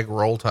 #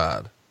 Roll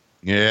Tide.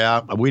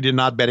 Yeah, we did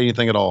not bet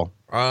anything at all.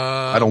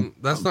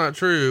 That's not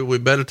true. We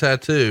bet a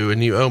tattoo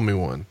and you owe me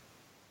one.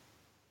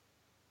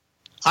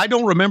 I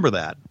don't remember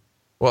that.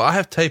 Well, I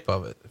have tape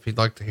of it if you'd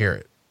like to hear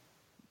it.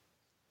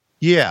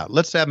 Yeah,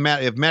 let's have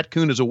Matt. If Matt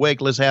Kuhn is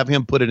awake, let's have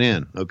him put it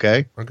in.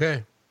 Okay.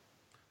 Okay.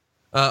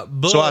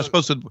 So I was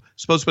supposed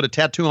to put a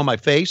tattoo on my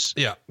face.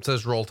 Yeah. It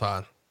says Roll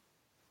Tide.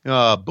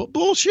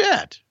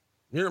 Bullshit.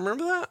 You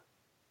remember that?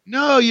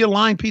 No, you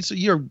lying piece of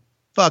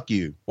fuck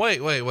you.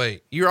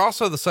 Wait. You're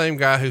also the same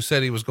guy who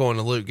said he was going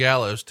to Luke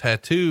Gallows'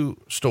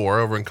 tattoo store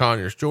over in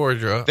Conyers,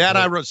 Georgia. That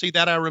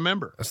I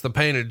remember. That's the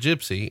Painted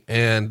Gypsy.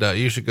 And,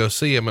 you should go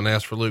see him and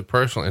ask for Luke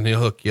personally, and he'll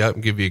hook you up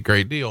and give you a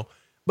great deal.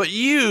 But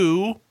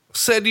you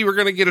said you were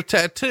going to get a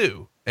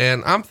tattoo,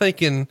 and I'm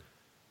thinking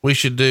we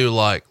should do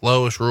like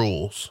Lois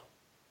Rules.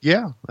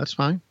 Yeah, that's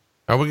fine.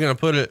 Are we going to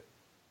put it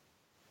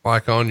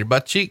like on your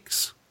butt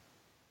cheeks?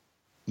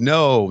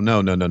 No.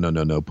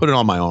 Put it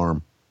on my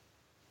arm.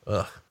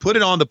 Ugh. Put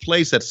it on the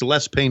place that's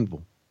less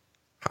painful.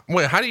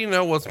 Wait, how do you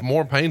know what's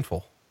more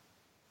painful?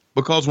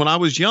 Because when I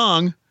was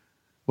young,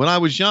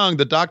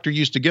 the doctor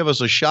used to give us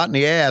a shot in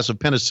the ass of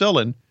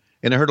penicillin,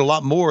 and it hurt a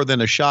lot more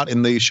than a shot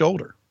in the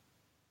shoulder.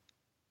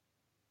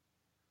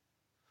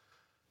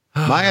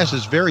 My ass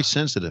is very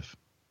sensitive.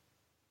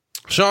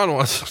 Sean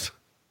wants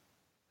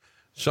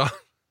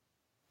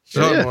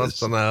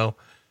to know,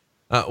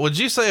 would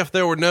you say if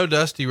there were no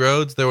Dusty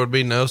Rhodes, there would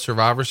be no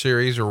Survivor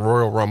Series or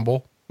Royal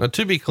Rumble? Now,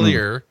 to be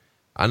clear,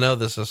 I know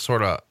this is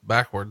sort of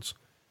backwards,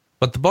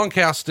 but the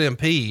Bunkhouse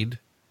Stampede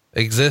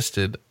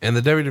existed and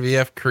the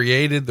WWF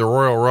created the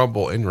Royal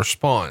Rumble in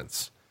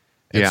response.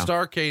 And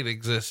Starrcade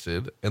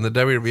existed and the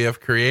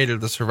WWF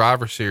created the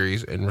Survivor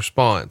Series in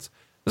response.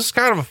 This is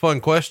kind of a fun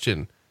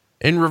question.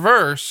 In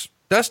reverse,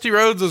 Dusty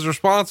Rhodes is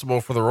responsible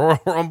for the Royal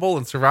Rumble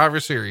and Survivor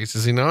Series,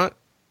 is he not?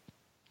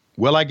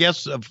 Well, I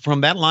guess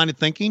from that line of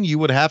thinking, you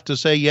would have to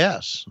say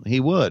yes,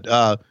 he would.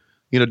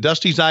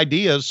 Dusty's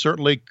ideas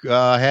certainly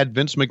had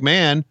Vince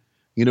McMahon,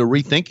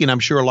 rethinking, I'm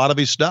sure, a lot of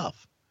his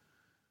stuff.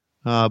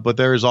 But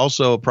there is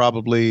also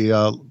probably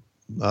a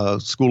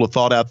school of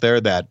thought out there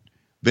that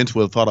Vince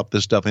would have thought up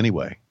this stuff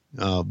anyway.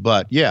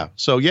 But yeah,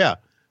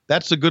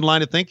 that's a good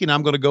line of thinking.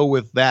 I'm going to go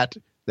with that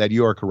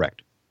you are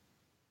correct.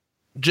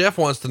 Jeff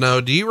wants to know,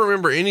 do you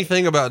remember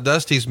anything about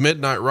Dusty's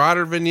Midnight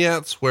Rider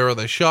vignettes? Where were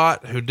they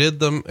shot? Who did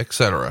them?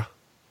 Etc.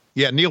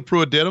 Yeah. Neil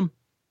Pruitt did them.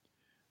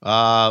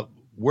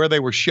 Where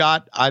they were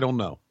shot, I don't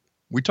know.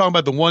 We talking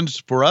about the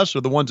ones for us or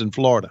the ones in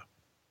Florida?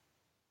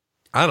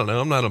 I don't know.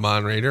 I'm not a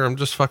mind reader. I'm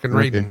just fucking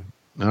reading.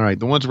 All right.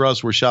 The ones for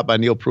us were shot by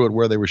Neil Pruitt.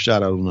 Where they were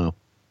shot, I don't know.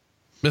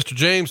 Mr.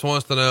 James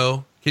wants to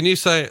know, can you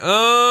say,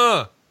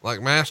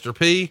 like Master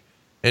P?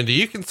 And do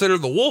you consider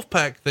the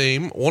Wolfpack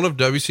theme one of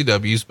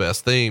WCW's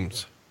best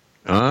themes?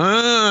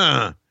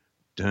 Dun,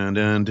 dun,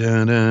 dun,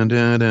 dun, dun,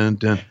 dun,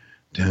 dun,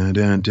 dun,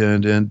 dun,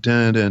 dun, dun,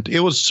 dun, dun. It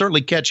was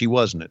certainly catchy,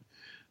 wasn't it?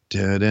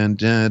 Dun, dun,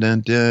 dun,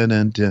 dun, dun,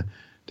 dun, dun,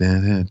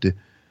 dun, dun.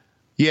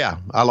 Yeah,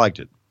 I liked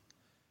it.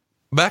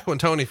 Back when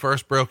Tony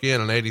first broke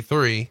in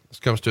 83, this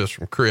comes to us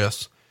from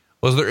Chris,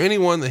 was there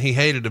anyone that he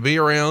hated to be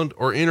around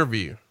or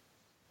interview?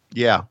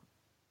 Yeah,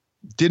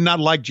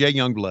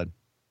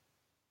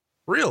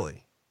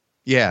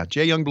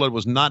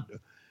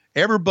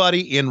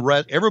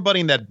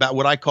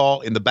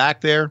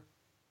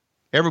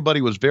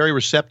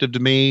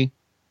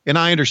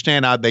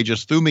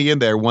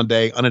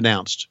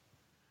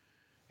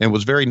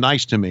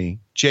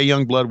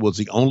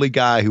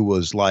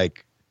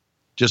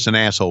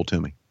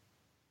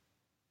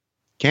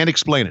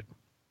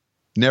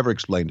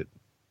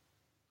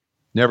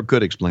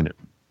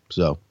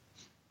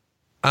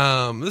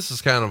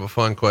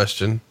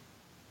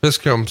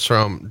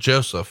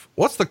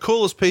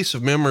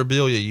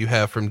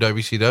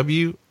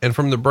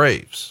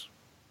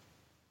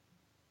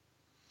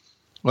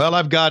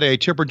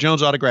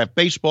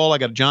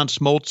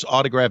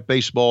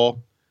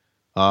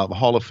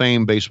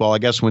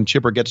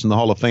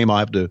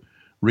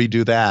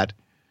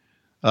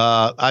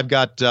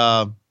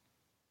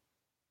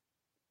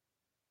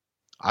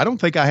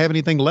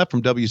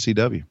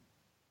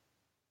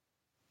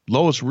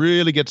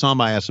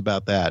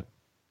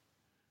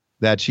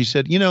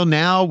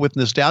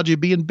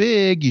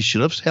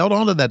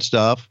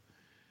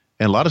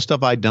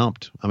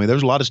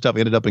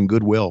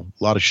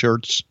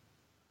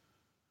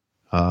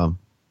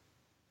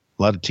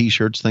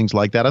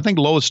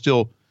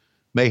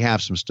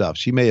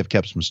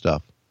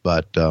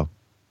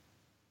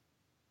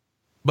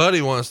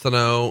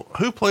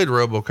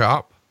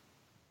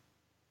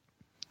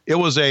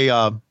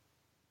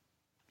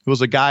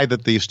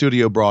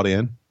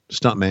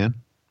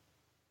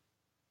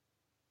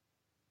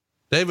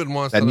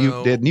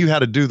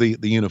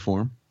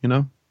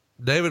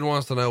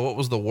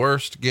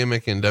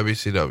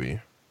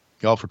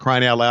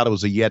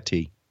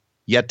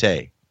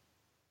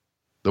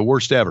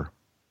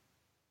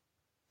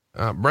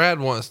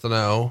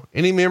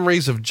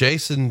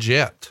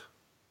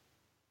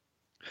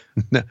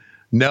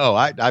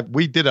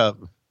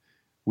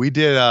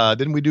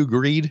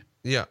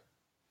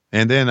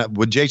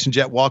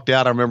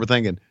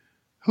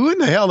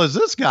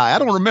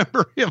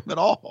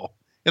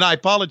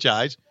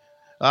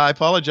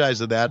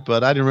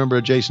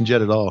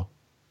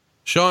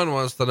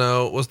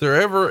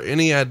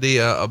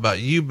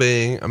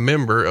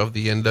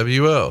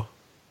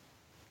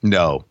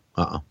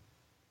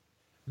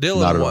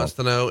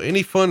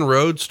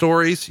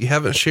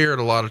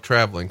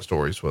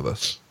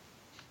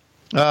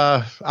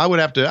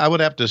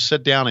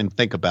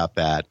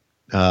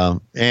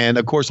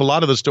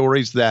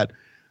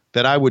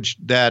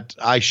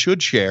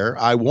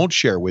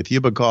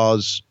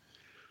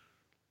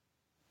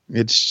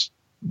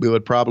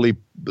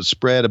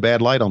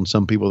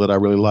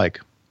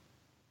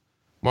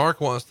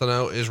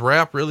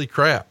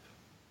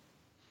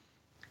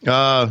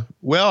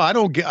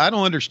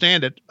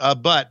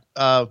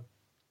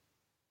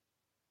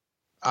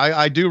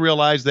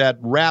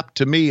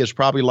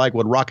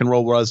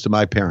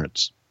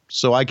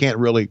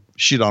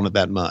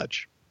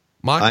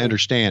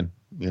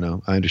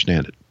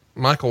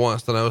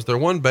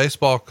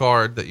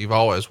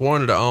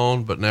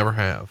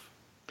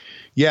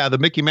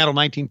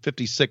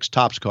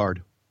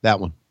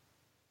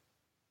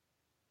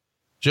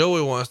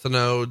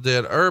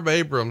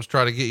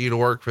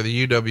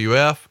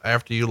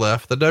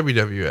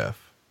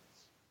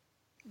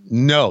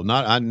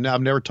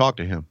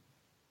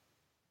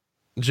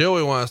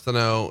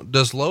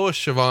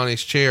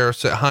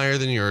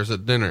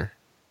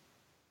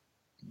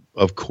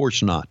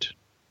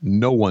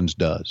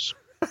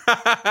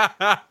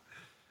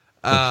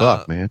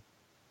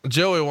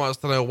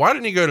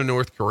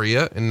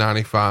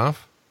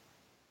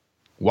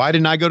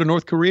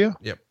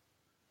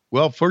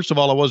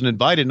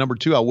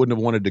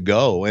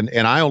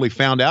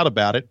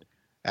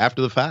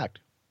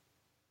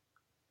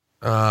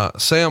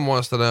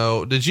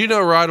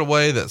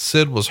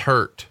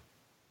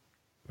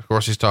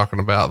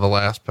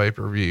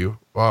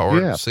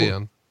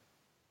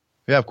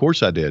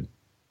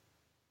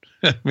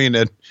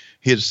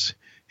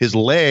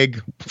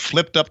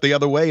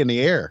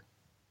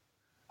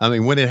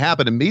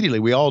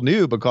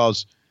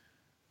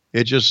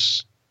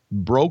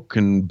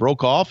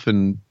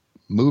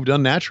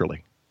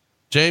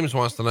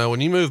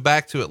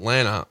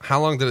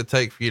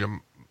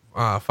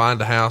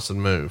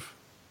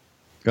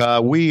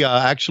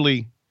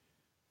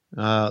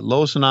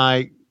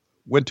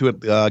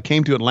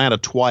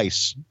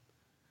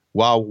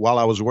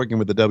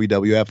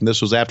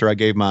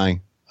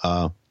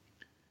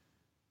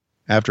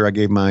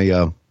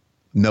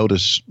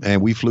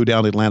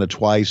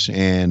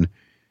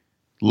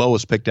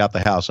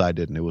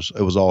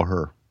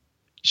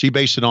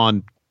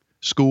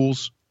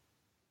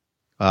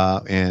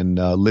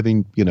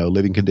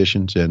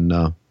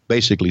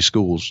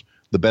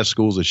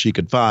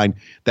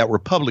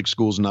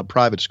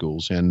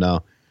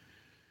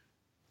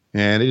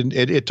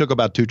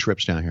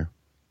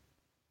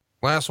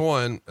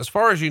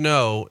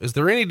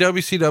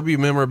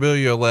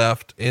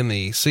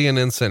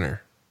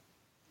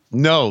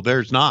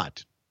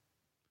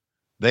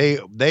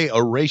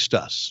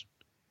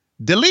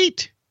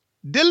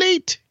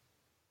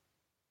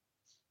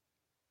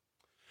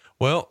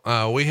 Well,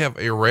 we have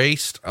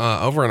erased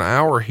over an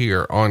hour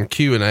here on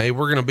Q&A.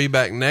 We're going to be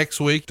back next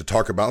week to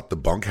talk about the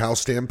Bunkhouse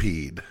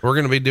Stampede. We're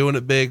going to be doing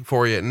it big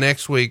for you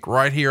next week,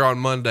 right here on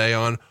Monday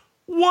on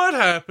What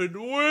Happened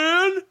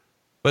When?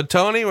 But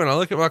Tony, when I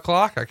look at my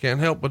clock, I can't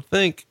help but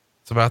think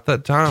it's about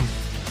that time.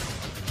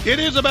 It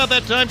is about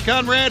that time,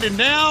 Conrad, and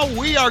now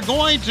we are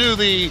going to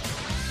the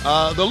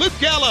Luke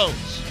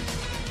Gallows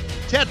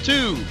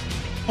Tattoo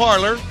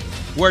Parlor,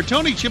 where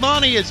Tony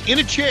Schiavone is in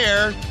a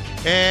chair,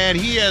 and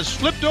he has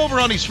flipped over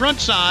on his front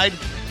side,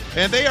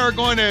 and they are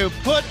going to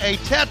put a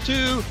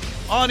tattoo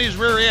on his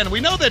rear end. We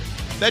know that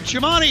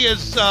Schiavone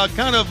is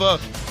kind of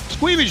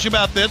squeamish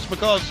about this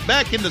because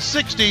back in the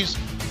 60s,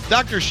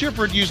 Dr.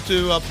 Shifford used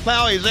to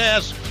plow his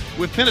ass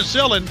with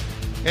penicillin,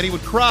 and he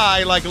would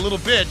cry like a little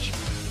bitch.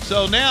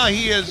 So now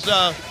he is,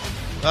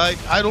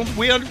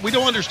 we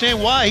don't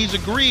understand why he's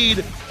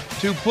agreed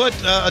to put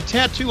a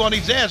tattoo on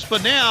his ass.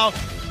 But now,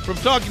 from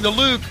talking to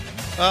Luke,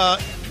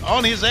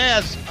 on his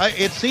ass,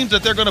 it seems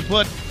that they're going to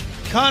put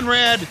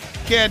Conrad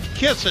Can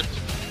Kiss It.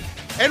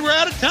 And we're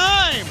out of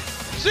time.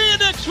 See you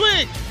next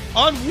week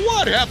on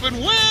What Happened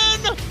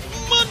When?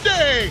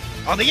 Monday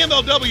on the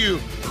MLW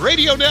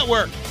Radio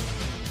Network.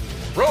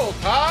 Roll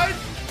Tide.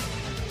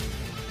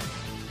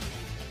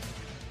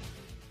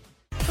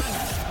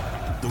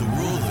 The